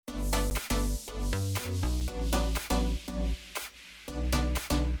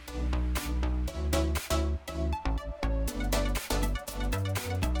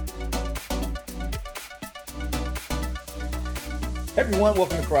Hey everyone,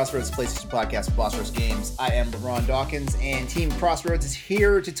 welcome to Crossroads PlayStation Podcast with Boss Rush Games. I am LeRon Dawkins, and Team Crossroads is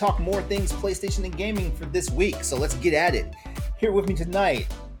here to talk more things PlayStation and gaming for this week. So let's get at it. Here with me tonight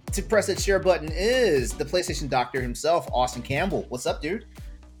to press that share button is the PlayStation Doctor himself, Austin Campbell. What's up, dude?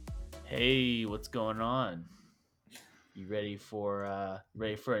 Hey, what's going on? You ready for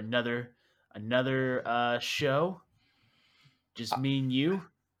another show? Just me and you.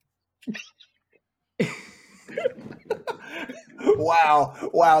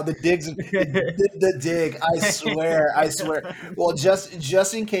 Wow, the digs, the dig. I swear. Well,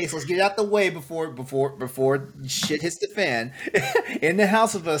 just in case, let's get it out the way before shit hits the fan. In the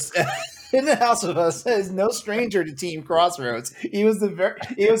house of us is no stranger to Team Crossroads. He was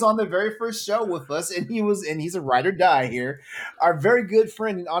on the very first show with us, and he's a ride or die here. Our very good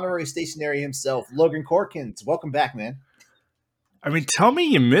friend and honorary stationary himself, Logan Corkins. Welcome back, man. I mean, tell me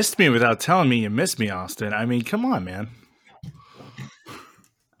you missed me without telling me you missed me, Austin. I mean, come on, man.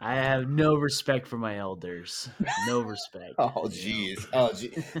 I have no respect for my elders. No respect. Oh, jeez.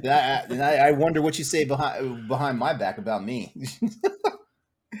 I wonder what you say behind my back about me.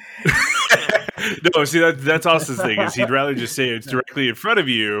 No, see, that's Austin's thing. Is he'd rather just say it's directly in front of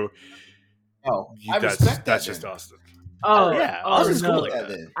you. Oh, I respect that. That's just Austin. Oh yeah, Austin's cool like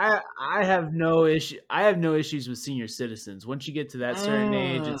that. I have no issue. I have no issues with senior citizens. Once you get to that certain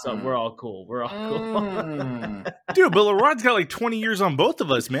age, it's we're all cool. We're all cool. Dude, but LeRon's got like 20 years on both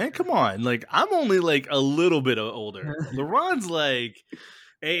of us, man. Come on. Like, I'm only like a little bit older. LeRon's like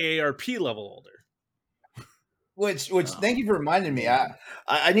AARP level older. Which thank you for reminding me.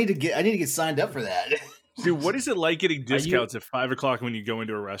 I need to get signed up for that. Dude, what is it like getting discounts at 5 o'clock when you go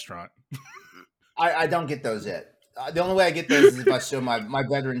into a restaurant? I don't get those yet. The only way I get those is if I show my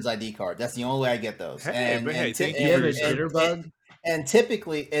veteran's ID card. That's the only way I get those. You have a jitterbug? And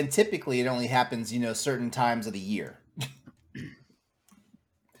typically it only happens, certain times of the year.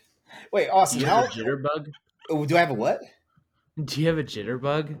 Wait, Austin, do you have a jitterbug? Oh, do I have a what? Do you have a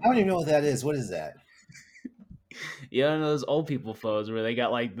jitterbug? I don't even know what that is. What is that? You don't know those old people phones where they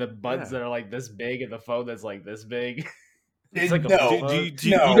got like the buttons that are like this big and the phone that's like this big. It's like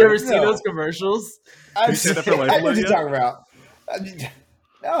you never see those commercials? I've seen that for life. I know what you're talking about.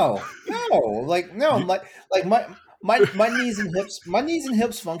 No. Like my knees and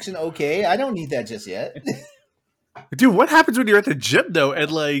hips function okay. I don't need that just yet. Dude, what happens when you're at the gym though, and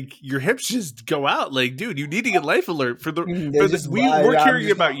like your hips just go out? Like, dude, you need to get Life Alert for this. We're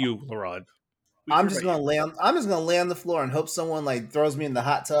caring about you, LeRon. I'm just gonna lay on the floor and hope someone like throws me in the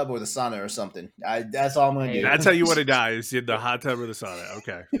hot tub or the sauna or something. That's all I'm gonna do. That's how you want to die, is in the hot tub or the sauna.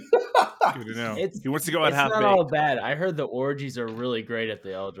 Okay. Good to know. He wants to go out half baked. It's not all bad. I heard the orgies are really great at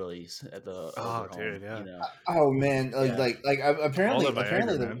the elderly's at the dude, yeah. Oh man,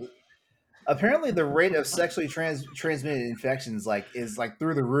 apparently the rate of sexually transmitted infections is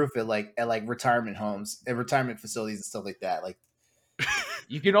through the roof at retirement homes and retirement facilities and stuff like that. Like,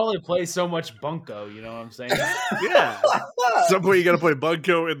 you can only play so much bunko, you know what I'm saying? Yeah. At some point you got to play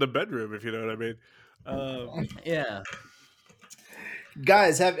bunko in the bedroom, if you know what I mean. Yeah.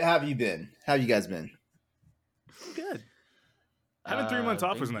 Guys, how have you been? How have you guys been? Good. Having 3 months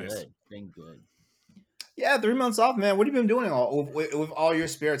off was nice. Been good. Yeah, 3 months off, man. What have you been doing with all your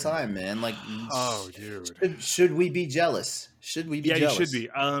spare time, man? Like, oh, dude, should we be jealous? Should we be jealous? Yeah, you should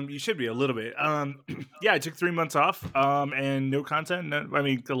be. You should be a little bit. Yeah, I took 3 months off. And no content. A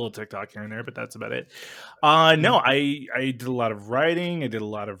little TikTok here and there, but that's about it. No, I did a lot of writing. I did a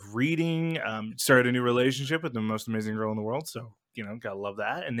lot of reading. Started a new relationship with the most amazing girl in the world. So gotta love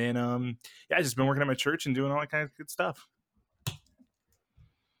that. And then, I just been working at my church and doing all that kind of good stuff.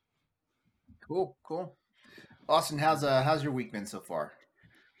 Cool. Austin, how's your week been so far?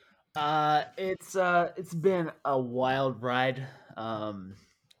 It's been a wild ride.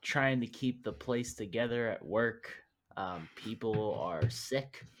 Trying to keep the place together at work. People are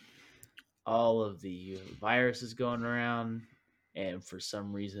sick. All of the virus is going around, and for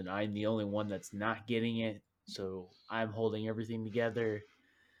some reason, I'm the only one that's not getting it. So I'm holding everything together.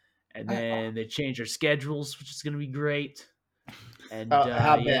 And then they change our schedules, which is going to be great. And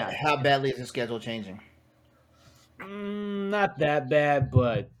how badly is the schedule changing? Not that bad,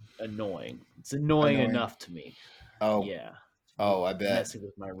 but annoying. It's annoying enough to me. Oh yeah. Oh, I bet. Messing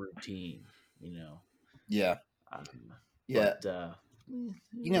with my routine, Yeah. Yeah. But,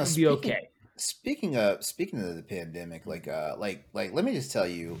 be okay. Speaking of the pandemic, let me just tell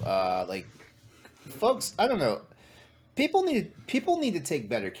you, folks, I don't know. People need to take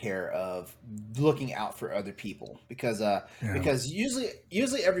better care of looking out for other people because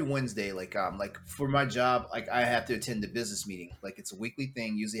usually every Wednesday, like for my job, like I have to attend a business meeting. Like it's a weekly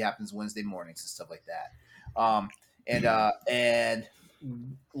thing. Usually happens Wednesday mornings and stuff like that. And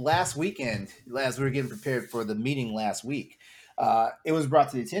last weekend, as we were getting prepared for the meeting last week, it was brought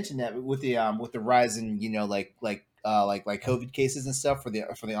to the attention that with the rise in like COVID cases and stuff for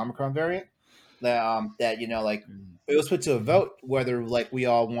the Omicron variant, that it was put to a vote whether like we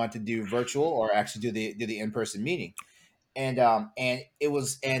all want to do virtual or actually do the in-person meeting. And it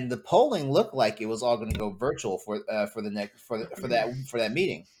was, and the polling looked like it was all going to go virtual for that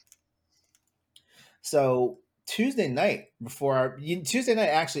meeting. So Tuesday night Tuesday night,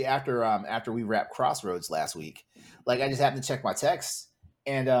 actually after we wrapped Crossroads last week, like I just happened to check my texts,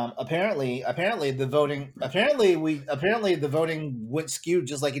 and apparently the voting went skewed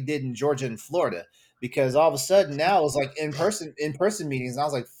just like it did in Georgia and Florida, because all of a sudden now it was like in person meetings, and I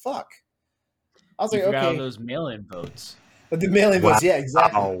was like, fuck. I was You like, forgot all okay, those mail-in votes. but the mail-in votes, yeah,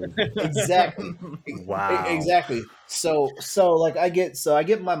 exactly. Wow. Exactly. Wow. Exactly. So like I get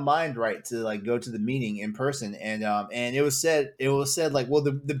my mind right to like go to the meeting in person, and it was said like, well,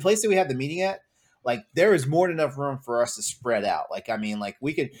 the place that we have the meeting at, like there is more than enough room for us to spread out. Like, I mean, like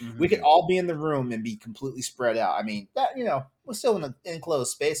we could all be in the room and be completely spread out. I mean, that, we're still in an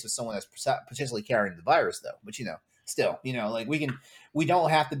enclosed space with someone that's potentially carrying the virus though, but still, like we don't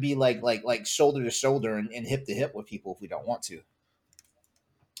have to be like shoulder to shoulder and hip to hip with people if we don't want to.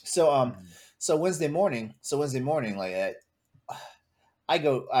 So Wednesday morning,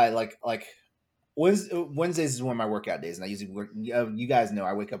 like Wednesdays is one of my workout days, and I usually work. You guys know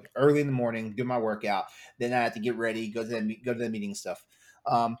I wake up early in the morning, do my workout, then I have to get ready, go to the meeting and stuff.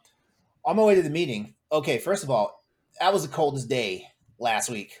 On my way to the meeting, okay, first of all, that was the coldest day last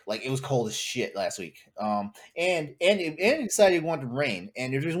week. Like, it was cold as shit last week. And it decided it wanted to rain.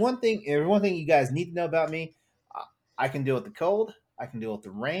 And if there's one thing you guys need to know about me, I can deal with the cold. I can deal with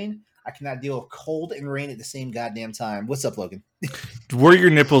the rain. I cannot deal with cold and rain at the same goddamn time. What's up, Logan? Were your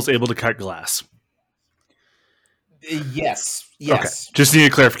nipples able to cut glass? Yes. Okay. Just need a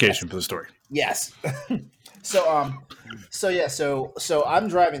clarification for the story. Yes. So I'm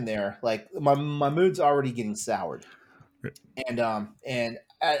driving there. Like my mood's already getting soured, and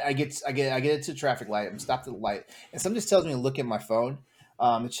I get it to a traffic light. I'm stopped at the light, and something just tells me to look at my phone,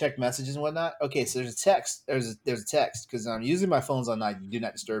 and check messages and whatnot. Okay, so there's a text. There's a text, because I'm using my phone's on do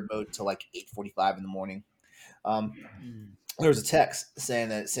not disturb mode until like 8:45 in the morning. There was a text saying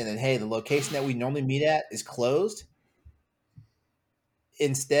that hey, the location that we normally meet at is closed.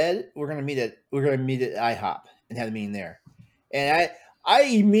 Instead, we're gonna meet at IHOP and have a meeting there. And I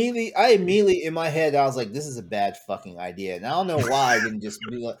immediately in my head, I was like, this is a bad fucking idea. And I don't know why I didn't just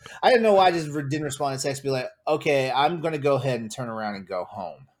be like, I didn't know why I just didn't respond to text, be like, okay, I'm gonna go ahead and turn around and go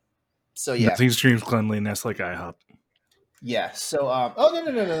home. So yeah, nothing screams cleanliness like IHOP. Yeah. So no.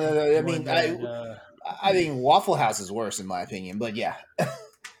 I mean Waffle House is worse in my opinion, but yeah.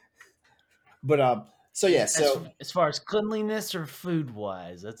 But so yeah, so as far as cleanliness or food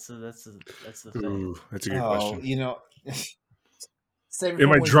wise, that's the thing. Ooh, that's a good question.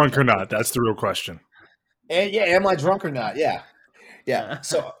 Am I drunk or not? That's the real question. And yeah, am I drunk or not? Yeah.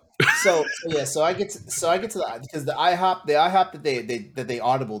 So I get to because the IHOP that they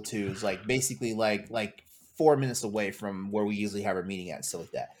audible to is like basically like 4 minutes away from where we usually have our meeting at and stuff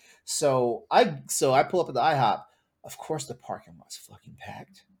like that. So I pull up at the IHOP. Of course, the parking lot's fucking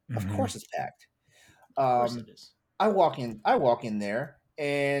packed. Of course, it's packed. Of course it is. I walk in there,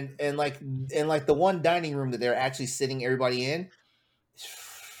 and like the one dining room that they're actually sitting everybody in is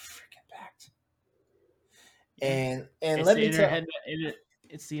freaking packed. And it's let me tell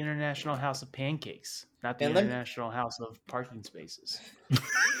it's the International House of Pancakes, not the International House of Parking Spaces.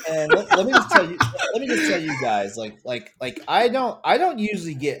 And let me just tell you guys, like I don't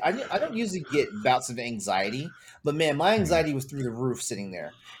usually get bouts of anxiety, but man, my anxiety was through the roof sitting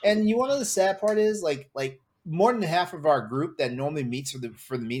there. And you want to know the sad part is like more than half of our group that normally meets for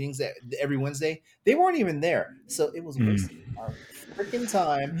the meetings that every Wednesday, they weren't even there. So it was wasting our freaking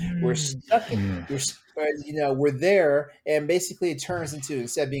time. We're stuck in we're there, and basically it turns into,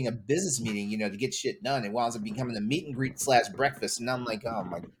 instead of being a business meeting, to get shit done, it winds up becoming a meet and greet / breakfast. And I'm like, oh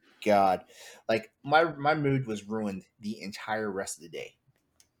my God, like my mood was ruined the entire rest of the day.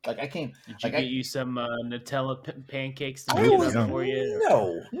 Like I can't. Did you get you some Nutella pancakes to I make was, it up for you?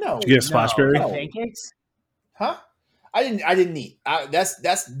 No. Did you get Splashberry? Pancakes? Huh? I didn't eat. That's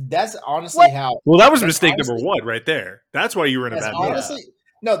honestly how. Well, that was mistake number one right there. That's why you were in a bad mood.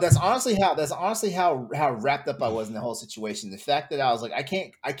 No, that's honestly how wrapped up I was in the whole situation. The fact that I was like, I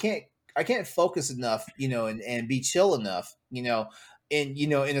can't focus enough, and be chill enough, in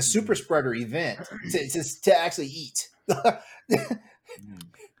a super spreader event to actually eat.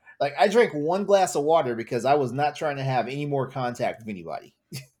 Like, I drank one glass of water because I was not trying to have any more contact with anybody.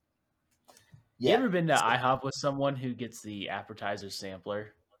 You ever been to IHOP with someone who gets the appetizer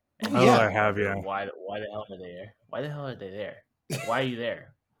sampler? And Oh, yeah. I have, yeah. Why the hell are they there? Why the hell are they there? Why are you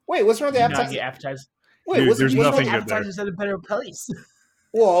there? Wait, what's wrong with the Do you not appetizer? get appetizers? Wait, Dude, what's there's what's wrong- nothing good there. Appetizers at a better place.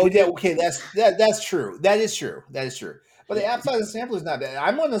 Well, yeah, okay, that's true. That is true. But the appetizer sampler is not bad.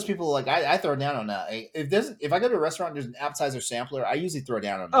 I'm one of those people like I throw down on that. If I go to a restaurant, there's an appetizer sampler. I usually throw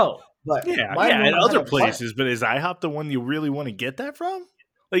down on it. Oh, But Yeah, mine at won't other have a places, but is IHOP the one you really want to get that from?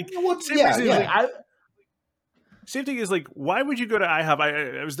 Like, Well, same yeah, reason, yeah. like, same thing is like, why would you go to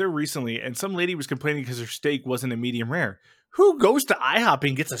IHOP? I was there recently, and some lady was complaining because her steak wasn't a medium rare. Who goes to IHOP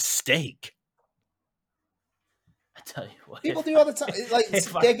and gets a steak? I tell you what, People do all the time. It's like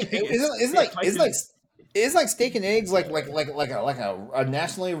If I steak. could- It's like steak and eggs, like a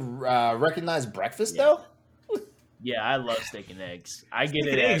nationally recognized breakfast, Yeah. though. Yeah, I love steak and eggs. I get Steak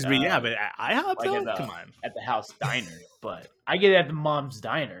it and eggs, at, but yeah, but at IHOP, like though? at the- Come on. at the house diner, but I get it at the mom's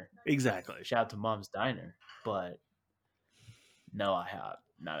diner. Exactly. Shout out to mom's diner, but no IHOP,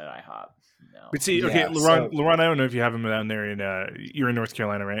 not at IHOP. No. But see, Yeah, okay, so- Laurent, I don't know if you have him down there you're in North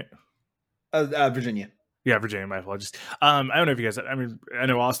Carolina, right? Virginia. Yeah, Virginia, my apologies. I don't know if you guys, I mean, I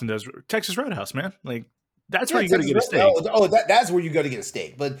know Austin does. Texas Roadhouse, man. Like, that's where you go to get a steak. That's where you go to get a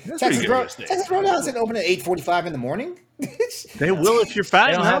steak. But That's where you go to get a steak. Texas Roadhouse isn't open at 8:45 in the morning. They will if you're fat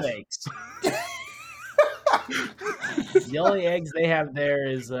They don't enough. have eggs. The only eggs they have there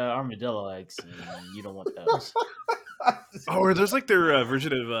is armadillo eggs, and you don't want those. Oh, are those like their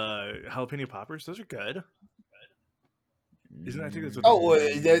version of jalapeno poppers? Those are good. Isn't I think that's what Oh,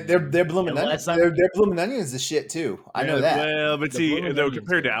 they're blooming Yeah, onions. last time- They're blooming onions. The shit too. I know that. Well, but The see, blooming though, onions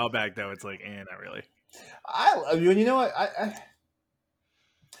compared to good. Outback, though, it's like, not really. You know what?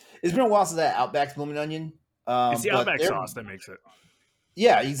 It's been a while since I had Outback's blooming onion. It's the but Outback they're- sauce that makes it.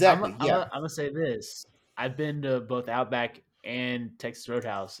 Yeah, exactly. I'm Yeah. gonna say this. I've been to both Outback and Texas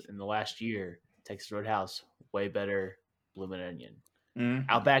Roadhouse in the last year. Texas Roadhouse, way better blooming onion. Mhm.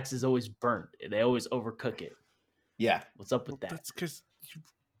 Outback's is always burnt. They always overcook it. Yeah. What's up with that? That's because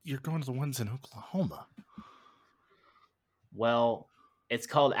you're going to the ones in Oklahoma. Well, it's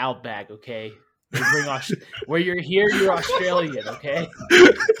called Outback, okay? They bring where you're here, you're Australian, okay?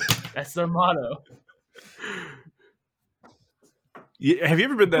 That's their motto. Yeah, have you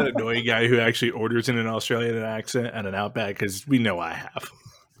ever been that annoying guy who actually orders in an Australian accent at an Outback? Because we know I have.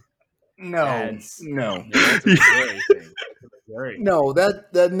 No. That's- No. That's a scary thing. Scary. No.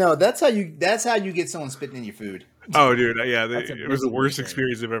 No. That's how you get someone spitting in your food. Oh, dude, yeah, That's a it was the busy worst thing.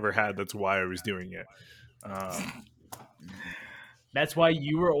 experience I've ever had. That's why I was doing it. That's why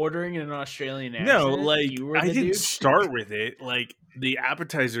you were ordering in an Australian accent? No, like you were I the didn't dude? start with it. Like the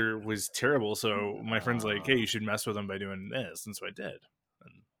appetizer was terrible, so my friend's like, "Hey, you should mess with them by doing this," and so I did.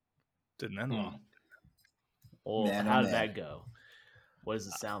 And didn't end well. Well, Man, how oh, did man. that go? What does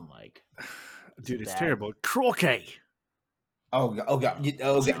it sound like? Dude, it's bad? terrible. Croquet, Oh God. Oh God. You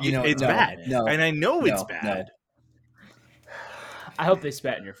know, it's no, bad, No. and I know it's No, bad. I hope they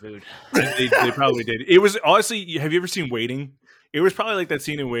spat in your food. They probably did. It was honestly. Have you ever seen Waiting? It was probably like that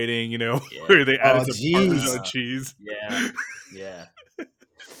scene in Waiting, Yeah. where they added some jeez. Parmesan cheese. Yeah, yeah,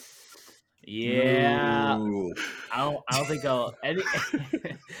 yeah. Ooh. I don't think I'll. I'm Never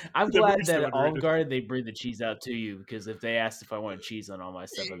glad been that at celebrated. Olive Garden they bring the cheese out to you, because if they asked if I want cheese on all my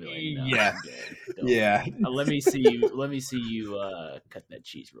stuff, I'd be like, no, Yeah. I'm good. Don't. Yeah. Let me see you. Let me see you cut that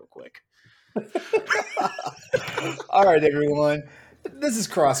cheese real quick. All right, everyone. This is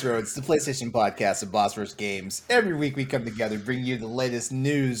Crossroads, the PlayStation podcast of Boss Rush Games. Every week we come together, bring you the latest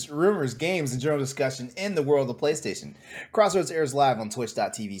news, rumors, games, and general discussion in the world of PlayStation. Crossroads airs live on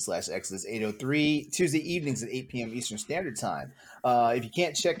twitch.tv/Exodus803, Tuesday evenings at 8 p.m. Eastern Standard Time. If you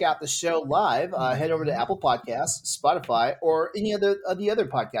can't check out the show live, head over to Apple Podcasts, Spotify, or any of the other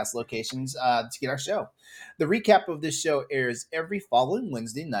podcast locations to get our show. The recap of this show airs every following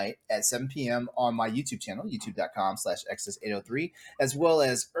Wednesday night at 7 p.m. on my YouTube channel, youtube.com/Exodus803, as well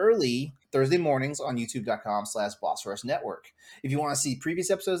as early Thursday mornings on youtube.com/Boss Rush Network. If you want to see previous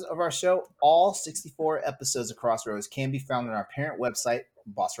episodes of our show, all 64 episodes of Crossroads can be found on our parent website,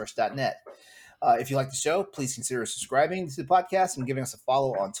 bossrush.net. If you like the show, please consider subscribing to the podcast and giving us a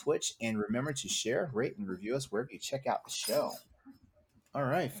follow on Twitch. And remember to share, rate, and review us wherever you check out the show. All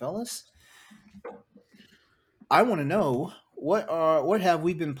right, fellas. I want to know what have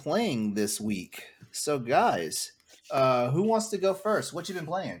we been playing this week? So, guys, who wants to go first? What you been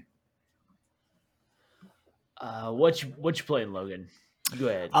playing? What you playing, Logan? Go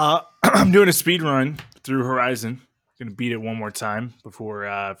ahead. I'm doing a speed run through Horizon. Gonna beat it one more time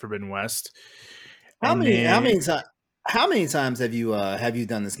before Forbidden West. How And many then- times have you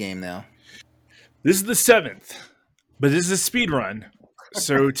done this game now? This is the 7th, but this is a speed run.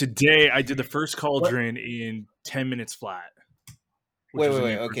 So today I did the first cauldron in 10 minutes flat. Wait.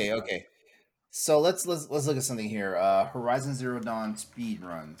 Okay. So let's look at something here. Horizon Zero Dawn speed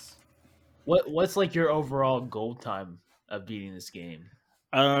runs. What's like your overall goal time of beating this game?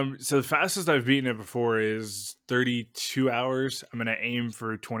 So the fastest I've beaten it before is 32 hours. I'm gonna aim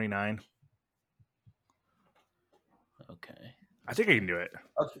for 29. Okay. I think I can do it.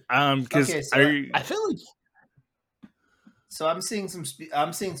 Okay. Because so I feel like so I'm seeing some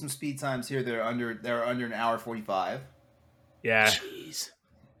speed times here that are under an hour 45. Yeah. Jeez.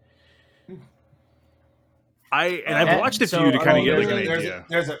 I've watched a few to kind of get like an idea.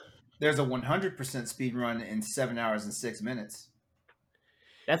 There's a 100% speed run in 7 hours and 6 minutes.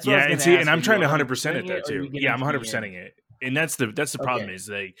 That's what and I'm trying to 100% it though too. Yeah, I'm 100%ing it, and that's the problem is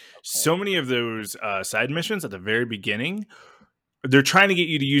like so many of those side missions at the very beginning, they're trying to get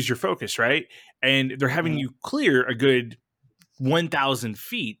you to use your focus, right? And they're having you clear a good 1,000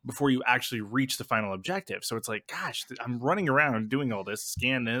 feet before you actually reach the final objective. So it's like, gosh, I'm running around doing all this,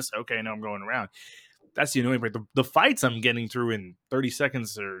 scan this. Okay, now I'm going around. That's the annoying part. The fights I'm getting through in 30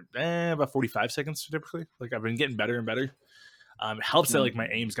 seconds or about 45 seconds typically. Like I've been getting better and better. It helps that like my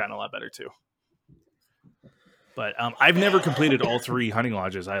aim's gotten a lot better too. But I've never completed all 3 hunting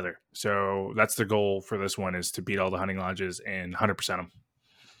lodges either. So that's the goal for this one is to beat all the hunting lodges and 100% them.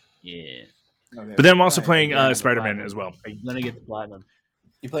 Yeah. Okay. But then I'm also playing Spider-Man as well. Are you gonna get the platinum?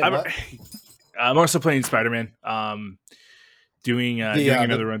 You play what? I'm also playing Spider-Man. Doing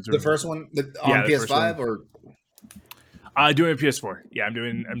another run through the first one on PS5 or doing a PS4. Yeah, I'm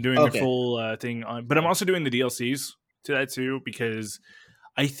doing the full thing on, but I'm also doing the DLCs to that too because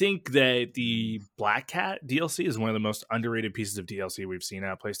I think that the Black Cat DLC is one of the most underrated pieces of DLC we've seen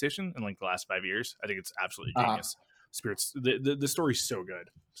at PlayStation in like the last 5 years. I think it's absolutely genius. Spirits, the story's so good.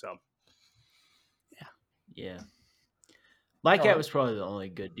 So yeah. Black Cat was probably the only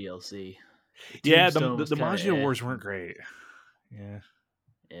good DLC. Yeah, the Maggia Wars weren't great.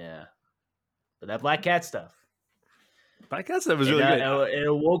 Yeah. But that Black Cat stuff. Black Cat stuff was really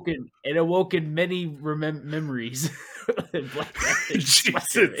good. It awoken many memories. Black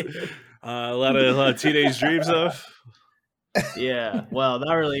Cat a lot of teenage dreams of. Yeah, well,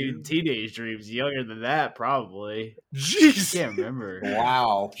 not really teenage dreams. Younger than that, probably. Jeez, I can't remember.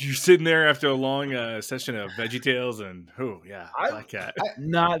 Wow, you're sitting there after a long session of VeggieTales and Black Cat.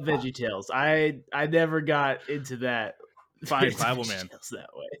 Not VeggieTales. I never got into that. Fine, Bible Man. That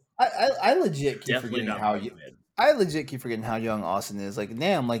way. I legit keep Definitely forgetting how you. I legit keep forgetting how young Austin is. Like,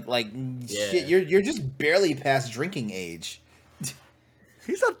 damn, shit, you're just barely past drinking age.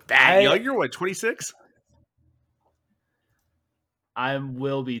 He's not that young. You're what, 26? I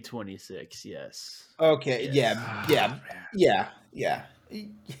will be 26. Yes. Okay. Yes. Yeah.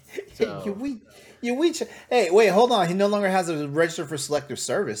 So, hey, wait, hold on. He no longer has a register for selective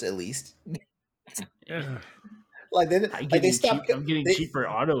service. At least. Yeah. They stopped. I'm getting cheaper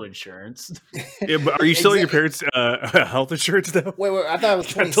auto insurance. Yeah, but are you still on your parents' health insurance though? Wait, I thought it was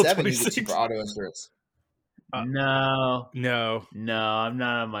 27. You get cheaper auto insurance. No, I'm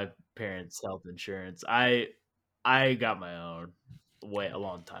not on my parents' health insurance. I got my own a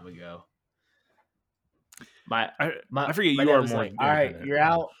long time ago. I forget my you dad are was more. Like, all right, you're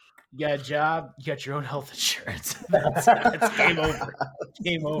out. You got a job. You got your own health insurance. That's game over.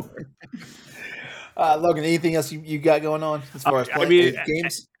 Game over. Logan, anything else you got going on as far as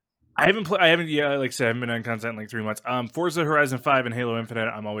games? I haven't like I said, I haven't been on content in like 3 months. Forza Horizon 5 and Halo Infinite,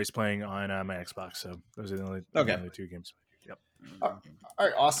 I'm always playing on my Xbox. So those are the only 2 games. Yep. All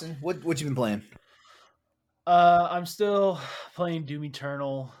right, Austin, what you been playing? I'm still playing Doom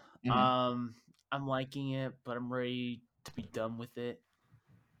Eternal. Mm-hmm. I'm liking it, but I'm ready to be done with it.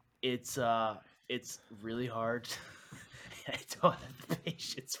 It's really hard. I don't have the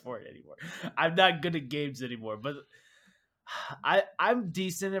patience for it anymore. I'm not good at games anymore, but I'm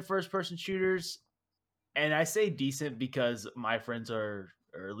decent at first-person shooters, and I say decent because my friends are,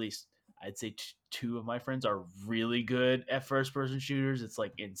 or at least I'd say 2 of my friends are really good at first-person shooters. It's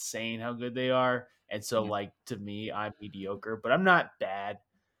like insane how good they are, and so like to me, I'm mediocre, but I'm not bad.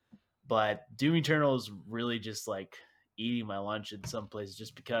 But Doom Eternal is really just like eating my lunch in some places,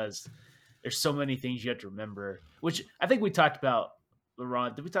 just because there's so many things you have to remember, which I think we talked about.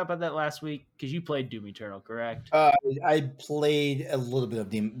 Laurent, did we talk about that last week? Because you played Doom Eternal, correct? I played a little bit of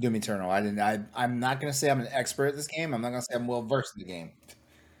Doom Eternal. I'm not going to say I'm an expert at this game. I'm not going to say I'm well versed in the game.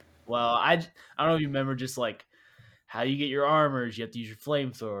 Well, I don't know if you remember just like how you get your armors. You have to use your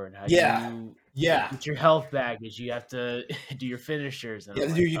flamethrower, and how you get your health back is you have to do your finishers.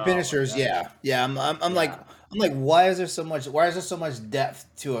 And do your finishers. Yeah. I'm like, why is there so much depth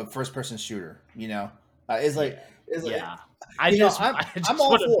to a first person shooter? You know, it's like It's like, Yeah. I you know, just I'm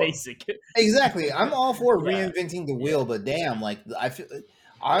all want a for basic. exactly. I'm all for Yeah. reinventing the Yeah. wheel, but damn, like I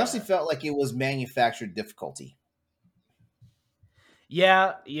honestly Yeah. felt like it was manufactured difficulty.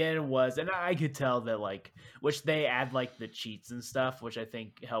 Yeah, it was, and I could tell that, like, which they add like the cheats and stuff, which I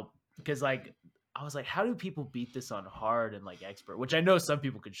think help because like I was like, how do people beat this on hard and like expert? Which I know some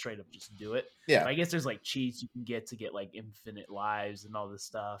people could straight up just do it. Yeah, But I guess there's like cheats you can get like infinite lives and all this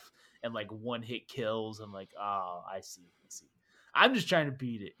stuff, and like one hit kills. I'm like, oh, I see. I'm just trying to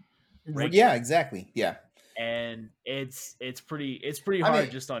beat it regular, yeah, exactly. Yeah, and it's pretty I hard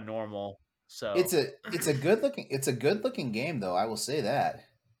mean, just on normal. So it's a good looking game though. I will say that.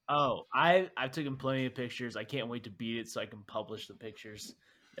 oh, I've taken plenty of pictures. I can't wait to beat it so I can publish the pictures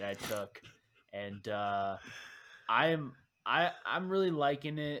that I took. And I'm I'm really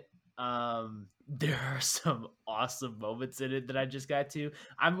liking it. There are some awesome moments in it that I just got to.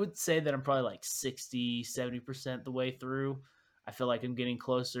 I would say that I'm probably like 60-70% the way through. I feel like I'm getting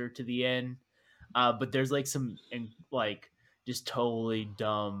closer to the end. But there's like some like just totally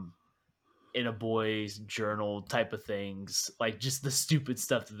dumb in a boy's journal type of things, like just the stupid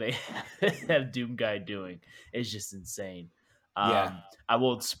stuff that they have Doom Guy doing is just insane. Yeah, I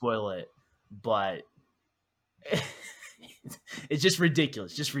won't spoil it, but it's just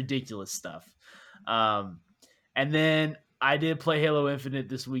ridiculous stuff. Um, and then I did play Halo Infinite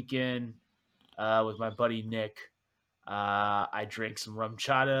this weekend with my buddy Nick. I drank some rum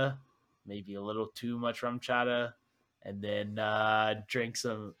chata, maybe a little too much rum chata, and then drink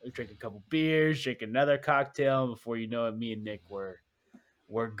a couple beers, drink another cocktail. And before you know it, me and Nick were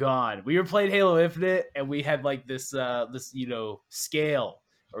gone. We were playing Halo Infinite, and we had like this scale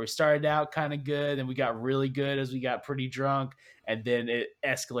where we started out kind of good, and we got really good as we got pretty drunk, and then it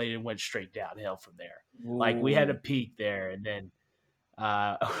escalated and went straight downhill from there. Like we had a peak there, and then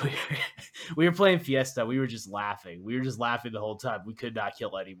we were playing Fiesta. We were just laughing. We were just laughing the whole time. We could not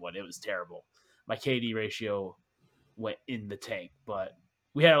kill anyone. It was terrible. My KD ratio went in the tank, but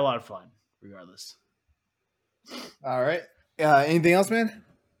we had a lot of fun regardless. All right. Anything else, man?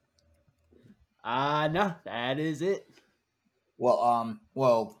 No, that is it. Well,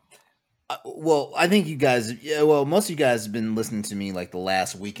 I think you guys, yeah, well, most of you guys have been listening to me like the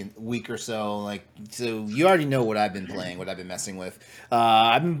last week or so, like, so you already know what I've been playing, what I've been messing with.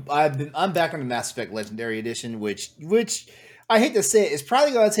 I'm back on the Mass Effect Legendary Edition, which I hate to say it, is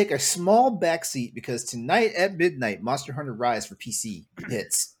probably going to take a small backseat because tonight at midnight, Monster Hunter Rise for PC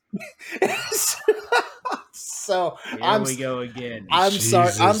hits. So Here we go again. I'm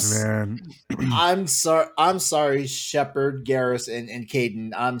sorry. Man. I'm sorry, Shepard, Garrus, and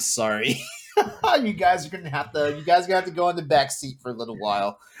Caden. I'm sorry. You guys are gonna have to go in the back seat for a little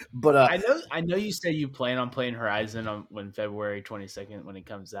while. But I know you say you plan on playing Horizon when February 22nd when it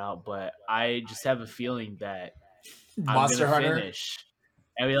comes out, but I just have a feeling that Monster I'm gonna Hunter. finish.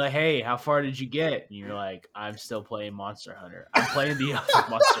 And be like, hey, how far did you get? And you're like, I'm still playing Monster Hunter. I'm playing the other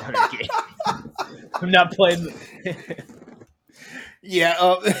Monster Hunter game. I'm not playing.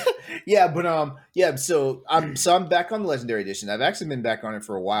 Yeah, yeah. So I'm back on the Legendary Edition. I've actually been back on it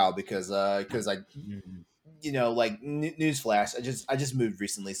for a while because I, like newsflash, I just moved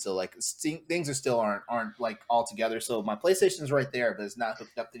recently, so like things are still aren't like all together. So my PlayStation's right there, but it's not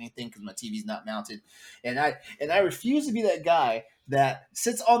hooked up to anything because my TV's not mounted, and I refuse to be that guy that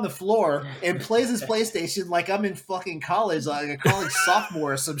sits on the floor and plays his PlayStation like I'm in fucking college, like a college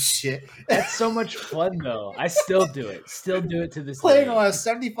sophomore or some shit. That's so much fun though. I still do it. Still do it to this Playing day. on a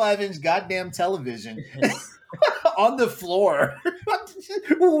 75-inch goddamn television. On the floor.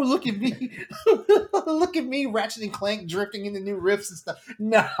 Ooh, look at me. Look at me, Ratchet and Clank drifting into new riffs and stuff.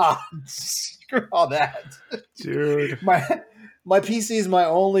 Nah, screw all that. Dude. My PC is my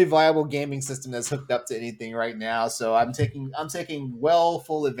only viable gaming system that's hooked up to anything right now, so I'm taking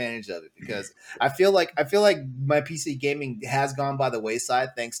full advantage of it because I feel like my PC gaming has gone by the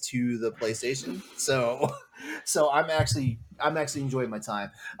wayside thanks to the PlayStation. So I'm actually enjoying my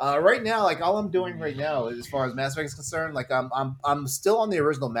time. Right now, like all I'm doing right now, as far as Mass Effect is concerned, like I'm still on the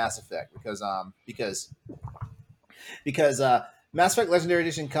original Mass Effect because Mass Effect Legendary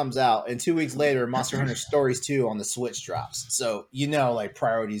Edition comes out, and 2 weeks later, Monster Hunter Stories 2 on the Switch drops. So like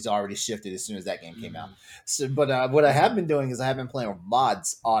priorities already shifted as soon as that game came out. So, but what I have been doing is I have been playing with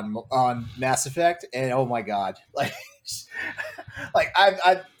mods on Mass Effect, and oh my god, like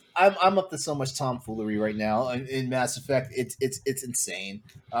I'm up to so much tomfoolery right now in Mass Effect. It's insane.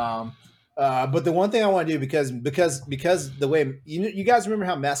 But the one thing I want to do because the way you guys remember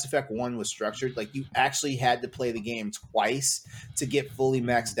how Mass Effect 1 was structured, like you actually had to play the game twice to get fully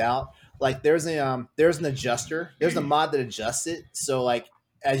maxed out. Like there's an adjuster, there's a mod that adjusts it. So like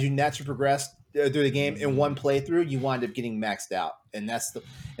as you naturally progress, through the game in one playthrough, you wind up getting maxed out, and that's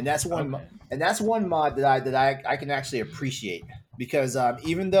one mod that I can actually appreciate because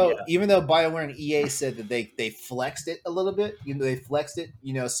even though BioWare and EA said that they flexed it a little bit,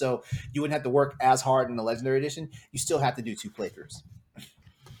 so you wouldn't have to work as hard in the Legendary Edition. You still have to do 2 playthroughs.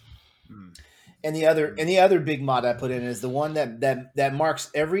 And the other big mod I put in is the one that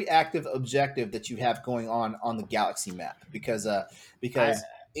marks every active objective that you have going on the galaxy map because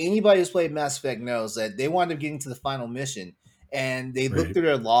anybody who's played Mass Effect knows that they wind up getting to the final mission and they look through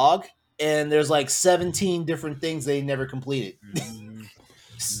their log and there's like 17 different things they never completed.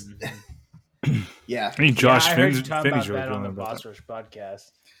 Yeah. I mean, Josh I heard you Finney's talk about really that on the feeling about Boss Rush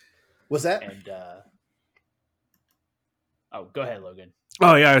podcast. What's that? And go ahead, Logan.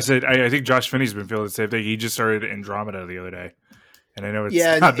 Oh yeah, I said I think Josh Finney's been feeling the same thing. He just started Andromeda the other day, and I know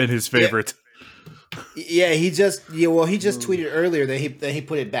it's not been his favorite. Yeah, he just tweeted earlier that he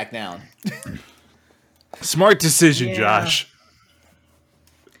put it back down. Smart decision, Josh.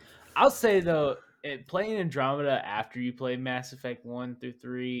 I'll say though, playing Andromeda after you play Mass Effect 1 through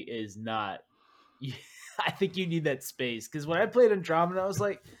 3 is not. I think you need that space because when I played Andromeda, I was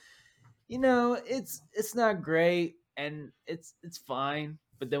like, it's not great and it's fine.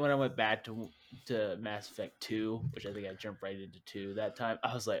 But then when I went back to Mass Effect 2, which I think I jumped right into 2 that time,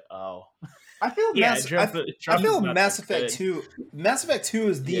 I was like, oh. I feel Mass Effect 2. Mass Effect 2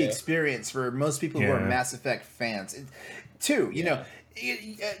 is the experience for most people who are Mass Effect fans. 2, you know,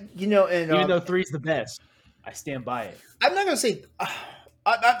 and even though 3 is the best, I stand by it. I'm not gonna say.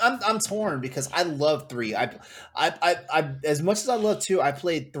 I'm torn because I love 3. I as much as I love 2, I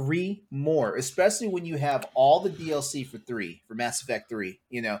played 3 more, especially when you have all the DLC for Mass Effect 3.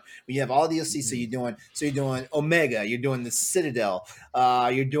 You know, when you have all the DLC, so you're doing Omega, you're doing the Citadel,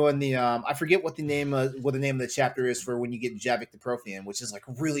 you're doing the I forget what the name of the chapter is for when you get Javik the Prothean, which is like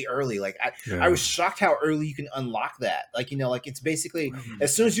really early. Like I was shocked how early you can unlock that. Like like it's basically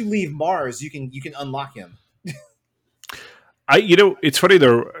as soon as you leave Mars, you can unlock him. It's funny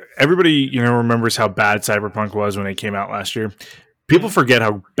though. Everybody, remembers how bad Cyberpunk was when it came out last year. People forget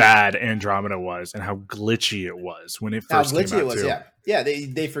how bad Andromeda was and how glitchy it was when it first came out. Too.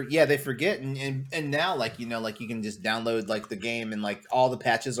 They forget, and now like you can just download like the game and like all the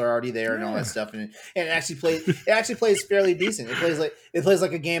patches are already there and all that stuff, and it actually plays fairly decent. It plays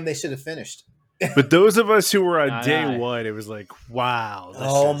like a game they should have finished. But those of us who were on day one, it was like,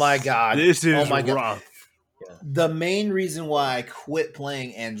 wow. My God, this is rough. The main reason why I quit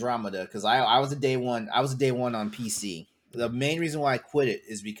playing Andromeda, because I was a day one on PC. The main reason why I quit it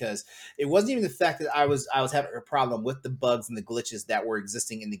is because it wasn't even the fact that I was having a problem with the bugs and the glitches that were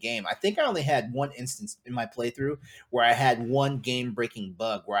existing in the game. I think I only had one instance in my playthrough where I had one game breaking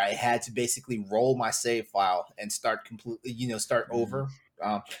bug where I had to basically roll my save file and start over.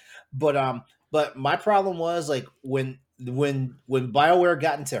 But my problem was like when BioWare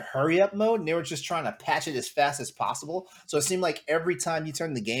got into hurry up mode and they were just trying to patch it as fast as possible. So it seemed like every time you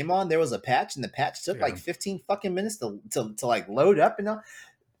turned the game on, there was a patch, and the patch took like 15 fucking minutes to like load up. And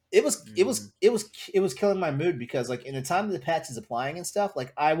it was killing my mood because like in the time that the patch is applying and stuff,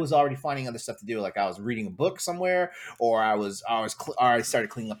 like I was already finding other stuff to do. Like I was reading a book somewhere, or I started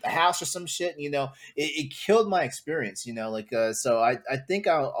cleaning up the house or some shit. And, it killed my experience. So I think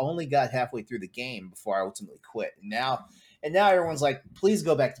I only got halfway through the game before I ultimately quit. And now everyone's like, please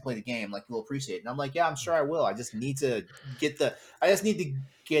go back to play the game. Like, we'll appreciate it. And I'm like, yeah, I'm sure I will. I just need to get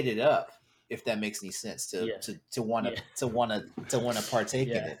it up. If that makes any sense to want to partake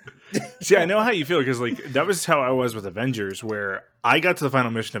in it. See, I know how you feel because like that was how I was with Avengers, where I got to the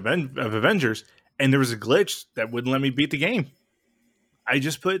final mission of Avengers, and there was a glitch that wouldn't let me beat the game. I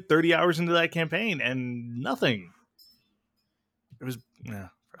just put 30 hours into that campaign and nothing. It was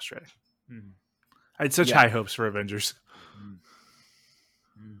frustrating. Mm-hmm. I had such high hopes for Avengers.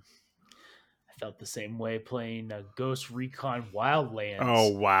 Felt the same way playing Ghost Recon Wildlands. Oh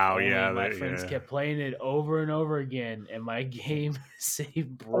wow, my friends kept playing it over and over again, and my game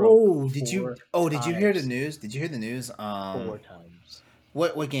save broke. Oh, did you hear the news? Did you hear the news? 4 times.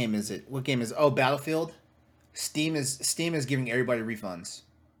 What game is it? Battlefield. Steam is giving everybody refunds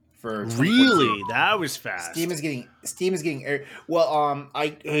for really. That was fast. Steam is getting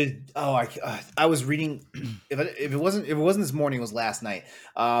I was reading if it wasn't this morning, it was last night.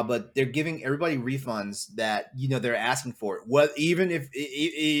 But they're giving everybody refunds that they're asking for it. What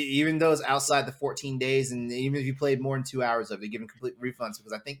even those outside the 14 days, and even if you played more than 2 hours of it, they're giving complete refunds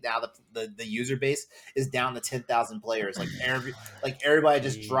because I think now the user base is down to 10,000 players. Like everybody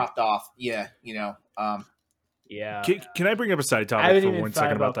just dropped off. Yeah. Yeah. Can I bring up a side topic for 1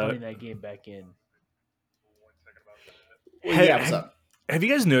 second about that? Putting that game back in. What's up? have you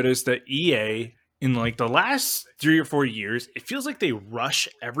guys noticed that EA in like the last 3 or 4 years, it feels like they rush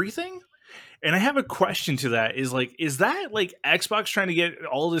everything? And I have a question to that is that like Xbox trying to get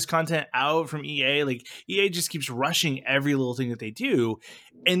all this content out from EA? Like EA just keeps rushing every little thing that they do.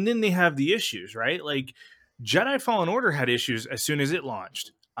 And then they have the issues, right? Like Jedi Fallen Order had issues as soon as it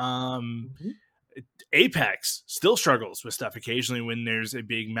launched. Apex still struggles with stuff occasionally when there's a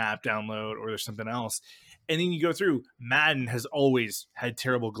big map download or there's something else. And then you go through, Madden has always had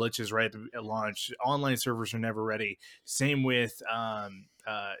terrible glitches right at launch. Online servers are never ready. Same with they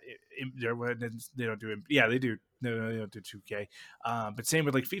don't do it. Yeah, they do. No, they don't do 2K. But same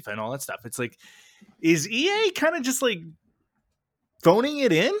with like FIFA and all that stuff. It's like, is EA kind of just like phoning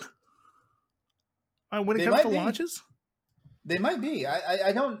it in when it comes to launches? They might be.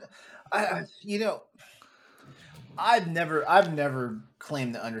 I don't. I've never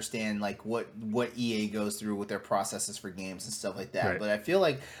claimed to understand like what EA goes through with their processes for games and stuff like that. Right. But I feel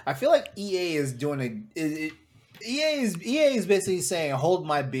like EA is doing EA is basically saying hold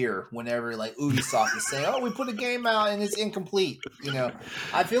my beer whenever like Ubisoft is saying, oh, we put a game out and it's incomplete.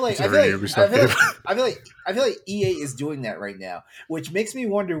 I feel like EA is doing that right now, which makes me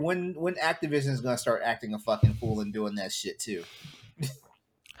wonder when Activision is going to start acting a fucking fool and doing that shit too.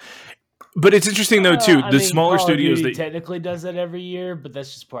 But it's interesting though too. The smaller studios that technically does that every year, but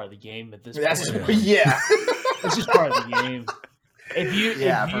that's just part of the game at this point. That's just part of the game. If you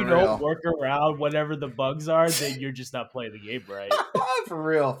don't work around whatever the bugs are, then you're just not playing the game right. For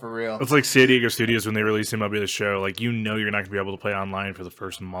real. It's like San Diego Studios when they release MLB The Show. Like you're not going to be able to play online for the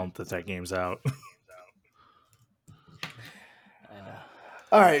first month that game's out.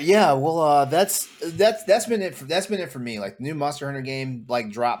 All right, yeah. Well, that's been it. That's been it for me. Like the new Monster Hunter game, like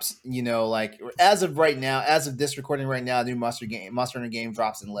drops. Like as of right now, as of this recording right now, the new Monster Hunter game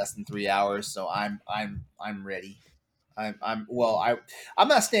drops in less than 3 hours. So I'm ready. I'm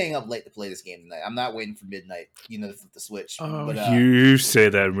not staying up late to play this game tonight. I'm not waiting for midnight. To flip the switch. Oh, but, you say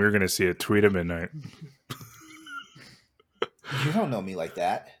that, and we're gonna see a tweet at midnight. You don't know me like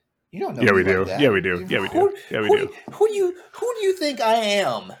that. You don't know. Yeah, we do. Yeah, we do. Yeah, we do. Yeah, we do. Who do you think I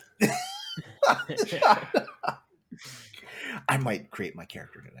am? I might create my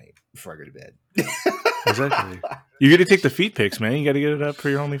character tonight before I go to bed. Exactly. You got to take the feet pics, man. You got to get it up for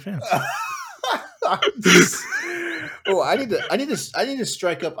your OnlyFans. I need to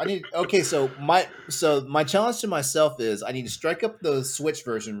strike up. So my challenge to myself is I need to strike up the Switch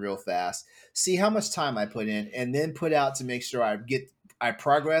version real fast, see how much time I put in, and then put out to make sure I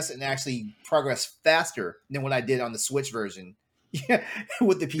progress and actually progress faster than what I did on the Switch version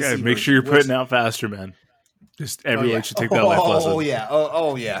with the PC. Yeah, make sure you're putting out faster, man. Just everyone should take that life lesson. Oh yeah.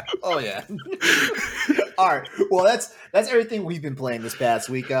 All right. Well, that's everything we've been playing this past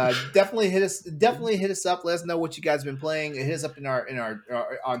week. Definitely hit us up. Let us know what you guys have been playing. Hit us up in our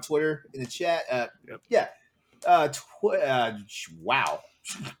on Twitter in the chat. Yep. Yeah. Wow.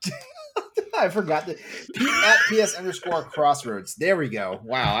 I forgot at PS_Crossroads. There we go.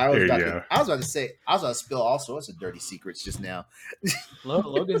 Wow. I was about to spill all sorts of dirty secrets just now.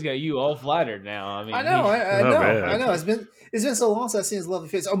 Logan's got you all flattered now. I mean, I know. It's been so long since I've seen his lovely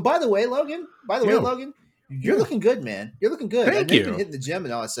face. Oh, by the way, Logan, you're looking good, man. You're looking good. Thank you. You've been hitting the gym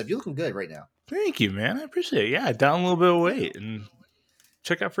and all that stuff. You're looking good right now. Thank you, man. I appreciate it. Yeah, down a little bit of weight. And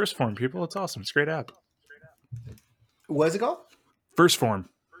check out First Form, people. It's awesome. It's a great app. What is it called? First Form.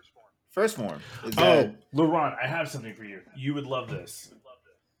 Laurent, I have something for you. You would love this.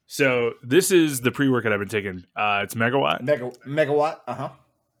 So this is the pre-workout I've been taking. It's Megawatt. Megawatt. Uh-huh.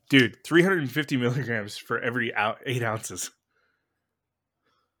 Dude, 350 milligrams for every 8 ounces.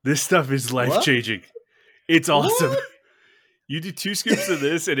 This stuff is life-changing. It's awesome. What? You do 2 scoops of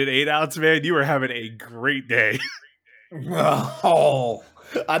this in an 8-ounce, man, you are having a great day. Oh,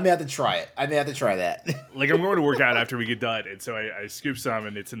 I may have to try it. I may have to try that. Like, I'm going to work out after we get done, and so I scoop some,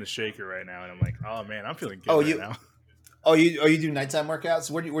 and it's in the shaker right now, and I'm like, oh, man, I'm feeling good now. Oh, you do nighttime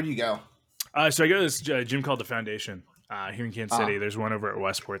workouts? Where do you go? So I go to this gym called The Foundation here in Kansas City. There's one over at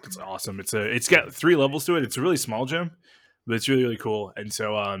Westport that's awesome. It's got 3 levels to it. It's a really small gym, but it's really, really cool. And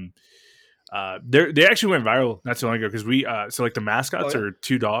so they actually went viral not so long ago because so like the mascots are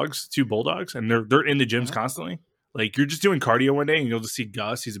 2 bulldogs, and they're in the gyms constantly. Like you're just doing cardio one day and you'll just see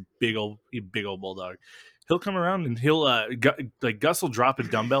Gus. He's a big old bulldog. He'll come around and he'll Gus will drop a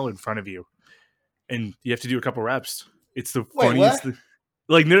dumbbell in front of you, and you have to do a couple reps. It's the funniest.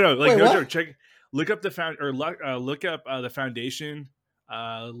 Like no, joke. Look up the the Foundation.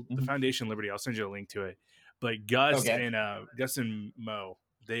 The Foundation Liberty. I'll send you a link to it. But Gus and Mo,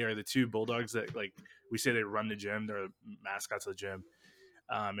 they are the 2 bulldogs that like we say they run the gym. They're the mascots of the gym.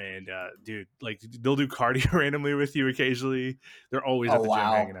 And dude, like they'll do cardio randomly with you occasionally. They're always at the gym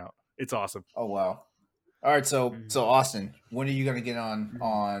hanging out. It's awesome. Oh wow! All right, so Austin, when are you gonna get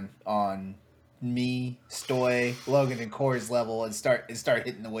on me, Stoy, Logan, and Corey's level and start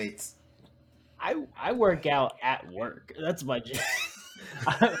hitting the weights? I work out at work. That's my job.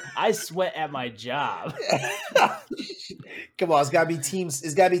 I sweat at my job. Come on, it's gotta be teams.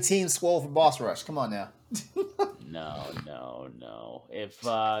 It's gotta be Team Swole for Boss Rush. Come on now. No. If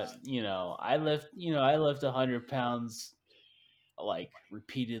I lift 100 pounds like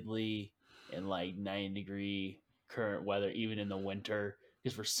repeatedly in like 90-degree current weather, even in the winter,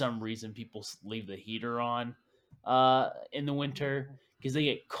 because for some reason people leave the heater on in the winter because they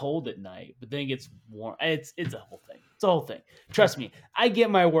get cold at night, but then it gets warm. It's a whole thing. It's a whole thing. Trust me, I get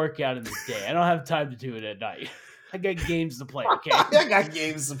my workout in the day. I don't have time to do it at night. I got games to play, okay? I got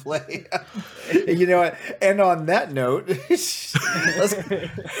games to play. You know what? And on that note,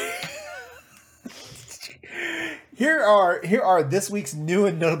 here are this week's new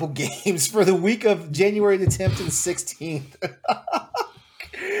and notable games for the week of January the 10th to the 16th.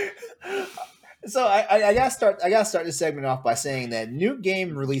 So I gotta start this segment off by saying that new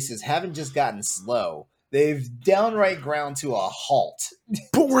game releases haven't just gotten slow. They've downright ground to a halt.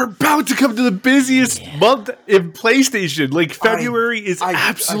 But we're about to come to the busiest month in PlayStation. Like February is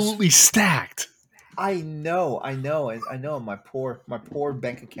absolutely stacked. I know. My poor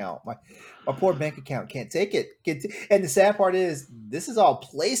bank account. My poor bank account can't take it. And the sad part is, this is all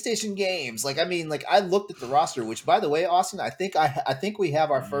PlayStation games. Like, I mean, like I looked at the roster, which, by the way, Austin, I think we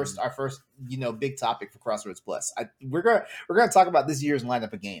have our first big topic for Crossroads Plus. We're gonna talk about this year's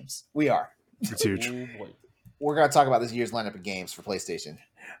lineup of games. We are. It's huge. We're gonna talk about this year's lineup of games for PlayStation.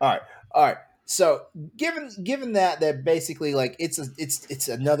 All right. So given that basically like it's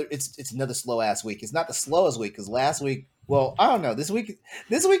another slow ass week. It's not the slowest week because last week, well, I don't know. This week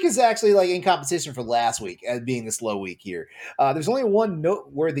is actually like in competition for last week as being the slow week here. There's only one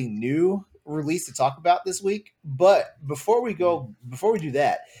noteworthy new release to talk about this week. But before we do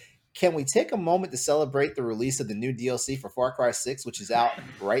that, can we take a moment to celebrate the release of the new DLC for Far Cry 6, which is out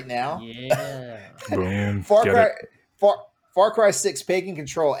right now? Yeah. Boom. Far Cry 6 Pagan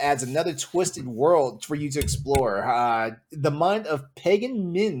Control adds another twisted world for you to explore. The mind of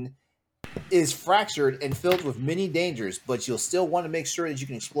Pagan Min is fractured and filled with many dangers, but you'll still want to make sure that you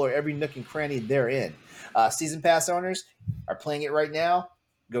can explore every nook and cranny therein. Season Pass owners are playing it right now.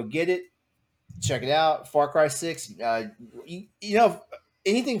 Go get it. Check it out. Far Cry 6.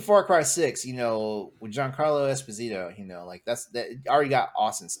 Anything Far Cry 6, with Giancarlo Esposito, like that already got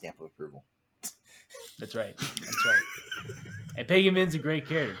Austin's stamp of approval. That's right. And Pagan Min's a great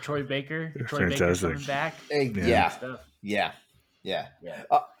character. Troy Baker. Baker's coming back. Yeah.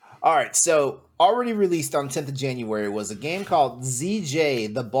 All right. So already released on 10th of January was a game called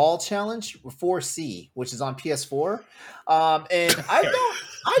ZJ, The Ball Challenge 4C, which is on PS4. And I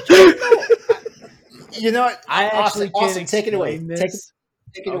don't know. You know what? I actually Austin, take it away.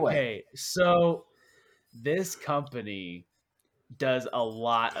 Take it away. Okay. So this company does a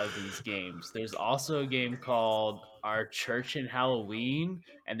lot of these games. There's also a game called Our Church in Halloween,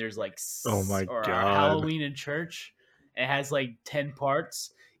 and there's like God. Halloween in Church. It has like 10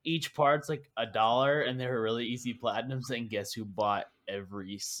 parts. Each part's like $1, and they're really easy platinums. And guess who bought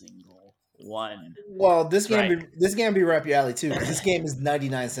every single one? Well, this game be right up your alley too. This game is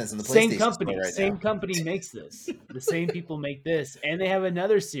 99 cents in the PlayStation Store right Same now. company makes this. The same people make this, and they have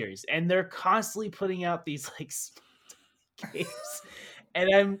another series, and they're constantly putting out these like games. And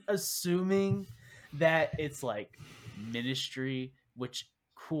I'm assuming that it's like Ministry, which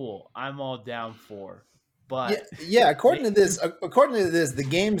cool. I'm all down for. But according to this, the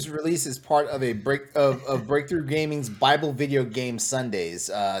game's release is part of a Breakthrough Gaming's Bible Video Game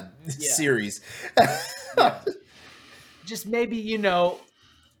Sundays series. Just maybe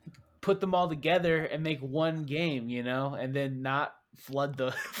put them all together and make one game, and then not flood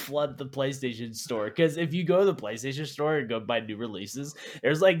the PlayStation Store. Because if you go to the PlayStation Store and go buy new releases,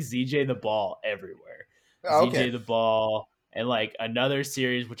 there's like ZJ the Ball everywhere. ZJ the Ball. And like another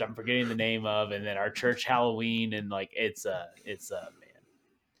series, which I'm forgetting the name of, and then Our Church Halloween, and like it's man.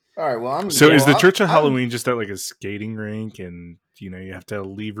 All right, well, is the Church of Halloween just at like a skating rink, and you have to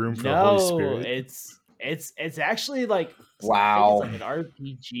leave room for the Holy Spirit? It's actually like wow, I think it's like an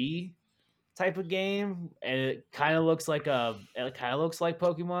RPG type of game, and it kind of looks like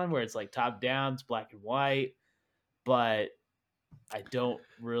Pokemon, where it's like top down, it's black and white, but I don't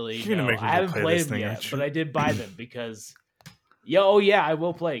really know. I haven't played them yet, but I did buy them because. I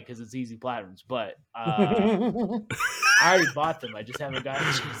will play because it's easy platinums, but I already bought them. I just haven't gotten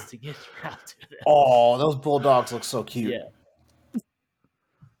a chance to get around to them. Oh, those bulldogs look so cute. Yeah.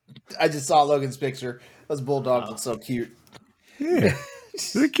 I just saw Logan's picture. Those bulldogs look so cute. Yeah,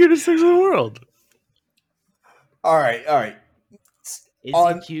 they're the cutest things in the world. All right. Is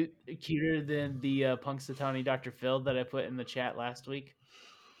he cuter than the Punxsutawney Dr. Phil that I put in the chat last week?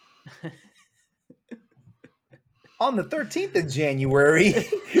 On the 13th of January,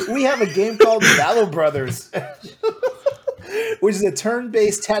 we have a game called Battle Brothers, which is a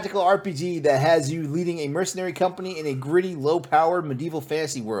turn-based tactical RPG that has you leading a mercenary company in a gritty, low-powered medieval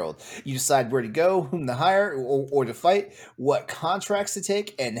fantasy world. You decide where to go, whom to hire or to fight, what contracts to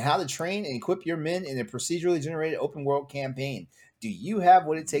take, and how to train and equip your men in a procedurally generated open-world campaign. Do you have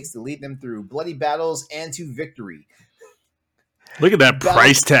what it takes to lead them through bloody battles and to victory? Look at that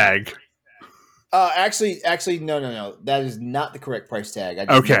price tag. Actually, no. That is not the correct price tag.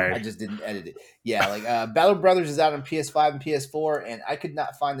 I just didn't edit it. Yeah, like Battle Brothers is out on PS5 and PS4, and I could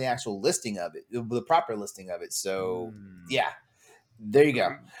not find the actual listing of it, the proper listing of it. So, yeah, there you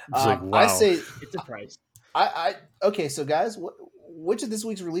go. Wow. I say it's a price. Okay, so guys, which of this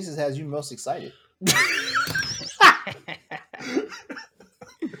week's releases has you most excited?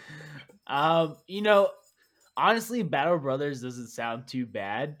 Honestly, Battle Brothers doesn't sound too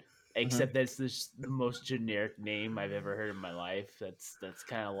bad. Except that's the most generic name I've ever heard in my life. That's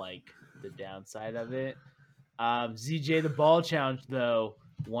kind of like the downside of it. ZJ the Ball Challenge, though,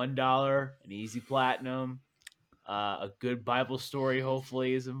 $1, an easy platinum, a good Bible story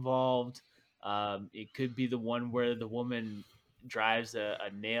hopefully is involved. It could be the one where the woman drives a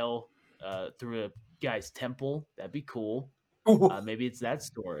nail through a guy's temple. That'd be cool. Maybe it's that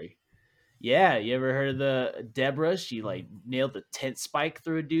story. Yeah, you ever heard of the Deborah? She like nailed the tent spike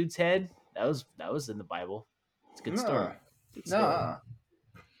through a dude's head. That was in the Bible. It's a good story. Good story.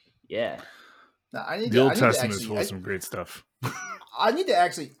 Yeah. The Old Testament is full of some great stuff. I need to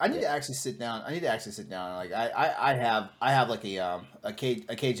actually sit down. Like I have like a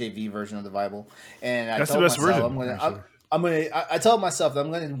KJV version of the Bible, and that's the best version. I told myself that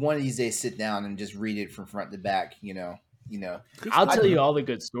I'm gonna one of these days sit down and just read it from front to back. I'll tell you all the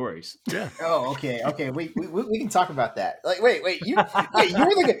good stories. Yeah. Oh, okay. We can talk about that. Like, wait. You were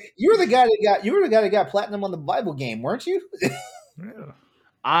the guy that got platinum on the Bible game, weren't you? Yeah.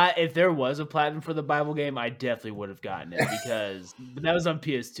 If there was a platinum for the Bible game, I definitely would have gotten it because that was on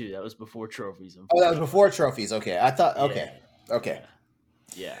PS2. That was before trophies. Oh, that was before trophies. Okay, I thought. Okay.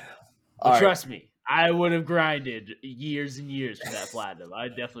 Yeah. But trust me, I would have grinded years and years for that platinum. I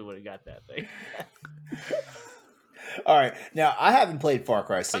definitely would have got that thing. All right. Now, I haven't played Far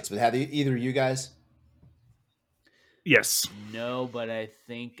Cry 6, but have either of you guys? Yes. No, but I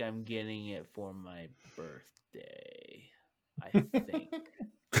think I'm getting it for my birthday. I think.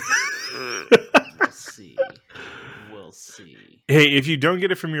 We'll see. Hey, if you don't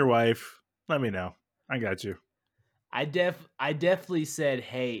get it from your wife, let me know. I got you. I definitely said,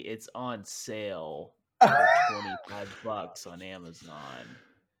 hey, it's on sale for $25 on Amazon.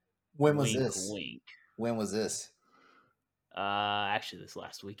 When was this? Wink. When was this? Actually, this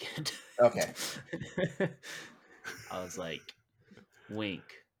last weekend. Okay. I was like, wink,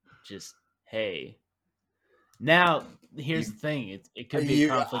 just hey. Now, here's the thing: it could be a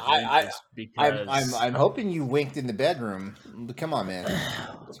conflict of interest because I'm hoping you winked in the bedroom. Come on, man.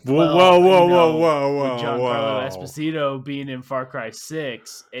 Whoa! With Giancarlo Esposito being in Far Cry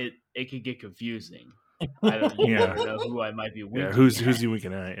 6, it could get confusing. I don't know who I might be winking. Yeah, who's you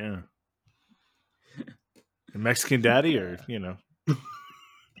winking at? Yeah. A Mexican daddy, or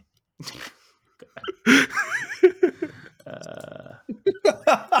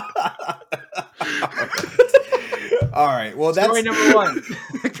All right. Well, that's story number one.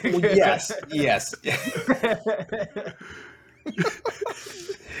 Yes.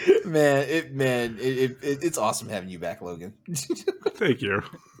 It's awesome having you back, Logan. Thank you.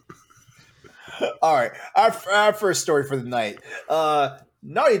 All right, our first story for the night.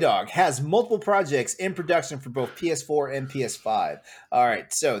 Naughty Dog has multiple projects in production for both PS4 and PS5. All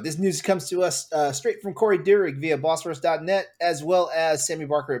right, so this news comes to us straight from Corey Dierig via BossRush.net, as well as Sammy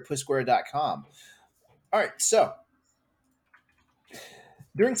Barker at PushSquare.com. All right, so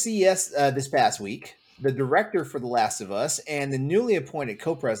during CES this past week, the director for The Last of Us and the newly appointed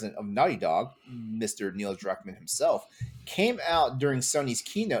co-president of Naughty Dog, Mr. Neil Druckmann himself, came out during Sony's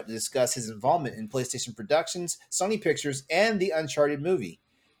keynote to discuss his involvement in PlayStation Productions, Sony Pictures, and the Uncharted movie.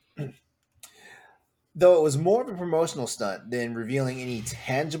 Though it was more of a promotional stunt than revealing any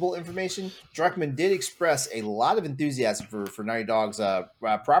tangible information, Druckmann did express a lot of enthusiasm for Naughty Dog's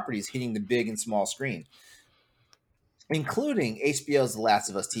properties hitting the big and small screen, including HBO's The Last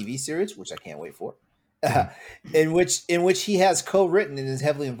of Us TV series, which I can't wait for. In which he has co-written and is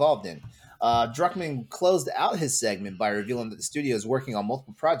heavily involved in. Druckmann closed out his segment by revealing that the studio is working on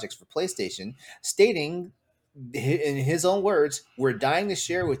multiple projects for PlayStation, stating, in his own words, "We're dying to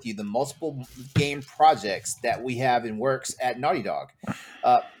share with you the multiple game projects that we have in works at Naughty Dog."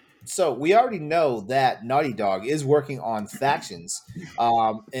 So we already know that Naughty Dog is working on Factions,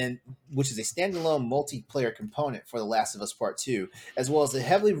 and which is a standalone multiplayer component for The Last of Us Part 2, as well as a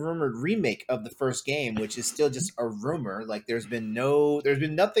heavily rumored remake of the first game, which is still just a rumor. Like there's been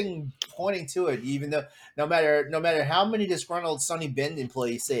nothing pointing to it, even though no matter how many disgruntled Sony Bend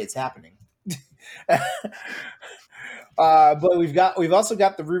employees say it's happening. But we've also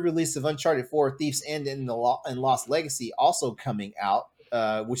got the re-release of Uncharted 4: Thief's End and Lost Legacy also coming out,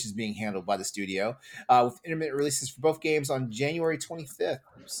 which is being handled by the studio, with intermittent releases for both games on January 25th.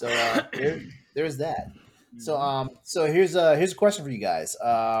 So there's that. So here's a question for you guys.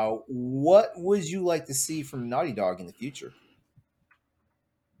 What would you like to see from Naughty Dog in the future?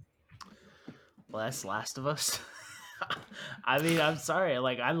 Less Last of Us. I mean, I'm sorry.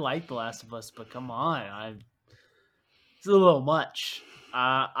 Like, I like The Last of Us, but come on, it's a little much.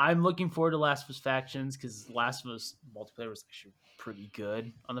 I'm looking forward to Last of Us Factions because Last of Us multiplayer was actually pretty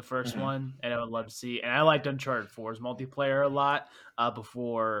good on the first one, and I would love to see. And I liked Uncharted 4's multiplayer a lot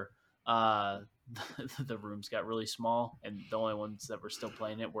before the rooms got really small, and the only ones that were still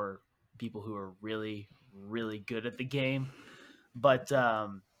playing it were people who were really, really good at the game. But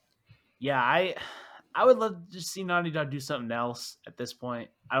yeah, I would love to just see Naughty Dog do something else at this point.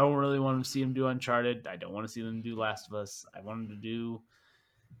 I don't really want to see them do Uncharted. I don't want to see them do Last of Us. I want them to do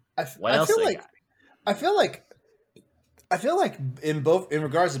what else they got. I feel like in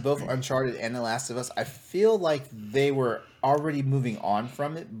regards to both Uncharted and The Last of Us, I feel like they were already moving on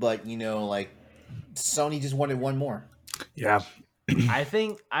from it, but like Sony just wanted one more. Yeah. I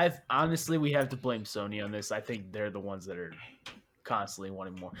think honestly we have to blame Sony on this. I think they're the ones that are constantly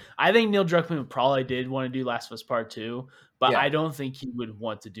wanting more. I think Neil Druckmann probably did want to do Last of Us Part 2, but I don't think he would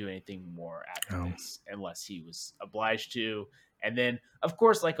want to do anything more after this unless he was obliged to. And then, of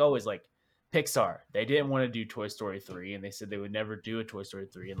course, like always, like Pixar, they didn't want to do Toy Story 3, and they said they would never do a Toy Story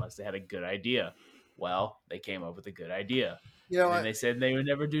 3 unless they had a good idea. Well, they came up with a good idea. And they said they would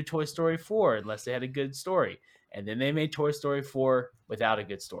never do Toy Story 4 unless they had a good story. And then they made Toy Story 4 without a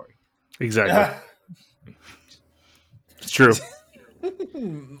good story. Exactly. It's true.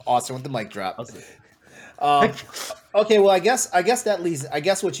 Awesome with the mic drop. Okay, well, I guess that leads. I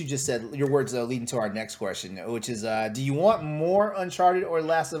guess what you just said, your words leading to our next question, which is, do you want more Uncharted or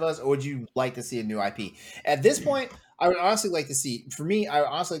Last of Us, or would you like to see a new IP? At this point, I would honestly like to see. For me, I would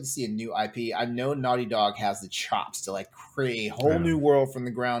honestly like to see a new IP. I know Naughty Dog has the chops to like create a whole new world from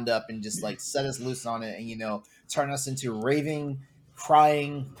the ground up and just like set us loose on it, and turn us into raving,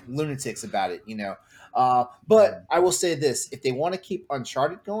 crying lunatics about it. But I will say this: if they want to keep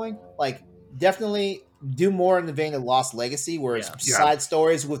Uncharted going, like definitely do more in the vein of Lost Legacy, where it's side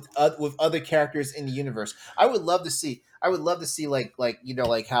stories with other characters in the universe. I would love to see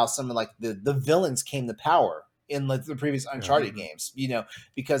like how some of like the villains came to power in like the previous Uncharted games,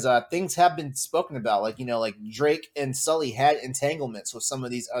 because things have been spoken about, like Drake and Sully had entanglements with some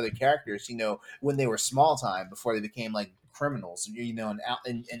of these other characters, when they were small time before they became like criminals,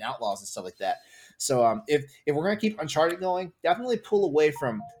 and outlaws and stuff like that. So if we're gonna keep Uncharted going, definitely pull away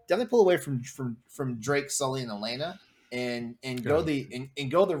from Drake, Sully, and Elena, and go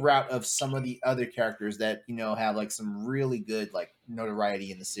the route of some of the other characters that have like some really good like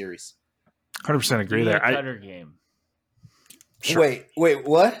notoriety in the series. 100% agree there. Cutter game. Sure. Wait,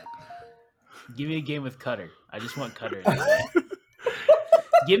 what? Give me a game with Cutter. I just want Cutter.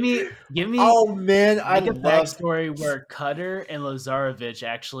 Give me. Oh man, I love a backstory where Cutter and Lazarevich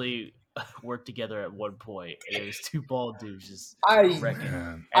actually worked together at one point, and it was two bald dudes just wrecking,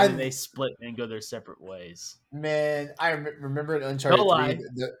 and then they split and go their separate ways. Man, I remember in Uncharted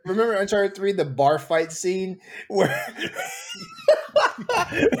 3. Remember Uncharted 3, the bar fight scene where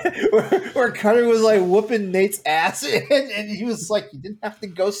where Cutter was like whooping Nate's ass, and he was like, "You didn't have to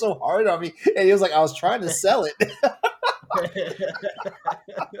go so hard on me," and he was like, "I was trying to sell it."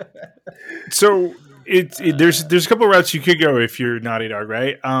 So there's a couple of routes you could go if you're Naughty Dog,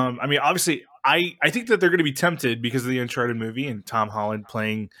 right? I mean, obviously, I think that they're going to be tempted because of the Uncharted movie and Tom Holland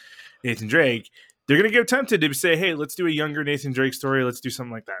playing Nathan Drake. They're going to get tempted to say, "Hey, let's do a younger Nathan Drake story. Let's do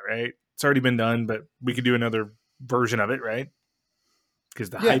something like that," right? It's already been done, but we could do another version of it, right? Because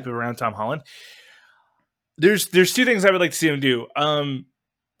the hype around Tom Holland. There's two things I would like to see him do.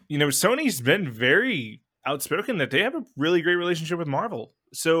 Sony's been very outspoken that they have a really great relationship with Marvel.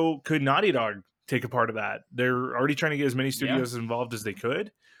 So could Naughty Dog take a part of that? They're already trying to get as many studios involved as they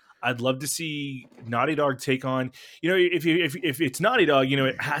could. I'd love to see Naughty Dog take on, if it's Naughty Dog,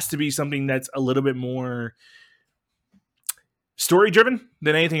 it has to be something that's a little bit more story driven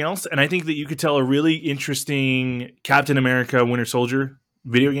than anything else. And I think that you could tell a really interesting Captain America Winter Soldier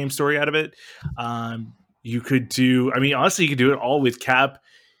video game story out of it. You could do, honestly, you could do it all with Cap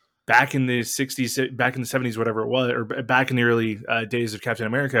back in the 60s, back in the 70s, whatever it was, or back in the early days of Captain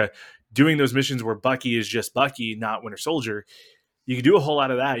America, doing those missions where Bucky is just Bucky, not Winter Soldier. You could do a whole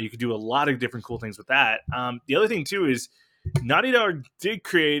lot of that. You could do a lot of different cool things with that. The other thing, too, is Naughty Dog did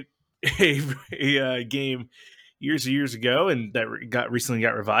create a game years ago, and that recently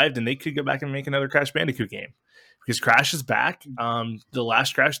got revived, and they could go back and make another Crash Bandicoot game. Because Crash is back. The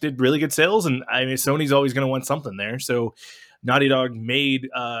last Crash did really good sales, and Sony's always going to want something there. So Naughty Dog made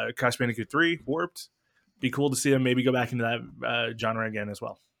Crash Bandicoot 3, Warped. Be cool to see them maybe go back into that genre again as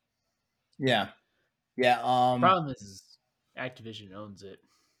well. Yeah. Problem is Activision owns it.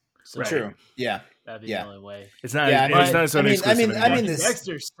 So true. Yeah. That'd be the only way. It's not. It's not Sony exclusive. I mean,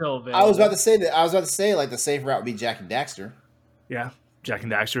 Dexter's still available. I was about to say like the safe route would be Jak and Daxter. Yeah, Jak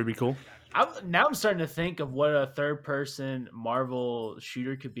and Daxter would be cool. I'm starting to think of what a third-person Marvel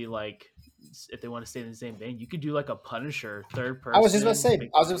shooter could be like. If they want to stay in the same vein, you could do like a Punisher third person. I was just about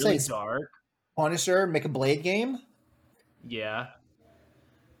to say, dark Punisher, make a Blade game. Yeah,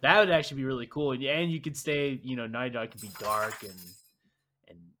 that would actually be really cool. And you could stay, Naughty Dog could be dark and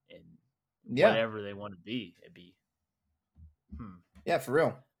whatever they want to be. It'd be. Yeah, for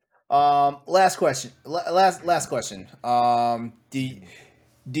real. Last question. Last question.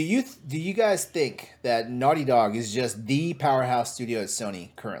 Do you guys think that Naughty Dog is just the powerhouse studio at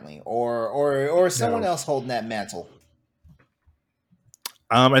Sony currently, or is someone else holding that mantle?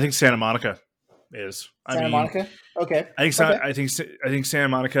 I think Santa Monica is. Santa Monica. Okay. I think Santa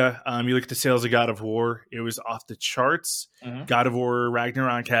Monica. You look at the sales of God of War; it was off the charts. Mm-hmm. God of War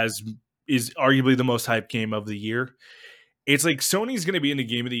Ragnarok is arguably the most hyped game of the year. It's like Sony's going to be in the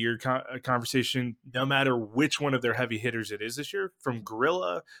Game of the Year conversation no matter which one of their heavy hitters it is this year. From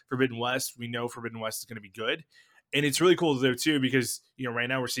Guerrilla, Forbidden West, we know Forbidden West is going to be good. And it's really cool though too because right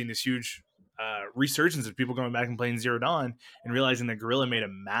now we're seeing this huge resurgence of people going back and playing Zero Dawn and realizing that Guerrilla made a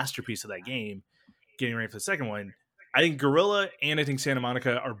masterpiece of that game, getting ready for the second one. I think Guerrilla and I think Santa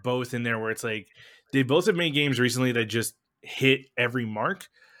Monica are both in there where it's like they both have made games recently that just hit every mark.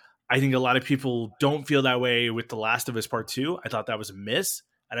 I think a lot of people don't feel that way with The Last of Us Part 2. I thought that was a miss.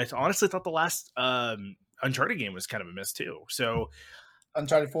 And I honestly thought the last Uncharted game was kind of a miss too. So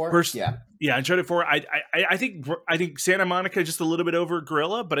Uncharted 4? Yeah, Uncharted 4. I think Santa Monica just a little bit over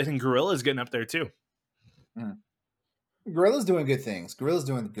Guerrilla, but I think Guerrilla is getting up there too. Guerrilla's doing good things.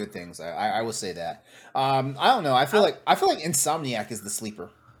 I will say that. I don't know. I feel like Insomniac is the sleeper.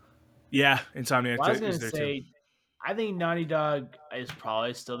 Yeah, Insomniac is there too. I think Naughty Dog is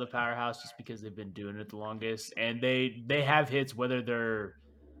probably still the powerhouse just because they've been doing it the longest, and they have hits. Whether they're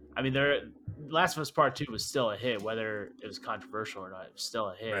Last of Us Part 2 was still a hit, whether it was controversial or not. It was still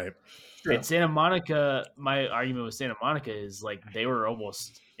a hit. Right. True. And Santa Monica, my argument with Santa Monica is like they were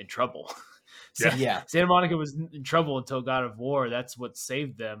almost in trouble. Santa Monica was in trouble until God of War. That's what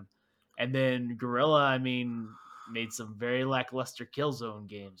saved them. And then Guerrilla, made some very lackluster Killzone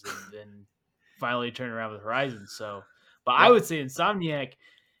games, and then finally turn around with Horizon. So, but I would say Insomniac,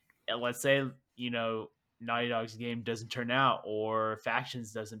 let's say, Naughty Dog's game doesn't turn out or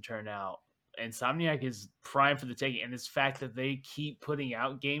Factions doesn't turn out. Insomniac is prime for the taking. And this fact that they keep putting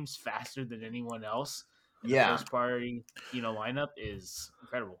out games faster than anyone else. First party, lineup is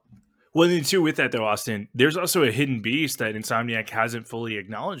incredible. Well, then too, with that though, Austin, there's also a hidden beast that Insomniac hasn't fully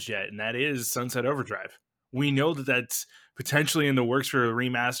acknowledged yet. And that is Sunset Overdrive. We know that that's potentially in the works for a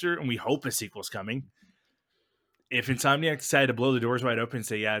remaster, and we hope a sequel's coming. If Insomniac decided to blow the doors wide open and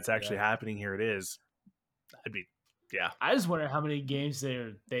say, it's actually happening, here it is, I'd be, I just wonder how many games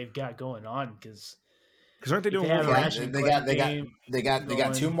they've got going on, because aren't they doing? They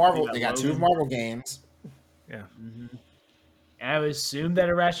got two Marvel games. Yeah. Mm-hmm. And I would assume that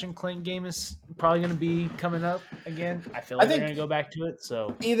a Ratchet and Clank game is probably going to be coming up again. I feel like they're going to go back to it.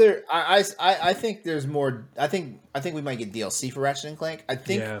 So either I think there's more. I think we might get DLC for Ratchet and Clank. I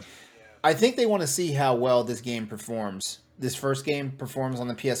think they want to see how well this game performs. This first game performs on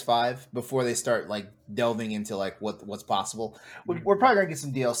the PS5 before they start like delving into like what's possible. We're probably gonna get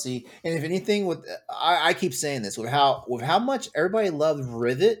some DLC, and if anything, I keep saying this with how much everybody loved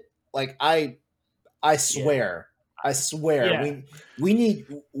Rivet. Like I swear. We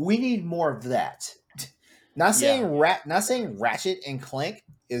need more of that. Not saying Ratchet and Clank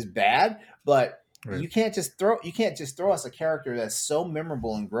is bad, but you can't just throw us a character that's so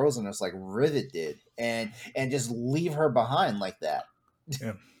memorable and grows on us like Rivet did, and just leave her behind like that.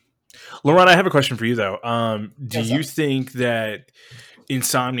 Yeah. Laurent, I have a question for you though. Do What's you up? think that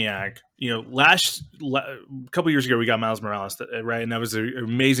Insomniac, a couple years ago we got Miles Morales, right? And that was an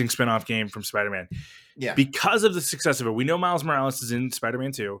amazing spin-off game from Spider-Man. Yeah. Because of the success of it, we know Miles Morales is in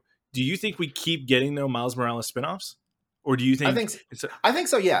Spider-Man 2. Do you think we keep getting Miles Morales spin-offs? Or do you I think think I think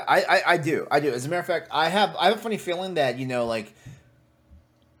so. Yeah, I do. I do. As a matter of fact, I have a funny feeling that like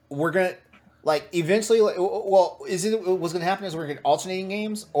we're gonna like eventually. Well, is it what's gonna happen is we're gonna get alternating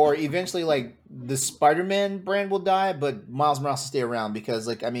games, or eventually like the Spider-Man brand will die, but Miles Morales will stay around because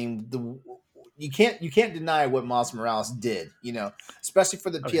like I mean you can't deny what Miles Morales did. Especially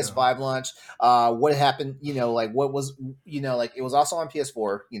for the PS5 launch. What happened? Like what was like it was also on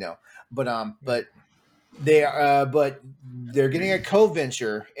PS4. But they're getting a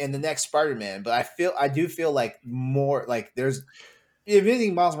co-venture in the next Spider-Man. But I do feel like more like there's if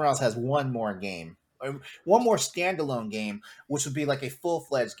anything, Miles Morales has one more game, one more standalone game, which would be like a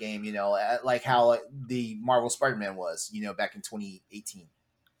full-fledged game. Like how the Marvel Spider-Man was. Back in 2018.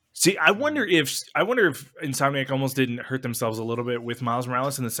 See, I wonder if Insomniac almost didn't hurt themselves a little bit with Miles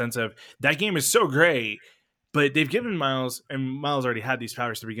Morales in the sense of that game is so great, but they've given Miles, and Miles already had these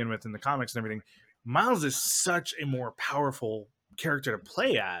powers to begin with in the comics and everything. Miles is such a more powerful character to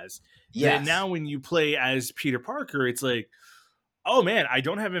play as that now when you play as Peter Parker, it's like, oh man, I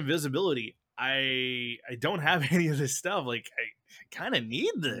don't have invisibility. I don't have any of this stuff. Like I kind of need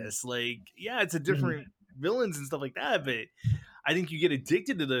this. Like, yeah, it's a different villains and stuff like that, but I think you get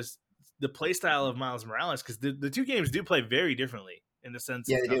addicted to the play style of Miles Morales because the two games do play very differently in the sense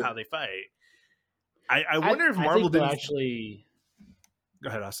of how they fight. I wonder if Marvel didn't actually. Go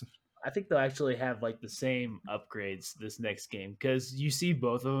ahead, Austin. I think they'll actually have like the same upgrades this next game because you see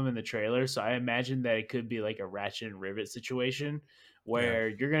both of them in the trailer. So I imagine that it could be like a Ratchet and Rivet situation where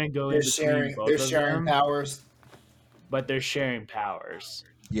you're going to go in between both of them. They're sharing powers, but they're sharing powers.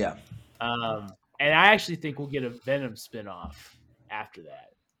 Yeah. And I actually think we'll get a Venom spinoff after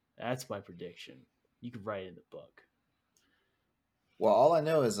that. That's my prediction. You could write it in the book. Well, all I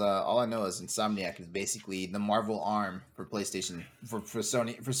know is Insomniac is basically the Marvel arm for PlayStation for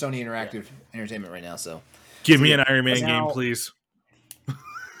Sony Interactive Entertainment right now. So, give me an Iron Man game, please.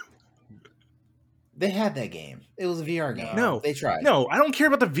 They had that game. It was a VR game. No, they tried. No, I don't care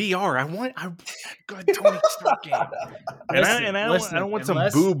about the VR. I want a good Tony Stark game. I don't want some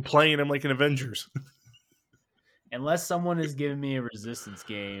boob playing him like in Avengers. Unless someone is giving me a Resistance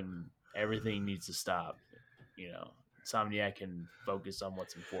game, everything needs to stop. Insomniac can focus on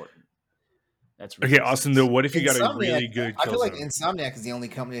what's important. That's okay, Austin. Though, what if you got a really good? I feel like Insomniac is the only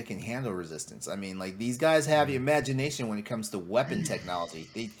company that can handle Resistance. I mean, like these guys have the imagination when it comes to weapon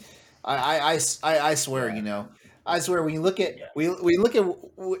technology. I swear, I swear when you look at we look at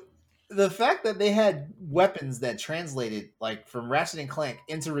the fact that they had weapons that translated like from Ratchet and Clank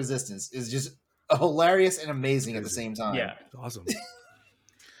into Resistance is just hilarious and amazing at the same time. Yeah, awesome.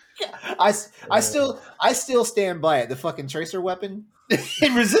 I still stand by it. The fucking tracer weapon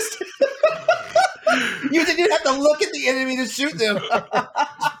in Resistance. You didn't have to look at the enemy to shoot them.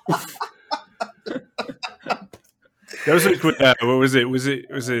 That was like, what was it? Was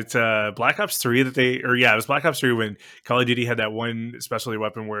it Black Ops 3 that it was Black Ops 3 when Call of Duty had that one specialty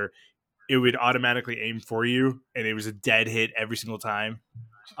weapon where it would automatically aim for you and it was a dead hit every single time.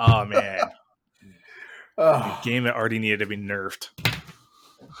 Oh man. A game that already needed to be nerfed.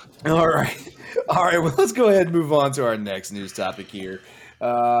 All right. Well, let's go ahead and move on to our next news topic here.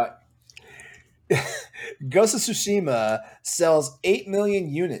 Ghost of Tsushima sells 8 million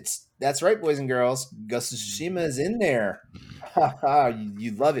units. That's right, boys and girls. Ghost of Tsushima is in there.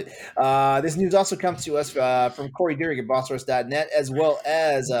 You love it. This news also comes to us from Corey Deering at BossRoast.net, as well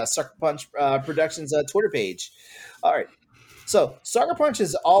as Sucker Punch Productions' Twitter page. All right. So Sucker Punch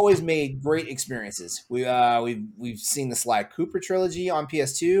has always made great experiences. We've seen the Sly Cooper trilogy on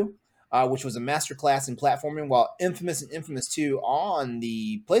PS2, which was a masterclass in platforming, while Infamous and Infamous 2 on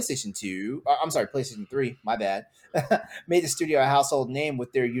the PlayStation 2, PlayStation 3, my bad, made the studio a household name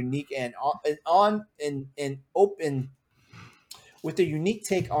with their unique with their unique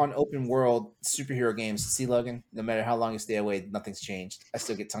take on open world superhero games. See, Logan, no matter how long you stay away, nothing's changed. I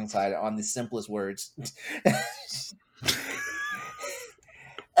still get tongue tied on the simplest words.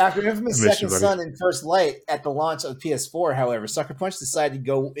 After Infamous Second Son and First Light at the launch of PS4, however, Sucker Punch decided to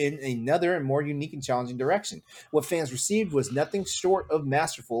go in another and more unique and challenging direction. What fans received was nothing short of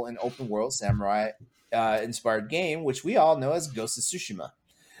masterful and open-world samurai-inspired game, which we all know as Ghost of Tsushima.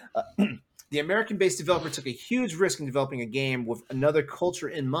 The American-based developer took a huge risk in developing a game with another culture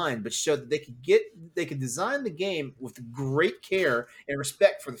in mind, but showed that they could design the game with great care and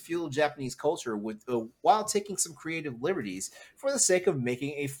respect for the feudal Japanese culture, while taking some creative liberties for the sake of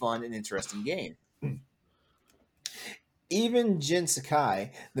making a fun and interesting game. Even Jin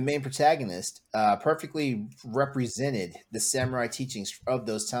Sakai, the main protagonist, perfectly represented the samurai teachings of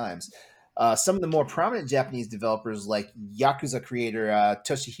those times. Some of the more prominent Japanese developers, like Yakuza creator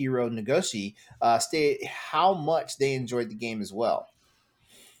Toshihiro Nagoshi, stated how much they enjoyed the game as well.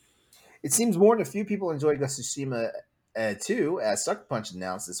 It seems more than a few people enjoyed Ghost of Tsushima too, as Sucker Punch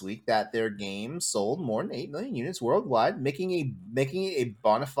announced this week that their game sold more than 8 million units worldwide, making it a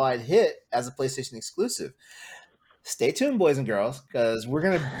bona fide hit as a PlayStation exclusive. Stay tuned, boys and girls, because we're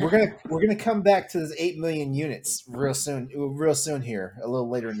gonna come back to this 8 million units real soon here, a little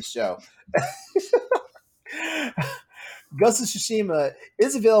later in the show. Ghost of Tsushima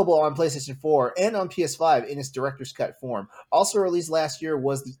is available on PlayStation 4 and on PS5 in its director's cut form. Also released last year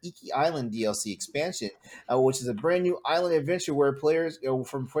was the Iki Island DLC expansion, which is a brand new island adventure where players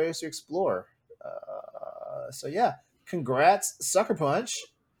to explore. So yeah, congrats, Sucker Punch!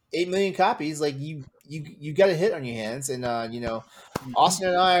 8 million copies. Like you got a hit on your hands, and Austin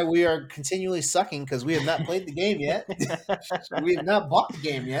and I, we are continually sucking because we have not played the game yet. We have not bought the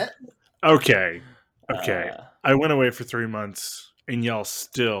game yet. Okay. I went away for 3 months, and y'all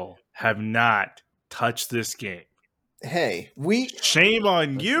still have not touched this game. Hey, shame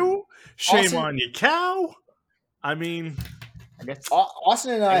on you. Shame on your cow. I mean,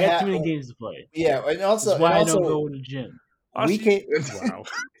 Austin and I got have too many games to play. Yeah, and also that's why I don't go to the gym. We came. Wow.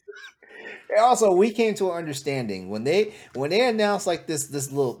 Also, we came to an understanding when they announced like this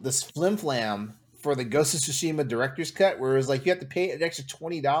flim flam for the Ghost of Tsushima director's cut, where it was like you have to pay an extra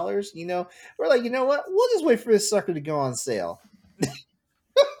 $20. We're like, you know what? We'll just wait for this sucker to go on sale.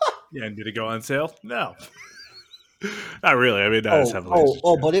 Yeah, and did it go on sale? No, not really. I mean,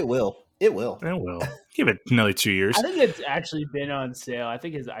 but it will. It will. It will. Give it nearly 2 years. I think it's actually been on sale. I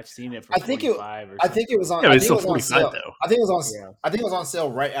think I've seen it for 45 or something. I think it was on. Yeah, I it's think still it was on 45 sale. though. I think it was on. Yeah. I think it was on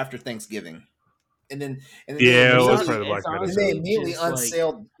sale right after Thanksgiving, and then yeah, it was part of the Black Friday. And they immediately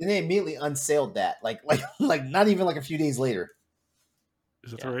unsaled. And they immediately unsaled that, like not even like a few days later.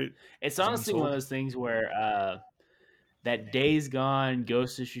 Is that right? It's honestly one of those things where that Days Gone,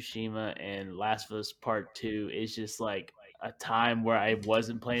 Ghost of Tsushima, and Last of Us Part 2 is just like a time where I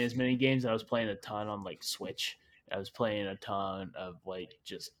wasn't playing as many games. I was playing a ton on like Switch. I was playing a ton of like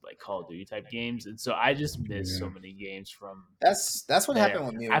just like Call of Duty type games, and so I just missed so many games from. That's what happened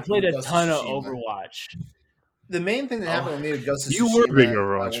with me. I played a ton of Overwatch. The main thing that happened with me with Ghost of Tsushima. You were big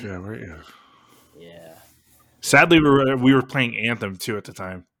Overwatch, yeah, right? Yeah. Sadly, we were playing Anthem too at the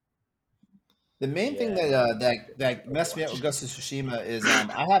time. The main thing that messed me up with Ghost of Tsushima is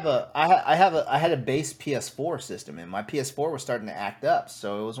I had a base PS4 system, and my PS4 was starting to act up.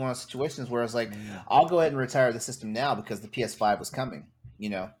 So it was one of those situations where I was like, I'll go ahead and retire the system now because the PS5 was coming.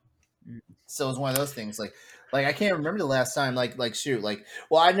 So it was one of those things like I can't remember the last time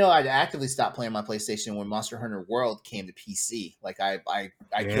I know I'd actively stopped playing my PlayStation when Monster Hunter World came to PC. Like I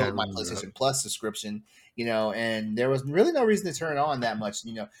killed my PlayStation Plus subscription. And there was really no reason to turn it on that much.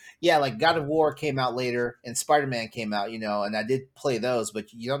 Like God of War came out later and Spider-Man came out, and I did play those,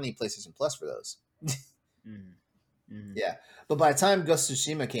 but you don't need PlayStation Plus for those. Yeah. But by the time Ghost of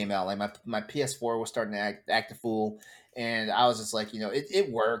Tsushima came out, like my PS4 was starting to act a fool. And I was just like,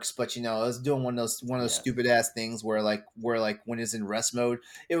 it works, but I was doing one of those stupid ass things where when it's in rest mode,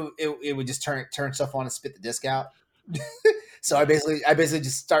 it would just turn stuff on and spit the disc out. So I basically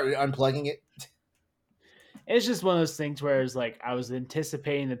just started unplugging it. It's just one of those things where it's like I was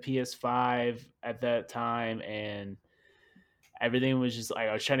anticipating the PS5 at that time, and everything was just like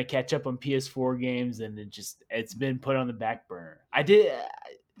I was trying to catch up on PS4 games, and it's been put on the back burner. I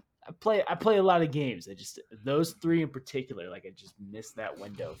play a lot of games. Those three in particular, like I just missed that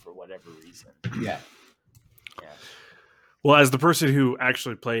window for whatever reason. Yeah. Well, as the person who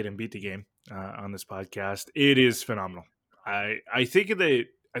actually played and beat the game on this podcast, it is phenomenal. I think in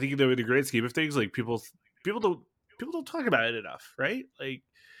the great scheme of things, like people don't talk about it enough, right? Like,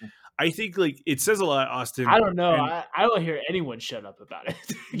 I think like it says a lot, Austin. I don't know. I don't hear anyone shut up about it.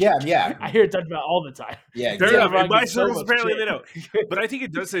 Yeah. I hear it talked about all the time. Yeah, fair enough. In my circles, apparently they don't. But I think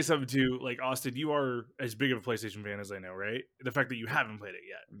it does say something too. Like, Austin, you are as big of a PlayStation fan as I know, right? The fact that you haven't played it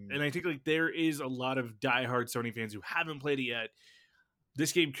yet, and I think like there is a lot of diehard Sony fans who haven't played it yet.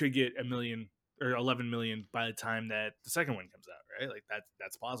 This game could get 1 million or 11 million by the time that the second one comes out, right? Like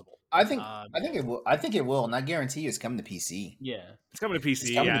that's possible. I think it will. I think it will, and I guarantee you, it's coming to PC. Yeah, it's coming to PC.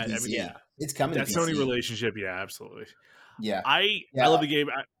 It's coming to PC. It's coming that to PC. Sony relationship. Yeah, absolutely. Yeah, I love the game.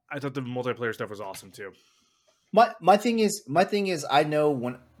 I thought the multiplayer stuff was awesome too. My thing is I know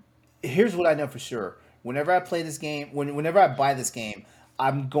when here's what I know for sure. Whenever I play this game, whenever I buy this game,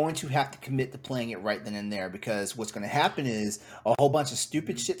 I'm going to have to commit to playing it right then and there because what's going to happen is a whole bunch of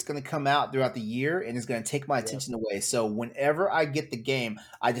stupid shit's going to come out throughout the year and it's going to take my attention away. So whenever I get the game,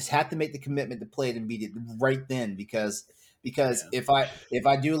 I just have to make the commitment to play it and beat it right then because if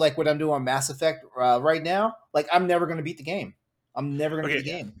I do like what I'm doing on Mass Effect right now, like I'm never going to beat the game. I'm never going to beat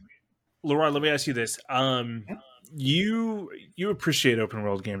the game. Laurent, let me ask you this: you appreciate open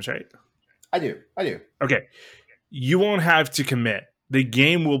world games, right? I do. Okay, you won't have to commit. The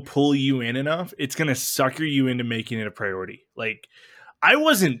game will pull you in enough. It's gonna sucker you into making it a priority. Like I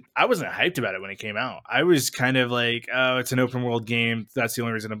wasn't hyped about it when it came out. I was kind of like, oh, it's an open world game. That's the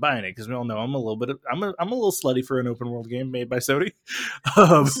only reason I'm buying it because we all know I'm a little slutty for an open world game made by Sony.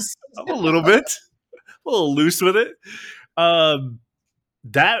 I'm a little loose with it.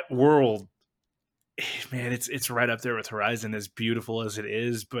 That world, man, it's right up there with Horizon, as beautiful as it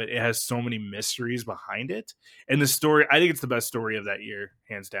is, but it has so many mysteries behind it. And the story, I think it's the best story of that year,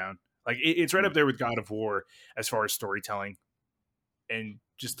 hands down. Like it's right up there with God of War as far as storytelling and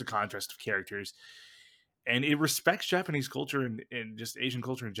just the contrast of characters. And it respects Japanese culture and just Asian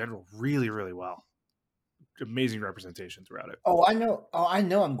culture in general really, really well. Amazing representation throughout it. I know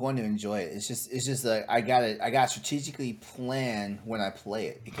I'm going to enjoy it. It's just like I gotta strategically plan when I play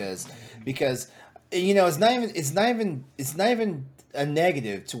it because it's not even a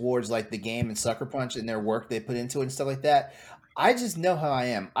negative towards like the game and Sucker Punch and their work they put into it and stuff like that. I just know how I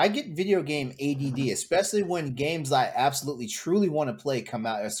am. I get video game ADD, especially when games I absolutely truly want to play come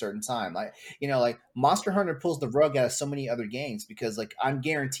out at a certain time. Like Monster Hunter pulls the rug out of so many other games because like I'm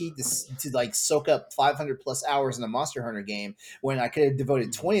guaranteed to like soak up 500 plus hours in a Monster Hunter game when I could have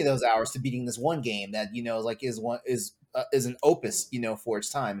devoted 20 of those hours to beating this one game that like is an opus for its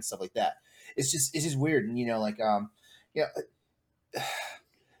time and stuff like that. It's just weird and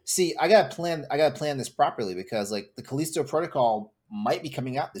See, I gotta plan this properly because like the Callisto Protocol might be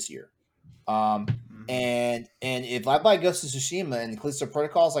coming out this year. And if I buy Ghost of Tsushima and the Callisto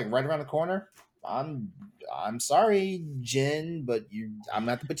Protocol is like right around the corner, I'm sorry, Jen, but I'm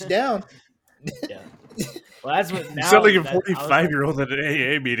gonna have to put you down. Yeah. Well, that's what now. You sound like a 45-year-old at an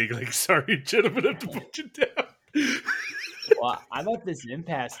AA meeting. Like, sorry, Jen, I'm gonna have to put you down. Well, I'm at this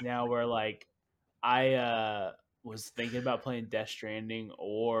impasse now where like I was thinking about playing Death Stranding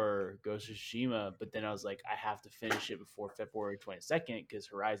or Ghost of Tsushima, but then I was like, I have to finish it before February 22nd because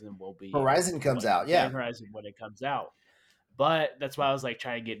Horizon comes out, yeah. Horizon when it comes out. But that's why I was like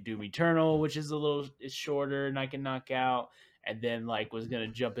trying to get Doom Eternal, which is it's shorter and I can knock out. And then like was gonna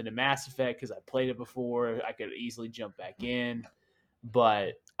jump into Mass Effect because I played it before. I could easily jump back in,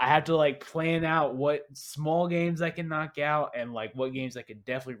 but I have to like plan out what small games I can knock out and like what games I could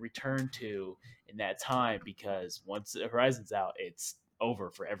definitely return to in that time because once Horizon's out, it's over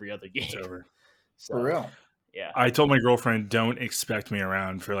for every other game. It's over. So, for real. Yeah. I told my girlfriend, don't expect me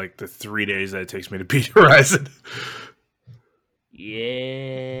around for like the 3 days that it takes me to beat Horizon.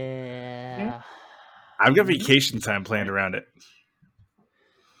 Yeah. I've got vacation time planned around it.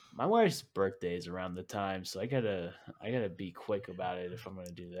 My wife's birthday is around the time, so I gotta be quick about it if I'm gonna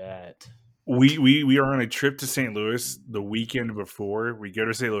do that. We are on a trip to St. Louis the weekend before. We go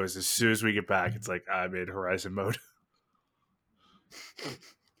to St. Louis. As soon as we get back, it's like I'm in Horizon mode.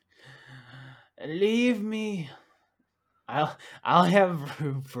 Leave me. I'll have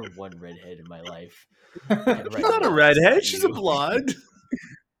room for one redhead in my life. She's not a redhead. She's a blonde.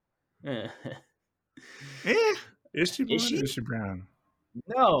 Is she blonde? Or is she brown?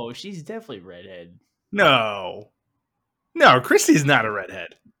 No, she's definitely redhead. No, Christy's not a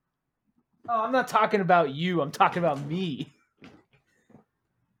redhead. Oh, I'm not talking about you. I'm talking about me.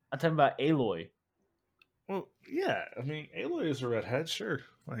 I'm talking about Aloy. Well, yeah. I mean, Aloy is a redhead, sure.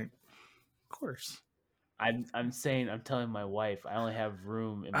 Like, of course. I'm telling my wife I only have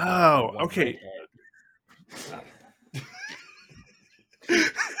room in my one okay. redhead. I'm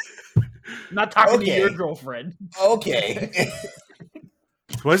not talking to your girlfriend. Okay.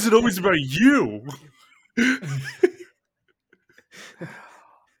 Why is it always about you?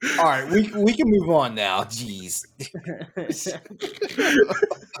 All right, we can move on now. Jeez.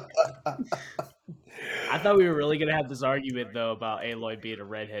 I thought we were really gonna have this argument though about Aloy being a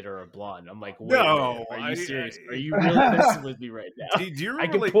redhead or a blonde. I'm like, wait, no, are you serious? Are you really messing with me right now? Do you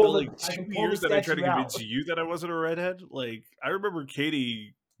remember like the 2 years that I tried to convince you that I wasn't a redhead? Like, I remember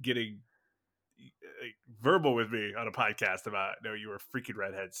Katie getting verbal with me on a podcast about, no, you were a freaking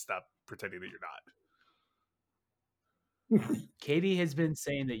redhead. Stop pretending that you're not. Katie has been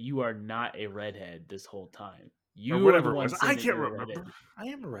saying that you are not a redhead this whole time. You or were whatever the it one was. saying I that can't you're a redhead. remember. I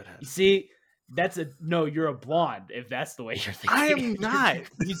am a redhead. You see, you're a blonde if that's the way you're thinking. I am not. You're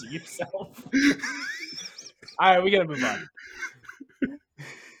confusing yourself. All right, we gotta move on.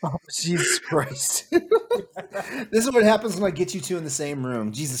 Oh, Jesus Christ. This is what happens when I get you two in the same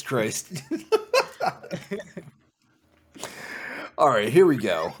room. Jesus Christ. All right, here we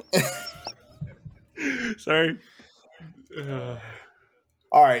go. Sorry.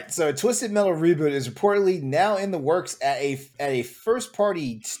 All right, so Twisted Metal reboot is reportedly now in the works at a first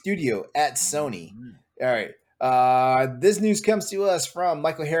party studio at Sony. All right, this news comes to us from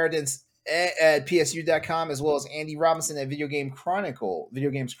Michael Harradence at PSU.com as well as Andy Robinson at Video Games Chronicle.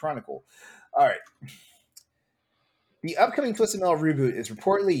 All right, the upcoming Twisted Metal reboot is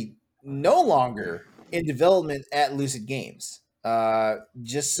reportedly no longer in development at Lucid Games.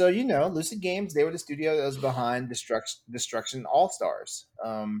 Just so you know, Lucid Games, they were the studio that was behind Destruction All Stars.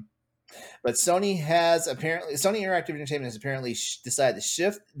 But Sony Interactive Entertainment has apparently decided to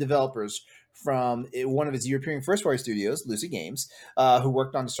shift developers from one of its European first-party studios, Lucid Games, who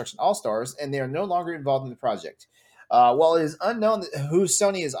worked on Destruction All Stars, and they are no longer involved in the project. While it is unknown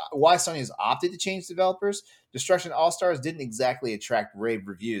why Sony has opted to change developers, Destruction All Stars didn't exactly attract rave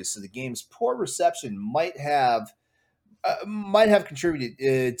reviews, so the game's poor reception might have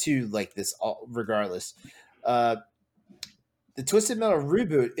contributed to like this. Regardless, the Twisted Metal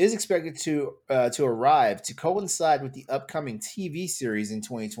reboot is expected to arrive to coincide with the upcoming TV series in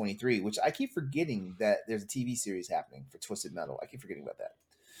 2023, which I keep forgetting that there's a TV series happening for Twisted Metal. I keep forgetting about that.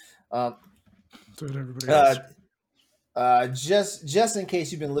 That's what everybody else. Just in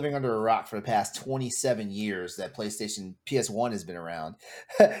case you've been living under a rock for the past 27 years that PlayStation PS1 has been around,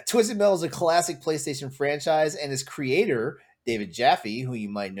 Twisted Metal is a classic PlayStation franchise, and its creator, David Jaffe, who you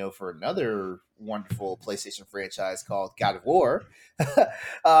might know for another wonderful PlayStation franchise called God of War,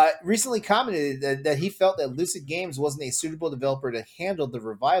 recently commented that he felt that Lucid Games wasn't a suitable developer to handle the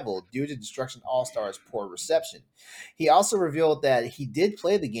revival due to Destruction All-Stars' poor reception. He also revealed that he did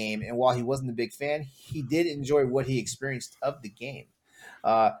play the game, and while he wasn't a big fan, he did enjoy what he experienced of the game.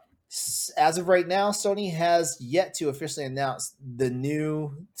 As of right now, Sony has yet to officially announce the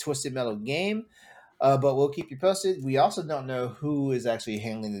new Twisted Metal game, but we'll keep you posted. We also don't know who is actually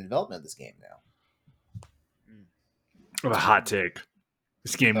handling the development of this game now. A hot take.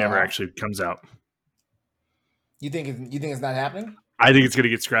 This game never actually comes out. You think it's not happening? I think it's going to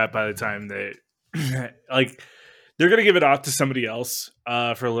get scrapped by the time that like they're going to give it off to somebody else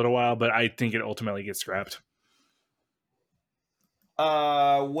for a little while, but I think it ultimately gets scrapped.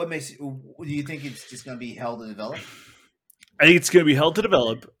 What makes do you think it's just going to be held to develop? I think it's going to be held to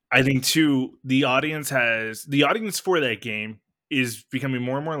develop. I think too, the audience for that game is becoming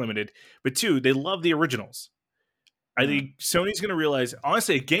more and more limited. But two, they love the originals. I think Sony's going to realize,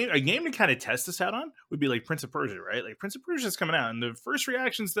 honestly, a game to kind of test this out on would be like Prince of Persia, right? Like Prince of Persia is coming out, and the first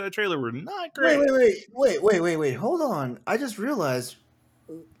reactions to that trailer were not great. Wait. Hold on. I just realized,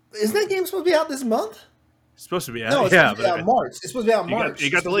 isn't that game supposed to be out this month? It's supposed to be out. No, it's supposed to be out in March. It's supposed to be out in March. It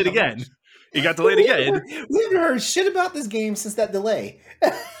got delayed again. It got delayed again. We haven't heard shit about this game since that delay.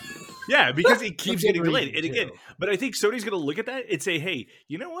 Yeah, because it keeps getting delayed. And again, but I think Sony's going to look at that and say, hey,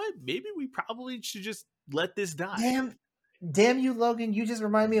 you know what? Maybe we probably should just let this die. Damn you, Logan. You just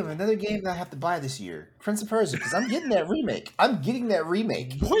remind me of another game that I have to buy this year. Prince of Persia, because I'm getting that remake.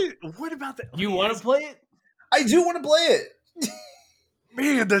 What about that? You want to play it? I do want to play it.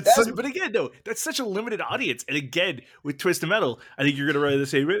 Man, but again, though, that's such a limited audience. And again, with Twisted Metal, I think you're going to run into the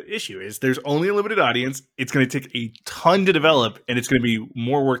same issue. Is there's only a limited audience. It's going to take a ton to develop, and it's going to be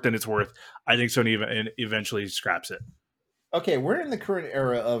more work than it's worth. I think Sony eventually scraps it. Okay, we're in the current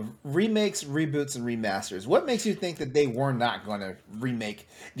era of remakes, reboots, and remasters. What makes you think that they were not going to remake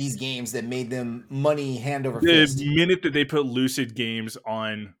these games that made them money hand over fist? The minute that they put Lucid Games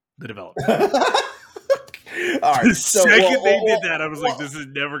on the development. All right. The second they did that, I was like, this is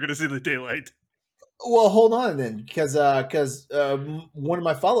never going to see the daylight. Well, hold on then, because one of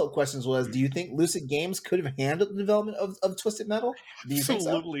my follow-up questions was, do you think Lucid Games could have handled the development of Twisted Metal? Do you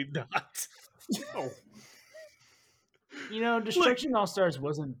Absolutely think so? not. No. You know, Destruction All Stars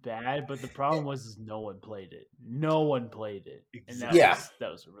wasn't bad, but the problem was no one played it. No one played it, and that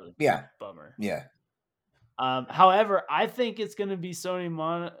was a really big bummer. Yeah. However, I think it's going to be Santa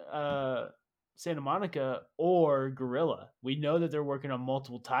Monica or Guerrilla. We know that they're working on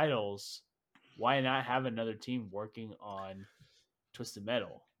multiple titles. Why not have another team working on Twisted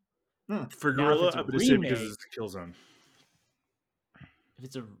Metal? For Guerrilla, I would assume because it's Killzone. If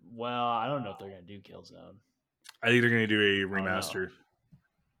it's I don't know if they're going to do Killzone. I think they're going to do a remaster.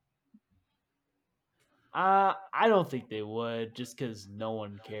 I don't think they would, just because no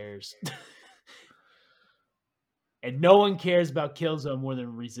one cares. And no one cares about Killzone more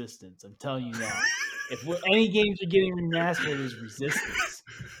than Resistance. I'm telling you now. If any games are getting remastered, is Resistance.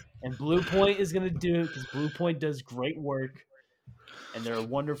 And Blue Point is going to do it because Blue Point does great work, and they're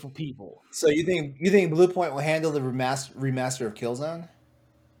wonderful people. So you think Blue Point will handle the remaster of Killzone?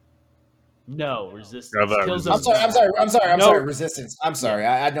 No, Resistance. I'm sorry. Resistance. I'm sorry.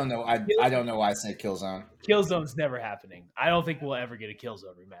 I don't know. I don't know why I said Killzone. Killzone's never happening. I don't think we'll ever get a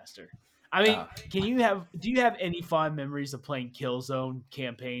Killzone remaster. I mean, do you have any fond memories of playing Killzone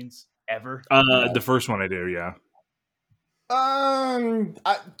campaigns ever? The first one I do, yeah.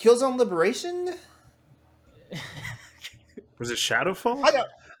 Killzone Liberation? Was it Shadowfall? I don't,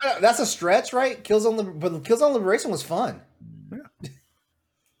 that's a stretch, right? But Killzone Liberation was fun. Yeah.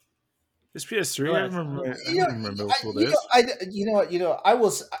 This PS3, I remember. There's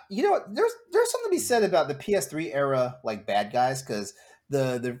something to be said about the PS3 era, like bad guys, because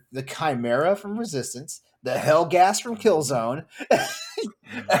the Chimera from Resistance, the Hellgas from Killzone.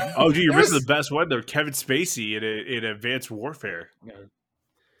 Oh, dude, you're missing the best one though. Kevin Spacey in Advanced Warfare.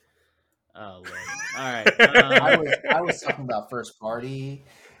 Oh, Lord. All right. I was talking about first party.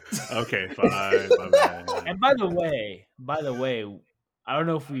 Okay, fine. And by the way, I don't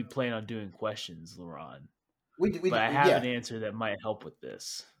know if we plan on doing questions, Laron. But I have an answer that might help with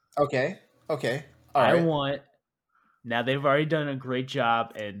this. Okay. All right. Now they've already done a great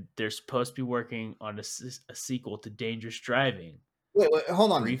job, and they're supposed to be working on a sequel to Dangerous Driving. Wait,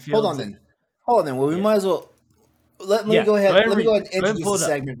 hold on then. Well, we might as well. Let me go ahead. Let me go ahead and introduce the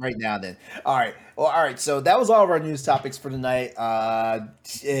segment right now. Then, all right. Well, all right. So that was all of our news topics for tonight.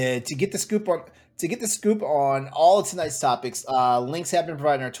 To get the scoop on all of tonight's topics, links have been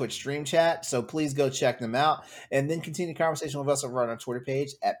provided in our Twitch stream chat. So please go check them out, and then continue the conversation with us over on our Twitter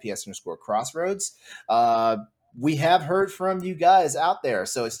page at @PS_Crossroads. We have heard from you guys out there,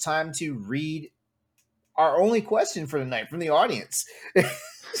 so it's time to read our only question for the night from the audience.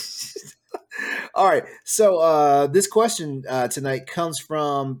 All right, so this question tonight comes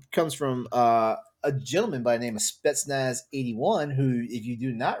from a gentleman by the name of Spetsnaz81, who, if you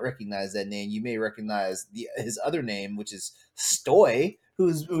do not recognize that name, you may recognize his other name, which is Stoy, who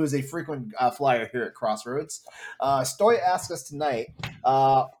is a frequent flyer here at Crossroads. Stoy asks us tonight,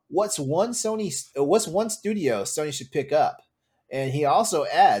 what's one studio Sony should pick up? And he also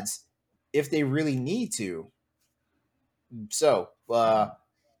adds, if they really need to. So,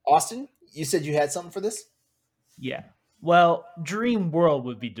 Austin, you said you had something for this? Yeah. Well, Dream World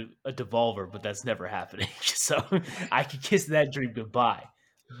would be a Devolver, but that's never happening. So I could kiss that dream goodbye.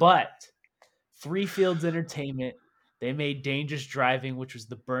 But Three Fields Entertainment, they made Dangerous Driving, which was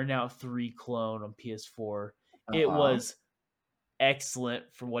the Burnout 3 clone on PS4. It was excellent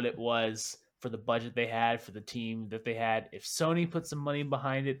for what it was, for the budget they had, for the team that they had. If Sony put some money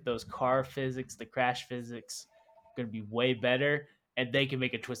behind it, those car physics, the crash physics, are going to be way better, and they can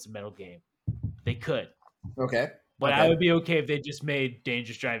make a Twisted Metal game. They could. Okay. But I would be okay if they just made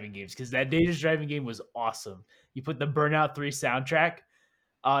Dangerous Driving games, because that Dangerous Driving game was awesome. You put the Burnout 3 soundtrack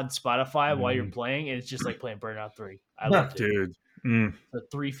on Spotify while you're playing, and it's just like playing Burnout 3. I loved it. Dude. The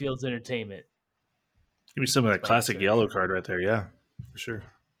Three Fields Entertainment. Give me some of that classic yellow card right there. Yeah, for sure.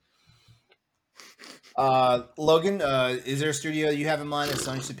 Logan, is there a studio you have in mind that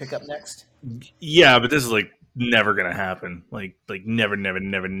Sony should pick up next? Yeah, but this is like never gonna happen. Like never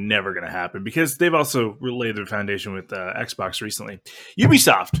gonna happen, because they've also laid their foundation with Xbox recently.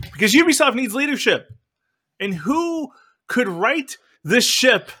 Ubisoft, because Ubisoft needs leadership, and who could right this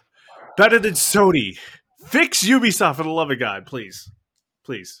ship better than Sony? Fix Ubisoft, for the love of God, please.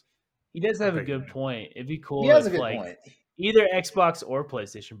 He does have a good point. It'd be cool. He has if, a good point. Either Xbox or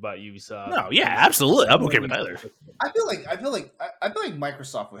PlayStation bought Ubisoft. No, yeah, absolutely. I'm okay with either. I feel like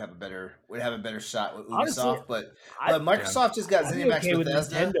Microsoft would have a better shot with Ubisoft, Honestly, but Microsoft just got ZeniMax okay with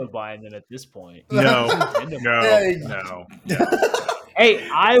Bethesda. Nintendo buying them at this point. No. Hey,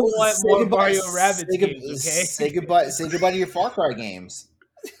 I want more Mario Rabbids games. Okay, say goodbye to your Far Cry games.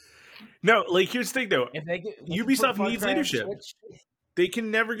 No, like here's the thing though. Ubisoft needs leadership. They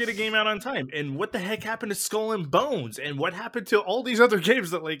can never get a game out on time. And what the heck happened to Skull and Bones? And what happened to all these other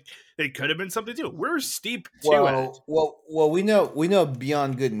games that like they could have been something to do? We're steep to it. Well, we know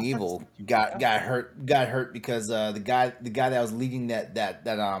Beyond Good and Evil got hurt because the guy that was leading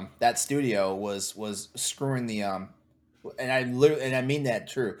that studio was screwing the and I mean that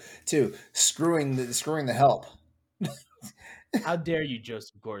true too, screwing the help. How dare you,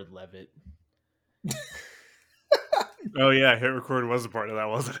 Joseph Gordon-Levitt? Oh yeah, Hit Record was a part of that,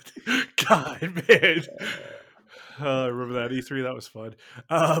 wasn't it? God, man. I remember that E3. That was fun.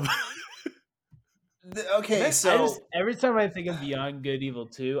 Okay, so every time I think of Beyond Good Evil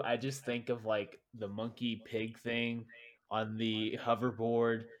 2, I just think of like the monkey pig thing on the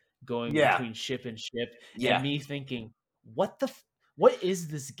hoverboard going yeah, between ship and ship, and yeah. me thinking, what is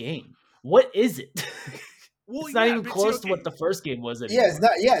this game? What is it? Well, It's not yeah, even but see, close to okay, what the first game was Yeah, it's anymore.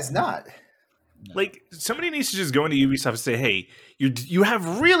 not. Yeah, it's not. No. like somebody needs to just go into Ubisoft and say, "Hey, you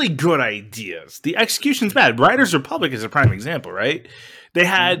have really good ideas. The execution's bad." Riders Republic is a prime example, right? They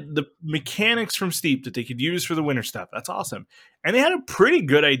had the mechanics from Steep that they could use for the winter stuff. That's awesome, and they had a pretty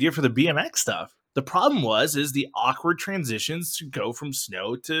good idea for the BMX stuff. The problem is the awkward transitions to go from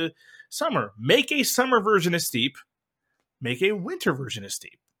snow to summer. Make a summer version of Steep. Make a winter version of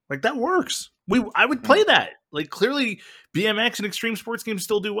Steep. Like that works. I would play that. Like clearly, BMX and extreme sports games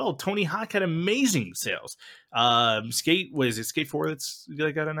still do well. Tony Hawk had amazing sales. Skate was it Skate 4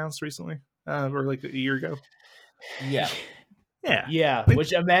 that got announced recently, or like a year ago. Yeah. Yeah, Yeah, Like-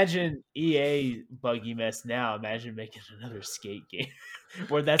 which imagine EA buggy mess now. Imagine making another skate game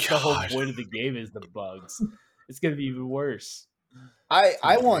where that's the whole God. point of the game is the bugs. It's gonna be even worse. I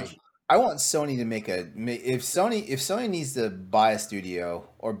Great. want Sony to make if Sony needs to buy a studio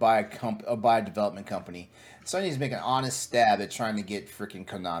or buy a development company, Sony needs to make an honest stab at trying to get freaking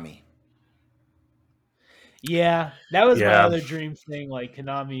Konami. Yeah, that was my Yeah. other dream thing, like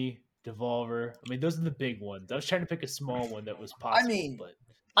Konami, Devolver. I mean, those are the big ones. I was trying to pick a small one that was possible, but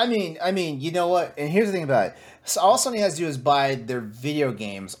I mean, you know what? And here's the thing about it. So all Sony has to do is buy their video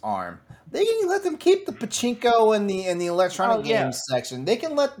games arm. They can let them keep the pachinko and the electronic games section.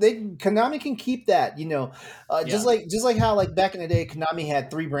 Konami can keep that. You know, just like how like back in the day, Konami had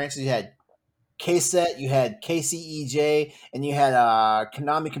 3 branches. You had KSET, you had KCEJ, and you had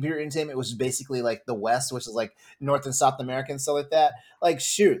Konami Computer Entertainment, which is basically like the West, which is like North and South America and stuff like that. Like,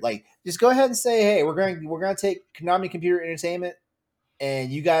 shoot, like just go ahead and say, hey, we're gonna take Konami Computer Entertainment,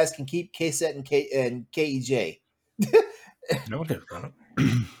 and you guys can keep KSET and KEJ. no one cares about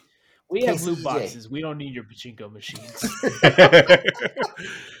we have loot KCEJ. boxes. We don't need your pachinko machines. it.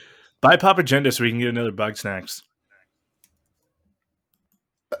 Buy Pop Agenda so we can get another Bug Snacks.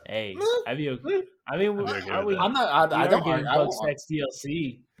 Hey, I mean, are we? I'm not. I don't. Getting I Bug won't. Snacks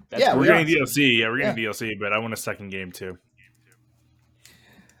DLC. Yeah, We're we getting are. DLC. Yeah, we're getting Yeah. DLC, but I want a second game too.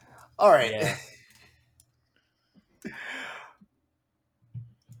 All right. Yeah.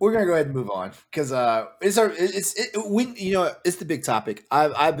 We're gonna go ahead and move on because it's the big topic.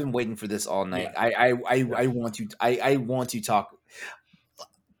 I've been waiting for this all night. I want to talk.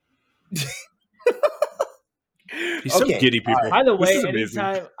 He's so giddy, people. all right. By the This way, is amazing.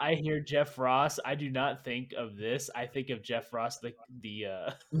 anytime I hear Jeff Ross, I do not think of this. I think of Jeff Ross, the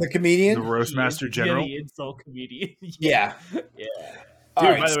The comedian. The Roastmaster General. the insult comedian. Yeah. yeah. All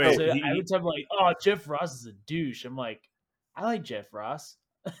Dude, right, by the way, So he- every time I'm like, oh, Jeff Ross is a douche. I'm like, I like Jeff Ross.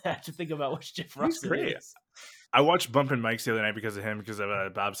 I have to think about which Jeff Ross great. it is. I watched Bumpin' Mics the other night because of him, because of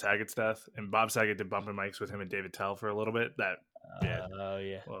Bob Saget's death. And Bob Saget did Bumpin' Mics with him and David Tell for a little bit. Yeah. Oh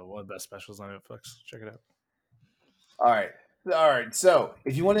yeah. Well, one of the best specials on Netflix. Check it out. All right. So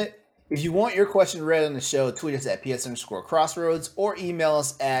if you want your question read on the show, tweet us at ps_crossroads or email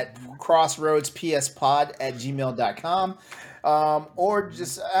us at crossroadspspod@gmail.com. Or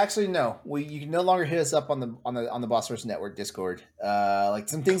just actually no, you can no longer hit us up on the Boss Rush Network Discord. Like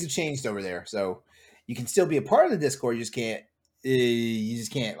some things have changed over there, so you can still be a part of the Discord. You just can't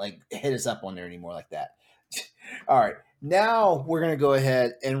like hit us up on there anymore like that. All right. Now we're gonna go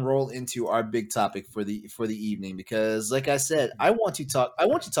ahead and roll into our big topic for the evening because, like I said, I want to talk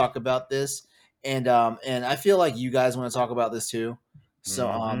about this, and I feel like you guys want to talk about this too.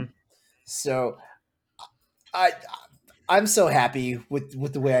 So so I'm so happy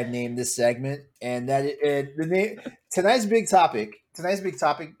with the way I named this segment, and that the name tonight's big topic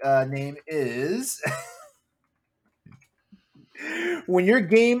name is when your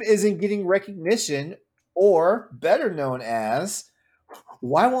game isn't getting recognition. Or better known as,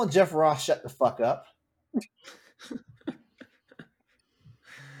 why won't Jeff Ross shut the fuck up?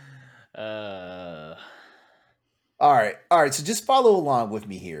 All right. So just follow along with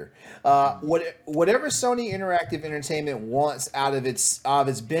me here. Whatever Sony Interactive Entertainment wants out of its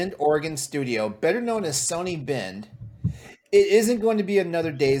Bend, Oregon studio, better known as Sony Bend, it isn't going to be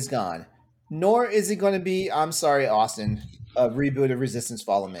another Days Gone, nor is it going to be, I'm sorry, Austin, a reboot of Resistance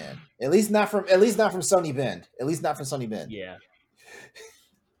Fallen Man. At least not from Sony Bend. Yeah.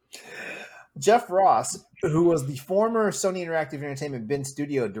 Jeff Ross, who was the former Sony Interactive Entertainment Bend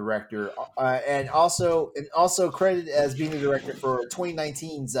studio director, and also credited as being the director for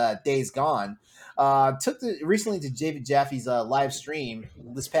 2019's Days Gone, took recently to David Jaffe's live stream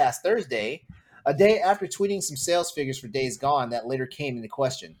this past Thursday, a day after tweeting some sales figures for Days Gone that later came into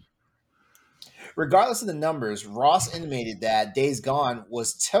question. Regardless of the numbers, Ross intimated that Days Gone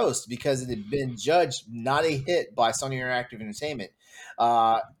was toast because it had been judged not a hit by Sony Interactive Entertainment.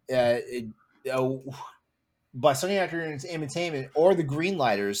 It, uh, by Sony Interactive Entertainment or the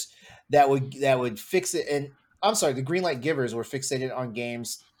Greenlighters that would fix it. And I'm sorry, the Greenlight givers were fixated on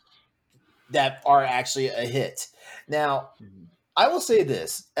games that are actually a hit. Now, I will say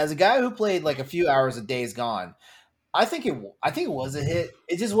this: as a guy who played like a few hours of Days Gone, I think it was a hit.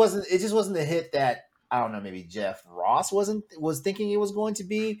 It just wasn't the hit that I don't know. Maybe Jeff Ross was thinking it was going to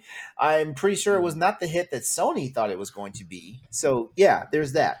be. I'm pretty sure it was not the hit that Sony thought it was going to be. So yeah,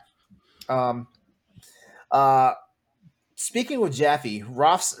 there's that. Speaking with Jaffe,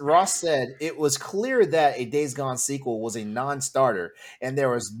 Ross said it was clear that a Days Gone sequel was a non-starter, and there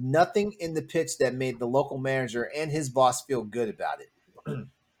was nothing in the pitch that made the local manager and his boss feel good about it.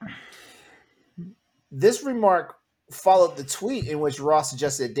 This remark followed the tweet in which Ross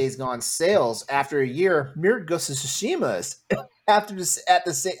suggested that Days Gone sales after a year mirrored Ghost of Tsushima's after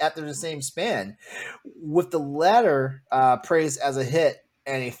the same span, with the latter praised as a hit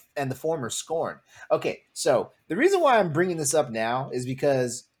and the former scorned. Okay, so the reason why I'm bringing this up now is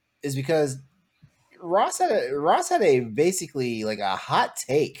because Ross had a basically like a hot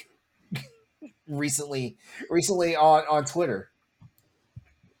take recently on Twitter,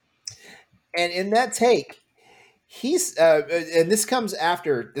 and in that take, he's and this comes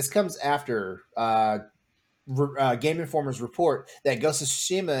after Game Informer's report that Ghost of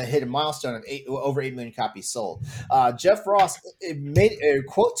Tsushima hit a milestone of over 8 million copies sold. Jeff Ross made a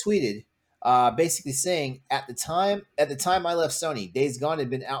quote tweeted, basically saying, at the time I left Sony, Days Gone had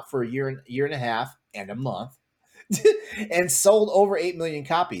been out for a year and a half and a month, and sold over 8 million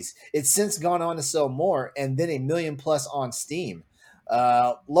copies. It's since gone on to sell more, and then 1 million plus on Steam.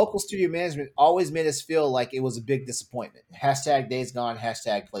 Local studio management always made us feel like it was a big disappointment. # Days Gone, #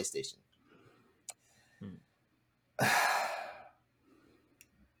 PlayStation.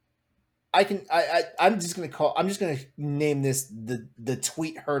 I'm just gonna name this the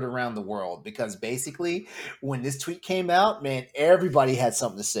tweet heard around the world, because basically when this tweet came out, man, everybody had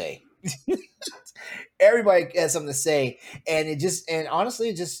something to say. Everybody had something to say, and honestly,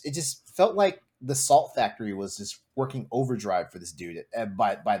 it just felt like the Salt Factory was just working overdrive for this dude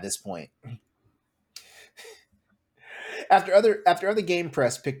by this point. After other game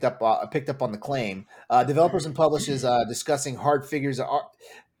press picked up on the claim, developers and publishers discussing hard figures are.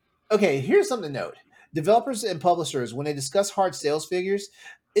 Okay, here's something to note: developers and publishers, when they discuss hard sales figures,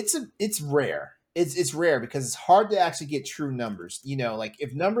 it's rare. It's rare because it's hard to actually get true numbers. You know, like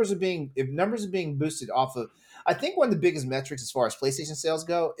if numbers are being boosted off of. I think one of the biggest metrics as far as PlayStation sales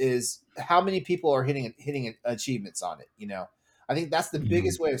go is how many people are hitting achievements on it. You know, I think that's the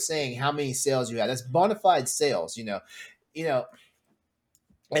biggest way of saying how many sales you have. That's bona fide sales. You know,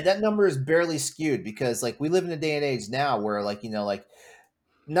 and that number is barely skewed because like we live in a day and age now where like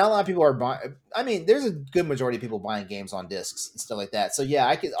not a lot of people are buying. I mean, there's a good majority of people buying games on discs and stuff like that. So yeah,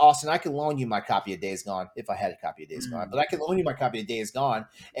 I could loan you my copy of Days Gone if I had a copy of Days Gone. But I could loan you my copy of Days Gone,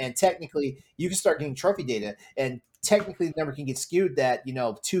 and technically you can start getting trophy data, and technically the number can get skewed that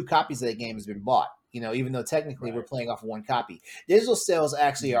 2 copies of that game has been bought. Even though technically we're playing off of 1 copy. Digital sales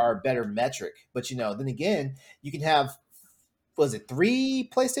actually are a better metric, but then again, you can have 3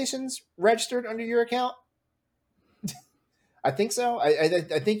 PlayStations registered under your account? I think so.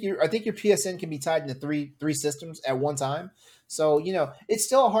 I think your PSN can be tied into three systems at one time. So it's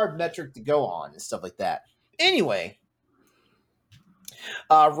still a hard metric to go on and stuff like that. Anyway,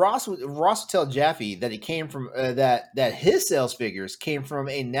 Ross would tell Jaffe that it came from that his sales figures came from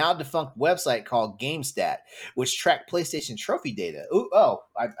a now defunct website called GameStat, which tracked PlayStation trophy data.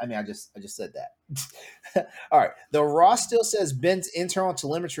 I just said that. All right. Though Ross still says Ben's internal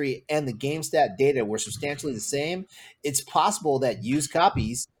telemetry and the GameStat data were substantially the same, it's possible that used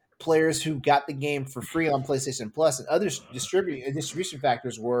copies, players who got the game for free on PlayStation Plus, and other distribution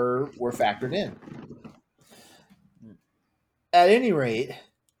factors were factored in. At any rate,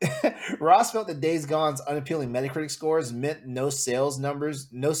 Ross felt that Days Gone's unappealing Metacritic scores meant no sales numbers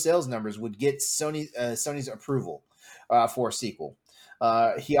would get Sony's approval for a sequel.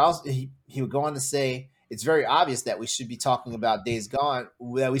 He would go on to say, "It's very obvious that we should be talking about Days Gone.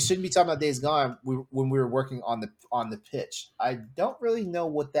 That we shouldn't be talking about Days Gone when we were working on the pitch." I don't really know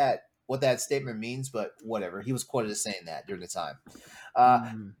what that statement means, but whatever. He was quoted as saying that during the time.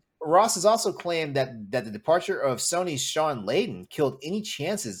 Ross has also claimed that the departure of Sony's Shawn Layden killed any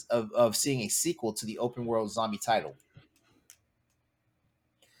chances of seeing a sequel to the open world zombie title.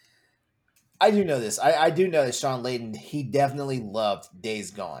 I do know this. I do know that Shawn Layden, he definitely loved Days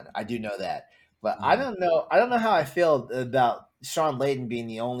Gone. I do know that. But I don't know. I don't know how I feel about Sean Layden being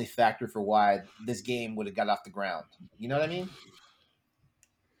the only factor for why this game would have got off the ground. You know what I mean?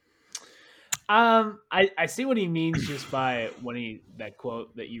 I see what he means just by that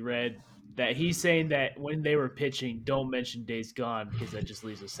quote that you read, that he's saying that when they were pitching, don't mention Days Gone because that just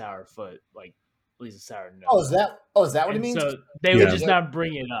leaves a sour foot, like leaves a sour Oh, nose. is that what it And means? so they would Yeah. just not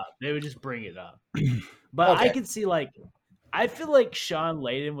bring it up. They would just bring it up. But I Okay. could see I feel like Sean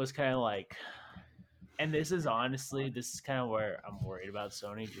Layden was kind of like, and this is kind of where I'm worried about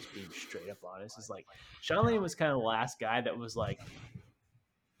Sony, just being straight up honest. Is like Sean Layden was kind of the last guy that was like,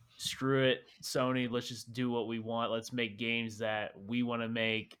 screw it, Sony, let's just do what we want. Let's make games that we want to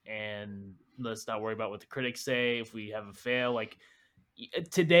make, and let's not worry about what the critics say if we have a fail. Like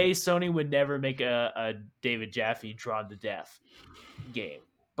today, Sony would never make a David Jaffe Drawn to Death game.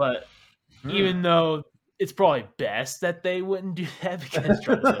 But even though it's probably best that they wouldn't do that because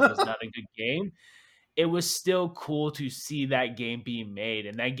Drawn to Death was not a good game, it was still cool to see that game being made.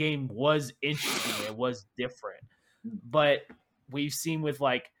 And that game was interesting. It was different. But we've seen with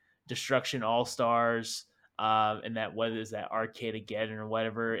like Destruction All Stars, and that what is that Arcade Again or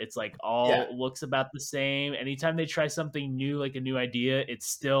whatever, it's like looks about the same. Anytime they try something new, like a new idea, it's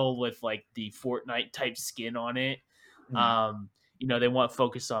still with like the Fortnite type skin on it. They want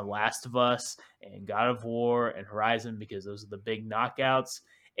focus on Last of Us and God of War and Horizon because those are the big knockouts.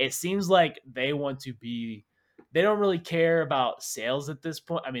 It seems like they don't really care about sales at this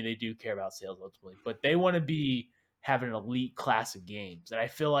point. I mean, they do care about sales ultimately, but they want to have an elite class of games. And I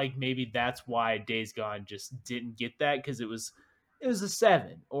feel like maybe that's why Days Gone just didn't get that, because it was a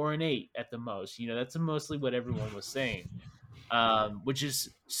 7 or an 8 at the most. That's mostly what everyone was saying, which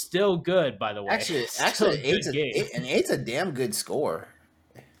is still good, by the way. Actually, an eight's a damn good score.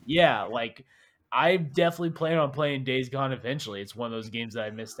 Yeah, like I definitely plan on playing Days Gone eventually. It's one of those games that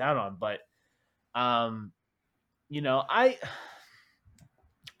I missed out on, but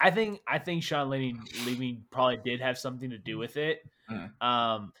I think Sean Layden leaving probably did have something to do with it.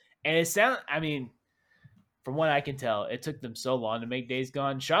 And from what I can tell, it took them so long to make Days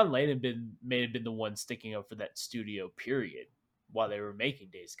Gone. Sean Layden may have been the one sticking up for that studio period while they were making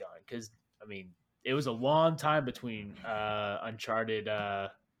Days Gone, because it was a long time between Uncharted.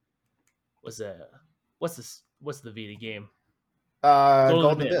 What's the Vita game?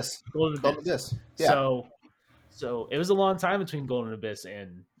 Golden Abyss. Golden Abyss. Yeah. So it was a long time between Golden Abyss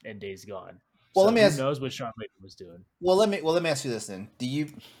and Days Gone. Well, who knows what Sean Layden was doing? Well, let me ask you this then. Do you?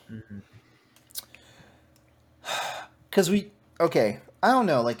 Because I don't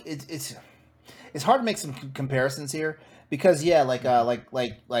know. Like it's hard to make some comparisons here because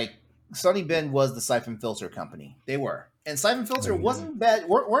Sunny Ben was the Siphon Filter company. They were. And Siphon Filter weren't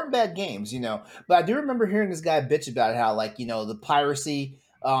bad games, But I do remember hearing this guy bitch about how the piracy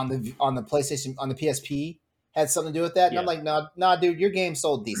on the PlayStation, on the PSP had something to do with that. And I'm like, nah, dude, your game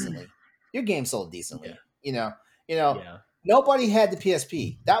sold decently. Yeah. Nobody had the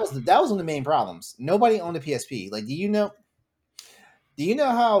PSP. That was one of the main problems. Nobody owned a PSP. Like, do you know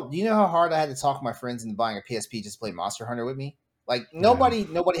how hard I had to talk my friends into buying a PSP just to play Monster Hunter with me? Like nobody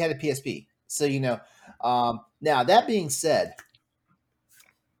had a PSP. So now that being said,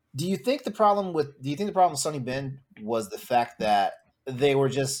 do you think the problem with Sunny Ben was the fact that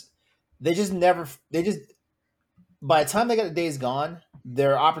by the time they got the Days Gone,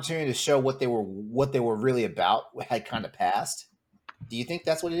 their opportunity to show what they were really about had kind of passed? Do you think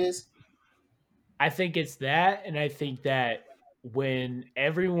that's what it is? I think it's that, and I think that when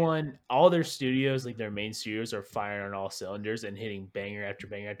all their studios, like their main studios, are firing on all cylinders and hitting banger after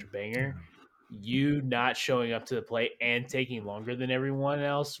banger after banger, you not showing up to the plate and taking longer than everyone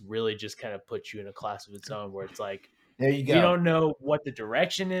else really just kind of puts you in a class of its own, where it's like, there you go. You don't know what the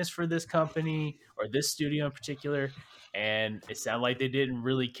direction is for this company or this studio in particular. And it sounded like they didn't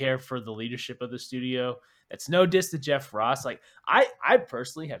really care for the leadership of the studio. That's no diss to Jeff Ross. Like I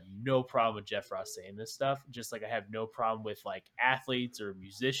personally have no problem with Jeff Ross saying this stuff. Just like I have no problem with like athletes or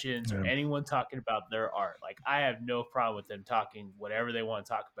musicians or anyone talking about their art. Like I have no problem with them talking whatever they want to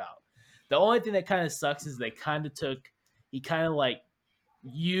talk about. The only thing that kind of sucks is he kind of like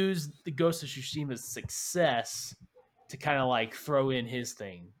used the Ghost of Tsushima's success to kind of like throw in his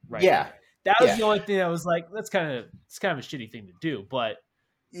thing, right? Yeah, that was the only thing that was like, it's kind of a shitty thing to do, but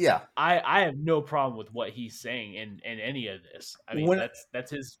yeah, I have no problem with what he's saying in any of this. I mean,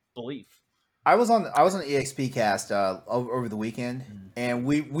 that's his belief. I was on EXP Cast over the weekend, and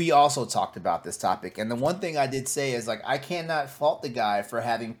we also talked about this topic. And the one thing I did say is like I cannot fault the guy for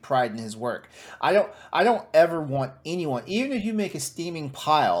having pride in his work. I don't ever want anyone, even if you make a steaming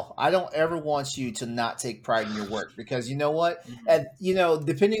pile, I don't ever want you to not take pride in your work, because you know what, and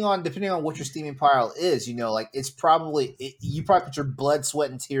depending on what your steaming pile is, like it's probably you probably put your blood, sweat,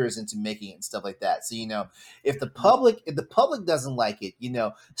 and tears into making it and stuff like that. So if the public doesn't like it,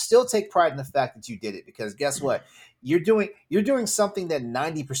 still take pride in the fact that you did it, because guess what, you're doing something that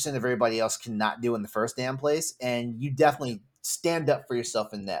 90% of everybody else cannot do in the first damn place, and you definitely stand up for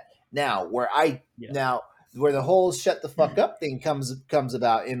yourself in that. Now where the whole shut the fuck up thing comes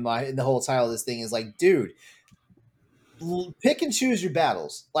about in the whole title of this thing is like, dude, pick and choose your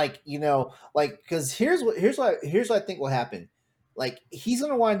battles. Because here's what I think will happen. Like, he's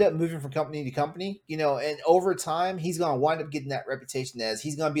gonna wind up moving from company to company, and over time he's gonna wind up getting that reputation as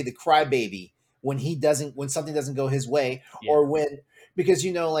he's gonna be the crybaby when something doesn't go his way, Yeah. or because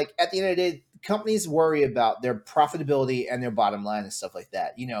like at the end of the day, companies worry about their profitability and their bottom line and stuff like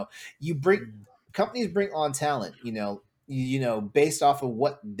that. Companies bring on talent, based off of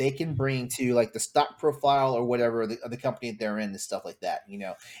what they can bring to like the stock profile or whatever of the company that they're in and stuff like that,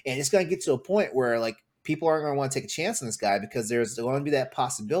 and it's going to get to a point where like people aren't going to want to take a chance on this guy, because there's going to be that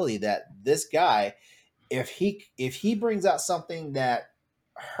possibility that this guy, if he brings out something that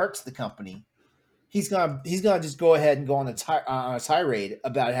hurts the company, he's gonna just go ahead and go on a tirade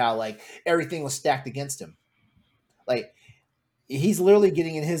about how like everything was stacked against him. Like, he's literally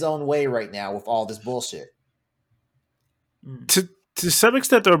getting in his own way right now with all this bullshit. To some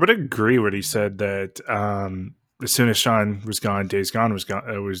extent, though, but I agree what he said that as soon as Sean was gone, Days Gone was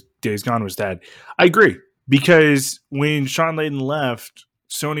gone. Days Gone was dead. I agree, because when Sean Layden left,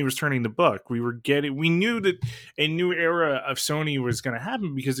 Sony was turning the book. We knew that a new era of Sony was going to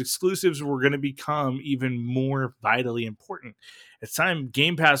happen, because exclusives were going to become even more vitally important. At the time,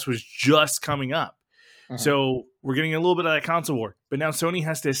 Game Pass was just coming up. So we're getting a little bit of that console war. But now Sony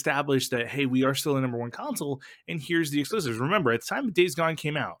has to establish that, hey, we are still the number one console, and here's the exclusives. Remember, at the time Days Gone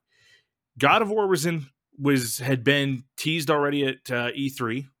came out, God of War had been teased already at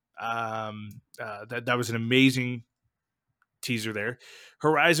E3. That was an amazing teaser there.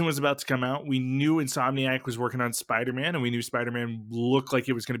 Horizon was about to come out. We knew Insomniac was working on Spider-Man, and we knew Spider-Man looked like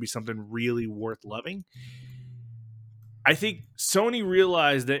it was going to be something really worth loving. I think Sony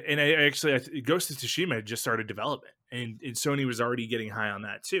realized that, and Ghost of Tsushima had just started development, and Sony was already getting high on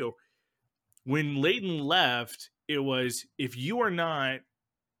that too. When Layden left, it was, if you are not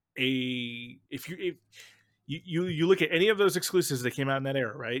if you look at any of those exclusives that came out in that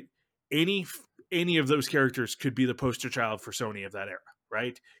era, right? Any of those characters could be the poster child for Sony of that era,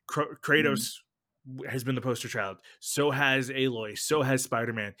 right? Kratos has been the poster child. So has Aloy. So has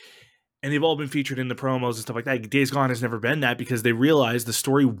Spider-Man. And they've all been featured in the promos and stuff like that. Days Gone has never been that, because they realized the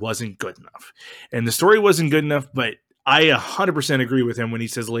story wasn't good enough. And the story wasn't good enough, but I 100% agree with him when he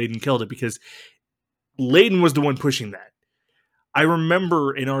says Layden killed it, because Layden was the one pushing that. I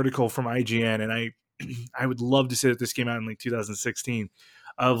remember an article from IGN, and I would love to say that this came out in like 2016,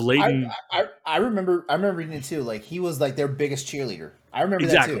 of Layden. I remember reading it too. Like, he was like their biggest cheerleader. I remember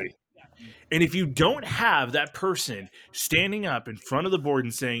exactly. that too. And if you don't have that person standing up in front of the board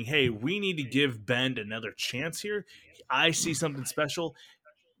and saying, hey, we need to give Ben another chance here, I see something special.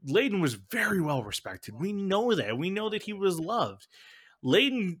 Layden was very well respected. We know that. We know that he was loved.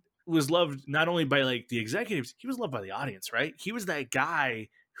 Layden was loved not only by like the executives, he was loved by the audience, right? He was that guy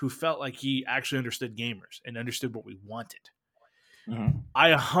who felt like he actually understood gamers and understood what we wanted. Mm-hmm.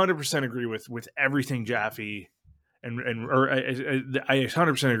 I 100% agree with everything Jaffe I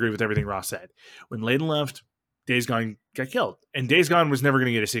 100% agree with everything Ross said. When Layden left, Days Gone got killed, and Days Gone was never going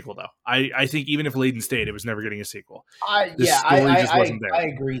to get a sequel, though. I think even if Layden stayed, it was never getting a sequel. I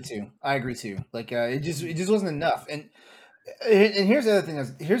agree too. Like, it just wasn't enough. And here's the other thing.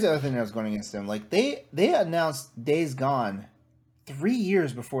 Here's the other thing that was going against them. Like, they announced Days Gone 3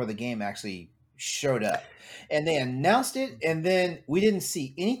 years before the game actually showed up, and they announced it, and then we didn't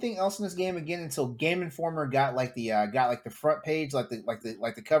see anything else in this game again until Game Informer got the front page, like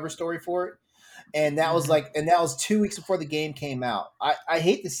the cover story for it, and that was 2 weeks before the game came out. I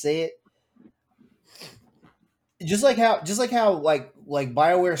hate to say it, just like how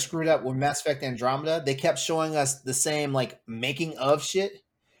BioWare screwed up with Mass Effect Andromeda. They kept showing us the same like making of shit.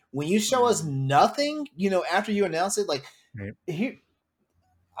 When you show us nothing, after you announce it, like, here.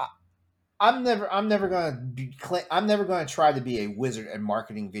 I'm never going to try to be a wizard at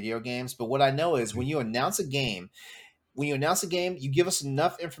marketing video games, but what I know is when you announce a game, when you announce a game, you give us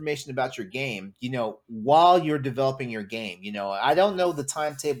enough information about your game, while you're developing your game. I don't know the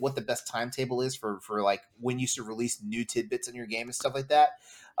timetable, what the best timetable is for like when you should release new tidbits in your game and stuff like that.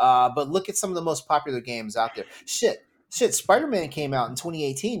 But look at some of the most popular games out there. Shit, Spider-Man came out in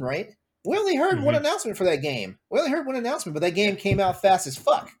 2018, right? We only heard one announcement for that game. But that game came out fast as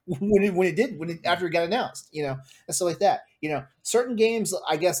fuck after it got announced, and stuff like that. Certain games,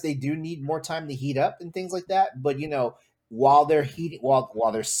 I guess they do need more time to heat up and things like that. But while they're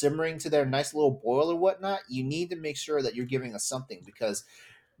while they're simmering to their nice little boil or whatnot, you need to make sure that you're giving us something because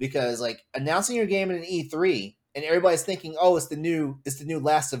like announcing your game in an E3 and everybody's thinking, oh, it's the new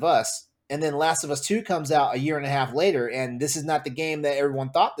Last of Us. And then Last of Us 2 comes out a year and a half later, and this is not the game that everyone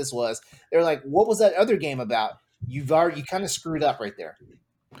thought this was. They're like, what was that other game about? You kind of screwed up right there.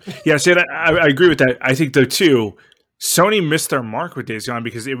 Yeah, see, I agree with that. I think, though, too, Sony missed their mark with Days Gone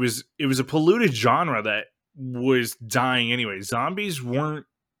because it was a polluted genre that was dying anyway. Zombies weren't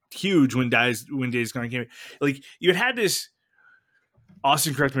huge when Days Gone came. Like, you had this...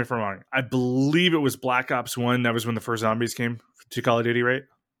 Austin, correct me if I'm wrong. I believe it was Black Ops 1. That was when the first zombies came to Call of Duty, right?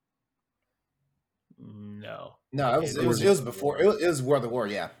 No, it was before. It was World of War,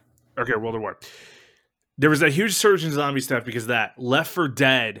 yeah. Okay, World of War. There was a huge surge in zombie stuff because of that. Left 4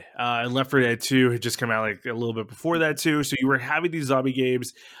 Dead and Left 4 Dead 2 had just come out like a little bit before that too. So you were having these zombie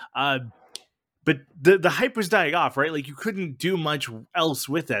games, but the hype was dying off, right? Like you couldn't do much else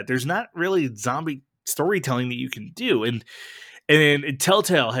with that. There's not really zombie storytelling that you can do, and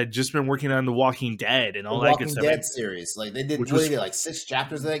Telltale had just been working on The Walking Dead and all that good stuff. Walking Dead series, like they did like 6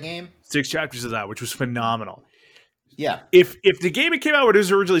 chapters of that game. 6 chapters of that, which was phenomenal. Yeah. If the game had came out when it was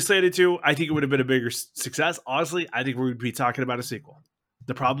originally slated to, I think it would have been a bigger success. Honestly, I think we would be talking about a sequel.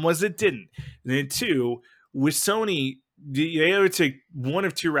 The problem was it didn't. And then 2, with Sony, they either take one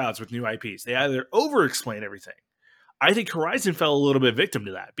of 2 routes with new IPs. They either over-explain everything. I think Horizon fell a little bit victim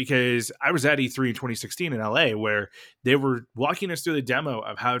to that because I was at E3 in 2016 in LA where they were walking us through the demo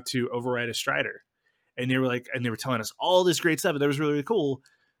of how to override a Strider. And they were telling us all this great stuff. And that was really, really cool.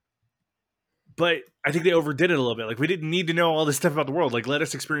 But I think they overdid it a little bit. Like, we didn't need to know all this stuff about the world. Like, let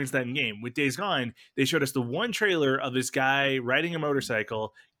us experience that in game. With Days Gone, they showed us the one trailer of this guy riding a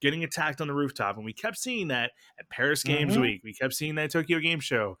motorcycle, getting attacked on the rooftop. And we kept seeing that at Paris Games Week. We kept seeing that at Tokyo Game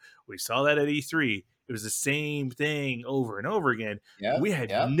Show. We saw that at E3. It was the same thing over and over again. We had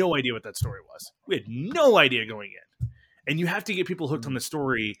no idea what that story was. We had no idea going in. And you have to get people hooked on the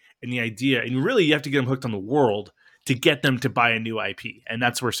story and the idea. And really, you have to get them hooked on the world to get them to buy a new IP. And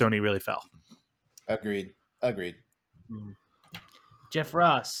that's where Sony really fell. Agreed. Jeff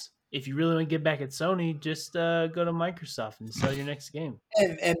Ross, if you really want to get back at Sony, just go to Microsoft and sell your next game.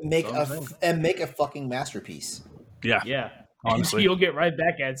 And make a fucking masterpiece. Yeah. Honestly, you'll get right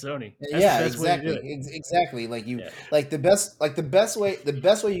back at Sony. That's exactly. Like the best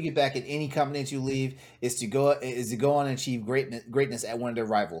way you get back at any company that you leave is to go on and achieve greatness at one of their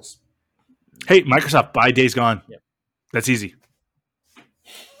rivals. Hey, Microsoft, buy Days Gone. Yep. That's easy.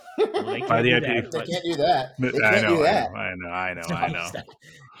 Well, buy the IP. They can't do that. I know.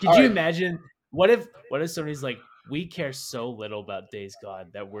 Could you imagine? What if Sony's like, we care so little about Days Gone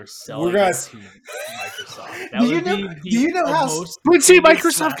that we're selling it to Microsoft. Do you know how? But see,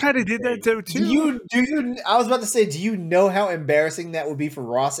 Microsoft kind of did that too. Do you? I was about to say, do you know how embarrassing that would be for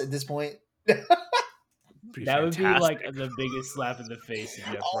Ross at this point? That would be like the biggest slap in the face of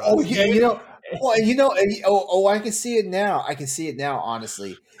Jeff Ross. Oh yeah, I can see it now.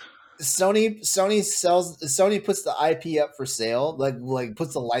 Honestly. Sony puts the IP up for sale, like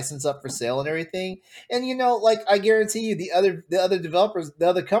puts the license up for sale and everything. And I guarantee you the other developers, the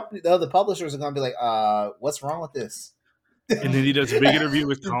other publishers are gonna be like, what's wrong with this? And then he does a big interview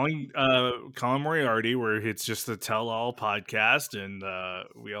with Colin Moriarty, where it's just a tell-all podcast, and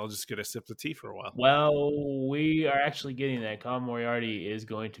we all just get a sip of tea for a while. Well, we are actually getting that. Colin Moriarty is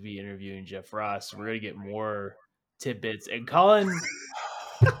going to be interviewing Jeff Ross. We're going to get more tidbits, and Colin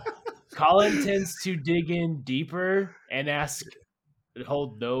tends to dig in deeper and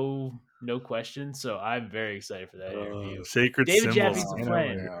hold no questions. So I'm very excited for that interview. Sacred David symbols. Jaffe's a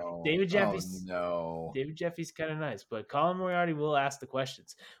friend. David Jaffe's kind of nice, but Colin Moriarty will ask the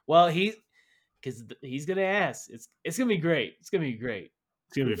questions. Well, because he's gonna ask. It's gonna be great. It's gonna be great.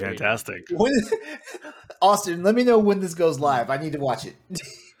 It's gonna be fantastic. Austin, let me know when this goes live. I need to watch it.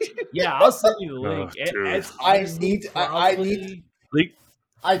 Yeah, I'll send you the link.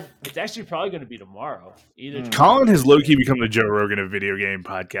 It's actually probably going to be tomorrow. Colin has low-key become the Joe Rogan of video game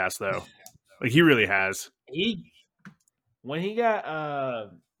podcast, though. Like, he really has. When he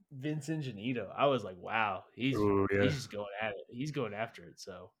got Vince Ingenito, I was like, wow, he's just going at it. He's going after it.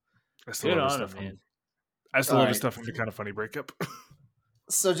 So good on him, man. I still All love his right. stuff from the Kind of Funny breakup.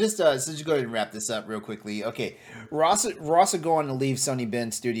 So just go ahead and wrap this up real quickly. Okay, Ross will go on to leave Sony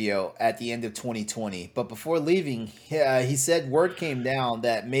Bend Studio at the end of 2020, but before leaving, he said word came down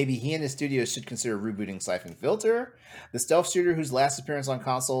that maybe he and his studio should consider rebooting Siphon Filter, the stealth shooter whose last appearance on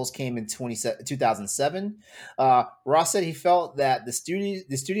consoles came in 2007. Ross said he felt that the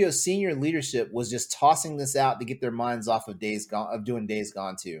studio's senior leadership was just tossing this out to get their minds off of doing Days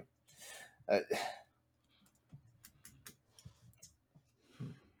Gone 2.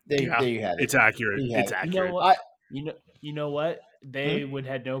 There you have it. It's accurate. It's accurate. You know what? You know what? They would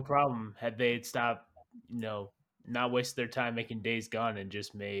have no problem had they had stopped, not waste their time making Days Gone and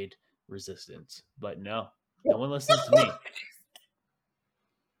just made Resistance. But no one listens to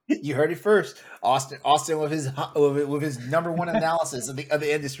me. You heard it first, Austin with his number one analysis of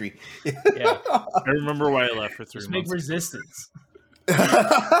the industry. Yeah, I remember why I left for 3 just months. make Resistance.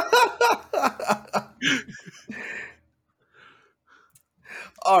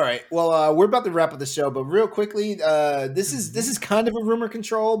 All right. Well, we're about to wrap up the show, but real quickly, this is kind of a rumor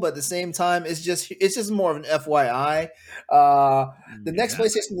control, but at the same time, it's just more of an FYI. The next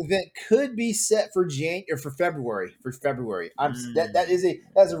PlayStation event could be set for February.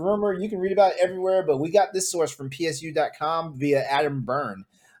 That's a rumor. You can read about it everywhere, but we got this source from PSU.com via Adam Byrne.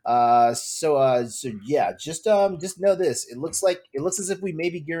 So yeah, just know this. It looks as if we may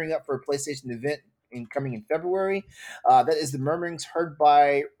be gearing up for a PlayStation event coming in February. That is the murmurings heard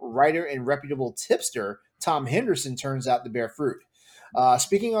by writer and reputable tipster Tom Henderson turns out to bear fruit.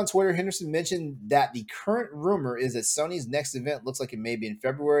 Speaking on Twitter, Henderson mentioned that the current rumor is that Sony's next event looks like it may be in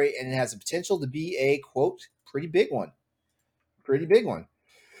February, and it has the potential to be a, quote, pretty big one. Pretty big one.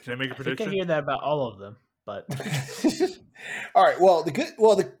 Can I make a prediction? I think I hear that about all of them, but all right. Well,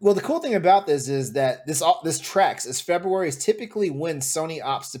 the cool thing about this is that this tracks as February is typically when Sony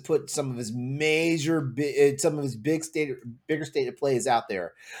opts to put some of his bigger stated plays out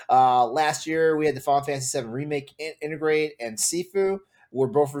there. Last year we had the Final Fantasy VII Remake Integrate and Sifu were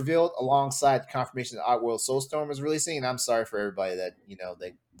both revealed alongside the confirmation that Oddworld Soulstorm was releasing. And I'm sorry for everybody that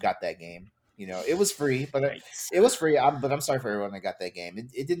they got that game. It was free, but but I'm sorry for everyone that got that game.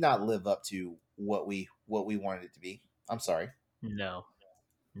 It did not live up to what we wanted it to be. I'm sorry. No,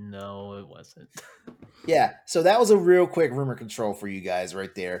 it wasn't. Yeah, so that was a real quick rumor control for you guys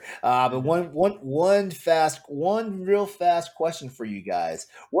right there. But one real fast question for you guys: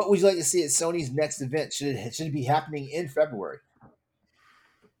 what would you like to see at Sony's next event? Should it be happening in February?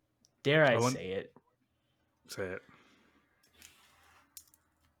 Dare I say it? Say it.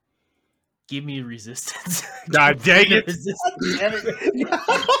 Give me Resistance. God dang it!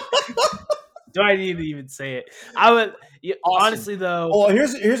 Do I need to even say it? I would honestly though. Oh,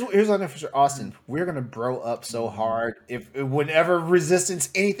 here's what I know for sure, Austin. We're gonna bro up so hard if whenever Resistance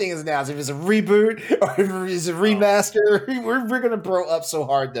anything is announced, if it's a reboot or if it's a remaster, we're gonna bro up so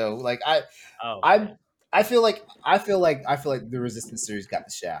hard though. Like I feel like the Resistance series got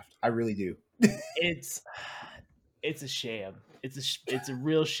the shaft. I really do. It's a shame. It's a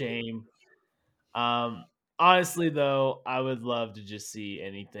real shame. Honestly, though, I would love to just see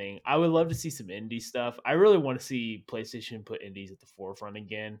anything. I would love to see some indie stuff. I really want to see PlayStation put indies at the forefront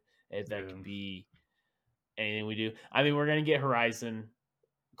again. If that can be anything we do. I mean, we're going to get Horizon,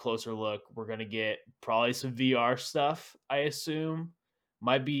 closer look. We're going to get probably some VR stuff, I assume.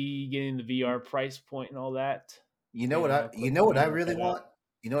 Might be getting the VR price point and all that. You know what I really want?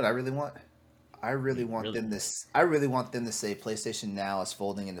 I really want them to say PlayStation Now is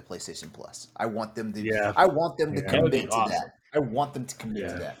folding into PlayStation Plus. I want them to commit to that. I want them to commit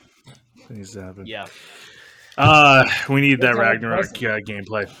to that. That needs to happen. Yeah. We need that Ragnarok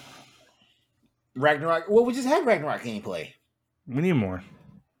gameplay. Ragnarok. Well, we just had Ragnarok gameplay. We need more.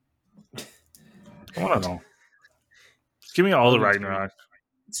 I want to know. Just give me all the Ragnarok.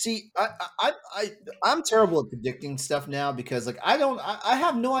 See, I'm terrible at predicting stuff now because I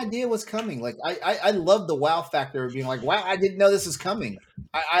have no idea what's coming. Like I love the wow factor of being like, wow, I didn't know this was coming.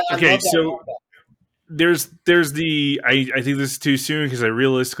 Okay, so there's the I think this is too soon because I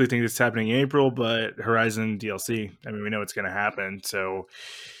realistically think this is happening in April, but Horizon DLC. I mean, we know it's going to happen. So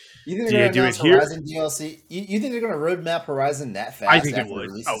you think they're going to announce Horizon DLC? You think they're going to roadmap Horizon that fast? I think they would.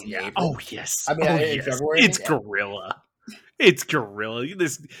 Oh yeah. Oh yes. I mean, in February, it's Guerrilla. It's Guerrilla.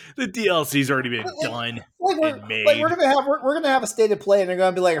 The DLC's already been done and made. Like we're gonna have a state of play, and they're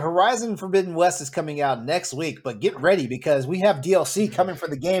gonna be like, Horizon Forbidden West is coming out next week, but get ready because we have DLC coming for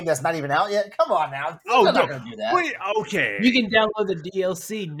the game that's not even out yet. Come on now, I'm not gonna do that. Wait, okay, you can download the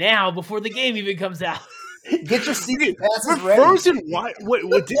DLC now before the game even comes out. Get your season passes ready. Frozen Wild.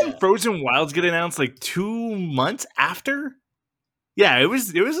 What didn't Frozen Wilds get announced like 2 months after? Yeah, it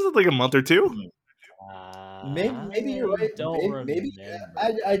was like a month or two. Maybe you're right. Don't Maybe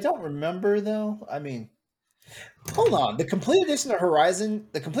remember. I don't remember though. I mean, hold on. The complete edition of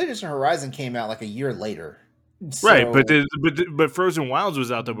Horizon came out like a year later. Right, but So but Frozen Wilds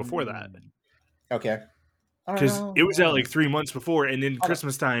was out though before that okay. I don't because know. it was out like 3 months before, and then Oh, no.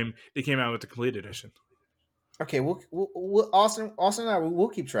 Christmas time they came out with the complete edition. Okay, we'll Austin and I we'll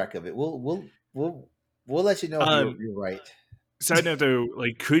keep track of it. We'll let you know if you're right. Side note though,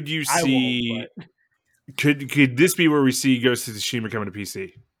 like, could you I see? won't, but Could this be where we see Ghost of Tsushima coming to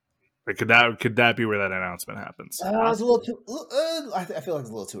PC? Like, could that be where that announcement happens? It's a little too. I feel like it's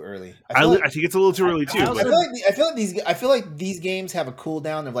a little too early. I think it's a little too early too. I feel like these games have a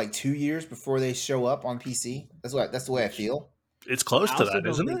cooldown of like 2 years before they show up on PC. That's the way I feel. It's close I to also that,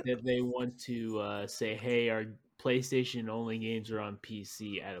 don't isn't think it? that they want to say, "Hey, our PlayStation only games are on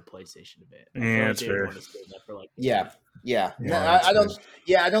PC at a PlayStation event." I feel Yeah, like that's they fair. want to say that for like Yeah. Yeah, No, that's I don't. fair.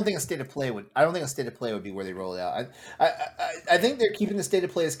 Yeah, I don't think a state of play would. I don't think a state of play would be where they roll it out. I think they're keeping the state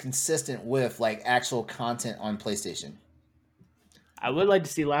of play as consistent with like actual content on PlayStation. I would like to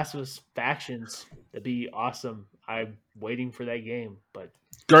see Last of Us Factions. That'd be awesome. I'm waiting for that game, but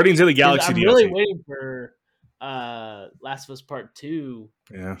Guardians of the 'cause Galaxy I'm DLC. really waiting for Last of Us Part 2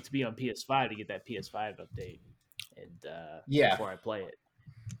 Yeah. to be on PS5 to get that PS5 update, and Yeah. before I play it.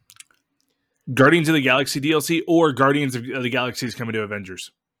 Guardians of the Galaxy DLC or Guardians of the Galaxy is coming to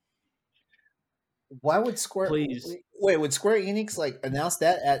Avengers. Why would Square? Please. Wait, would Square Enix like announce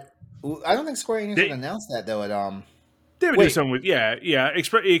that at? I don't think Square Enix would announce that though. At They would Wait. do something with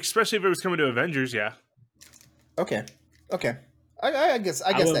especially if it was coming to Avengers. Yeah. Okay. I guess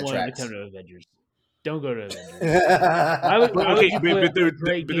I that wouldn't want it tracks. to come to Avengers. Don't go to Avengers. Why Why would Okay, you but put a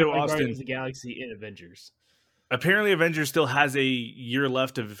great game like Austin, Guardians of the Galaxy in Avengers? apparently Avengers still has a year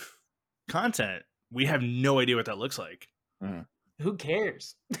left of content. We have no idea what that looks like. Who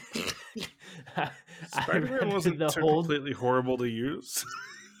cares? Spider-Man wasn't so completely horrible to use.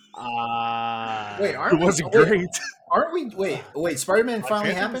 Wait, it wasn't great. Aren't we? Wait. Spider-Man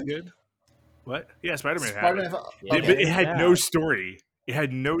finally Panther was happened. good. What? Yeah, Spider-Man Spider-Man. happened. Okay. It had no story. It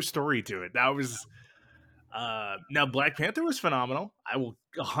had no story to it. That was now Black Panther was phenomenal. I will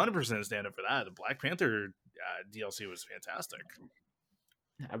 100% stand up for that. The Black Panther DLC was fantastic.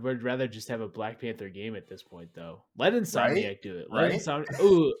 I would rather just have a Black Panther game at this point, though. Let Insomniac do it. Right?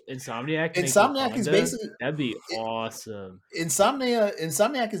 Insomniac. Insomniac is basically that'd be awesome.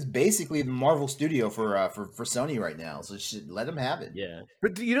 Insomniac is basically the Marvel studio for Sony right now, so should let them have it. Yeah,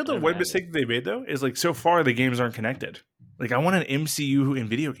 but you know the Let 'em one have mistake they made though is like so far the games aren't connected. Like I want an MCU in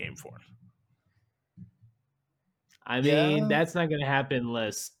video game form. I mean that's not going to happen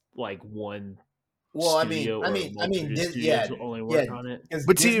unless like one. Well, studio yeah, will only work on it.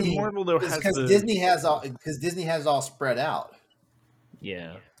 But see, Marvel though has because Disney has it all spread out.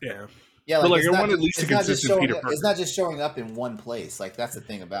 Yeah. Yeah. Yeah, But like I want at least a consistent Peter Parker. It's not just showing up in one place. Like that's the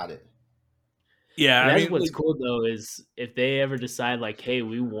thing about it. Yeah, I mean, what's cool though is if they ever decide like, hey,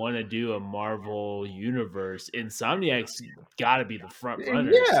 we want to do a Marvel universe, Insomniac's got to be the front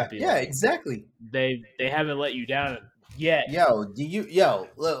runner. Yeah, exactly. They haven't let you down yet. You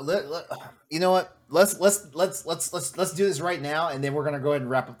know what? Let's do this right now, and then we're gonna go ahead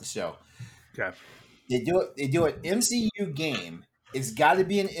and wrap up the show. Okay. They do an MCU game. It's got to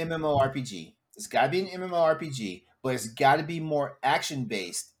be an MMORPG. It's got to be an MMORPG, but it's got to be more action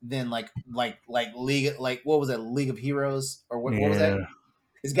based than like League, like what was that, League of Heroes or what was that?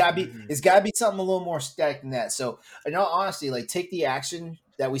 It's got to be something a little more static than that. So, in all honesty, like take the action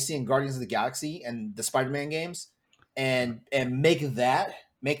that we see in Guardians of the Galaxy and the Spider-Man games, and make that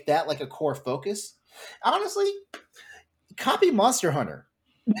like a core focus. Honestly, copy Monster Hunter.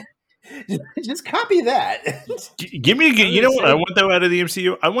 Just copy that. Give me you know what I want though out of the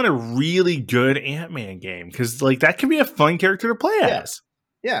MCU? I want a really good Ant-Man game because like that can be a fun character to play as.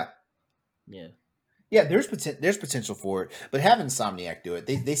 Yeah. There's potential for it, but have Insomniac do it.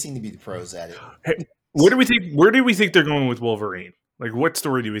 They seem to be the pros at it. Hey, where do we think they're going with Wolverine? Like, what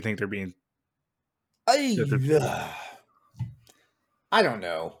story do we think they're being? I don't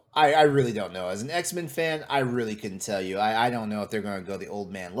know. I really don't know. As an X-Men fan, I really couldn't tell you. I don't know if they're going to go the old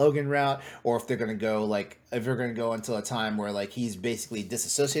man Logan route, or if they're going to go until a time where like he's basically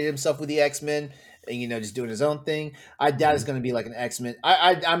disassociated himself with the X-Men and just doing his own thing. I doubt it's going to be like an X-Men.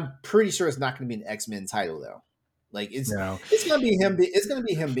 I'm pretty sure it's not going to be an X-Men title though. Like it's going to be him. It's going to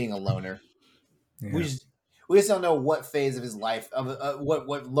be him being a loner. Yeah. We just don't know what phase of his life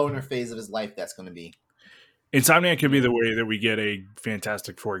what loner phase of his life that's going to be. Insomniac could be the way that we get a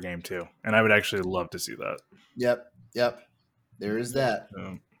Fantastic Four game too, and I would actually love to see that. Yep. There is that.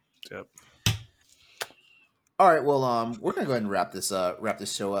 Yep. All right, well, we're gonna go ahead and wrap this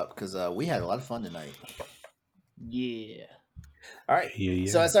show up because we had a lot of fun tonight. Yeah. All right,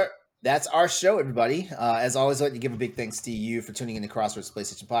 so that's our show, everybody. As always, I'd like to give a big thanks to you for tuning in to Crossroads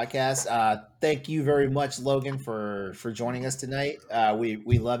PlayStation Podcast. Thank you very much, Logan, for joining us tonight.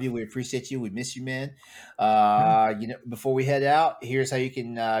 We love you. We appreciate you. We miss you, man. Before we head out, here's how you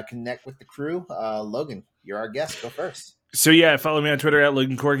can connect with the crew. Logan, you're our guest. Go first. So yeah, follow me on Twitter at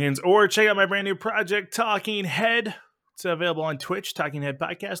Logan Corkins, or check out my brand new project, Talking Head. It's available on Twitch, Talking Head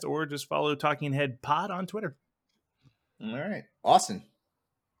Podcast, or just follow Talking Head Pod on Twitter. All right, Austin.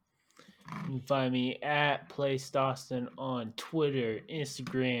 You can find me at PlayStAustin on Twitter,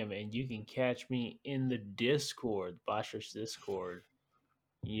 Instagram, and you can catch me in the Discord, Boss Discord.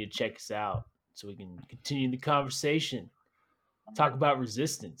 You need to check us out so we can continue the conversation. Talk about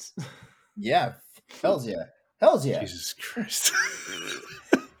Resistance. Yeah, hells yeah. Jesus Christ.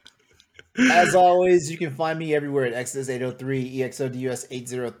 As always, you can find me everywhere at Exodus803,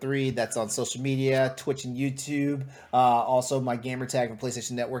 EXODUS803. That's on social media, Twitch and YouTube. Also, my gamer tag for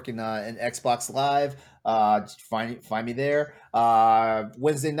PlayStation Network and Xbox Live. Find me there.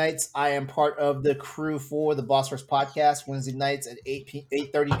 Wednesday nights, I am part of the crew for the Boss Rush Podcast. Wednesday nights at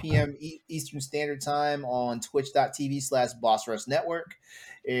 8:30 p.m. Eastern Standard Time on twitch.tv/Boss Rush Network.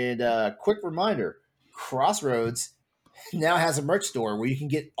 And quick reminder, Crossroads now has a merch store where you can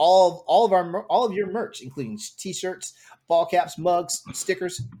get all of your merch, including t-shirts, ball caps, mugs,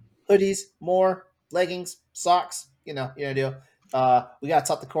 stickers, hoodies, more leggings, socks. You know deal. We gotta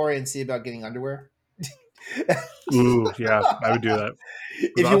talk to Corey and see about getting underwear. Ooh, yeah, I would do that.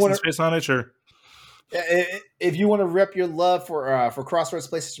 If you want space on it, sure. If you want to rep your love for Crossroads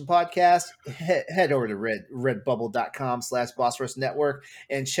PlayStation Podcast, head over to redbubble.com/Boss Rush Network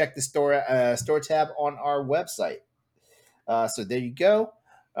and check the store tab on our website. So there you go.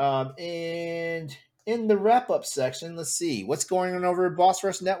 And in the wrap-up section, let's see. What's going on over at Boss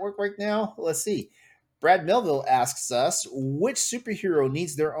Rush Network right now? Let's see. Brad Melville asks us, which superhero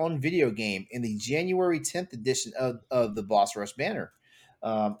needs their own video game in the January 10th edition of the Boss Rush banner?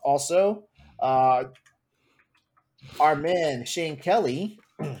 Also, our man, Shane Kelly,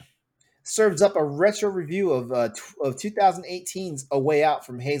 serves up a retro review of 2018's A Way Out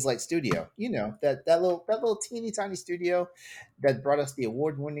from Hazelight Studio. You know, that little teeny tiny studio that brought us the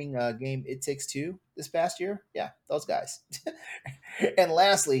award-winning game It Takes Two this past year. Yeah, those guys. And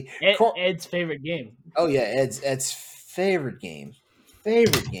lastly, Ed's favorite game. Oh yeah, Ed's favorite game.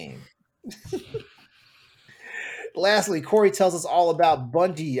 Lastly, Corey tells us all about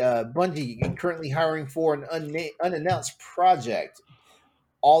Bungie currently hiring for an unannounced project.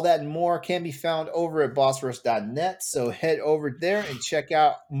 All that and more can be found over at bossrush.net. So head over there and check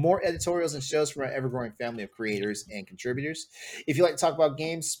out more editorials and shows from our ever-growing family of creators and contributors. If you like to talk about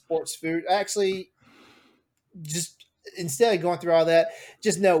games, sports, food, actually, just instead of going through all that,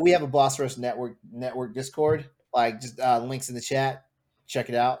 just know we have a Boss Rush Network Discord. Just links in the chat. Check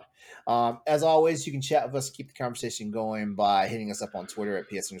it out. As always, you can chat with us, keep the conversation going by hitting us up on Twitter at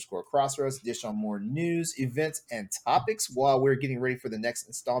PS_Crossroads. Dish on more news, events, and topics while we're getting ready for the next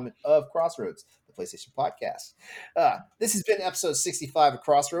installment of Crossroads, the PlayStation Podcast. This has been episode 65 of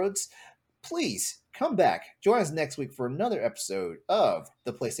Crossroads. Please come back. Join us next week for another episode of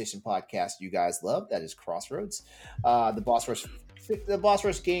the PlayStation Podcast you guys love. That is Crossroads. The Boss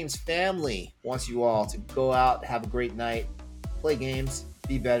Rush Games family wants you all to go out, have a great night, play games,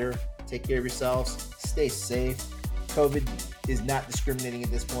 be better, take care of yourselves, stay safe. COVID is not discriminating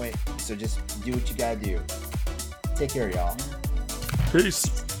at this point, so just do what you gotta do. Take care, y'all.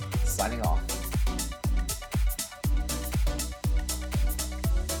 Peace. Signing off.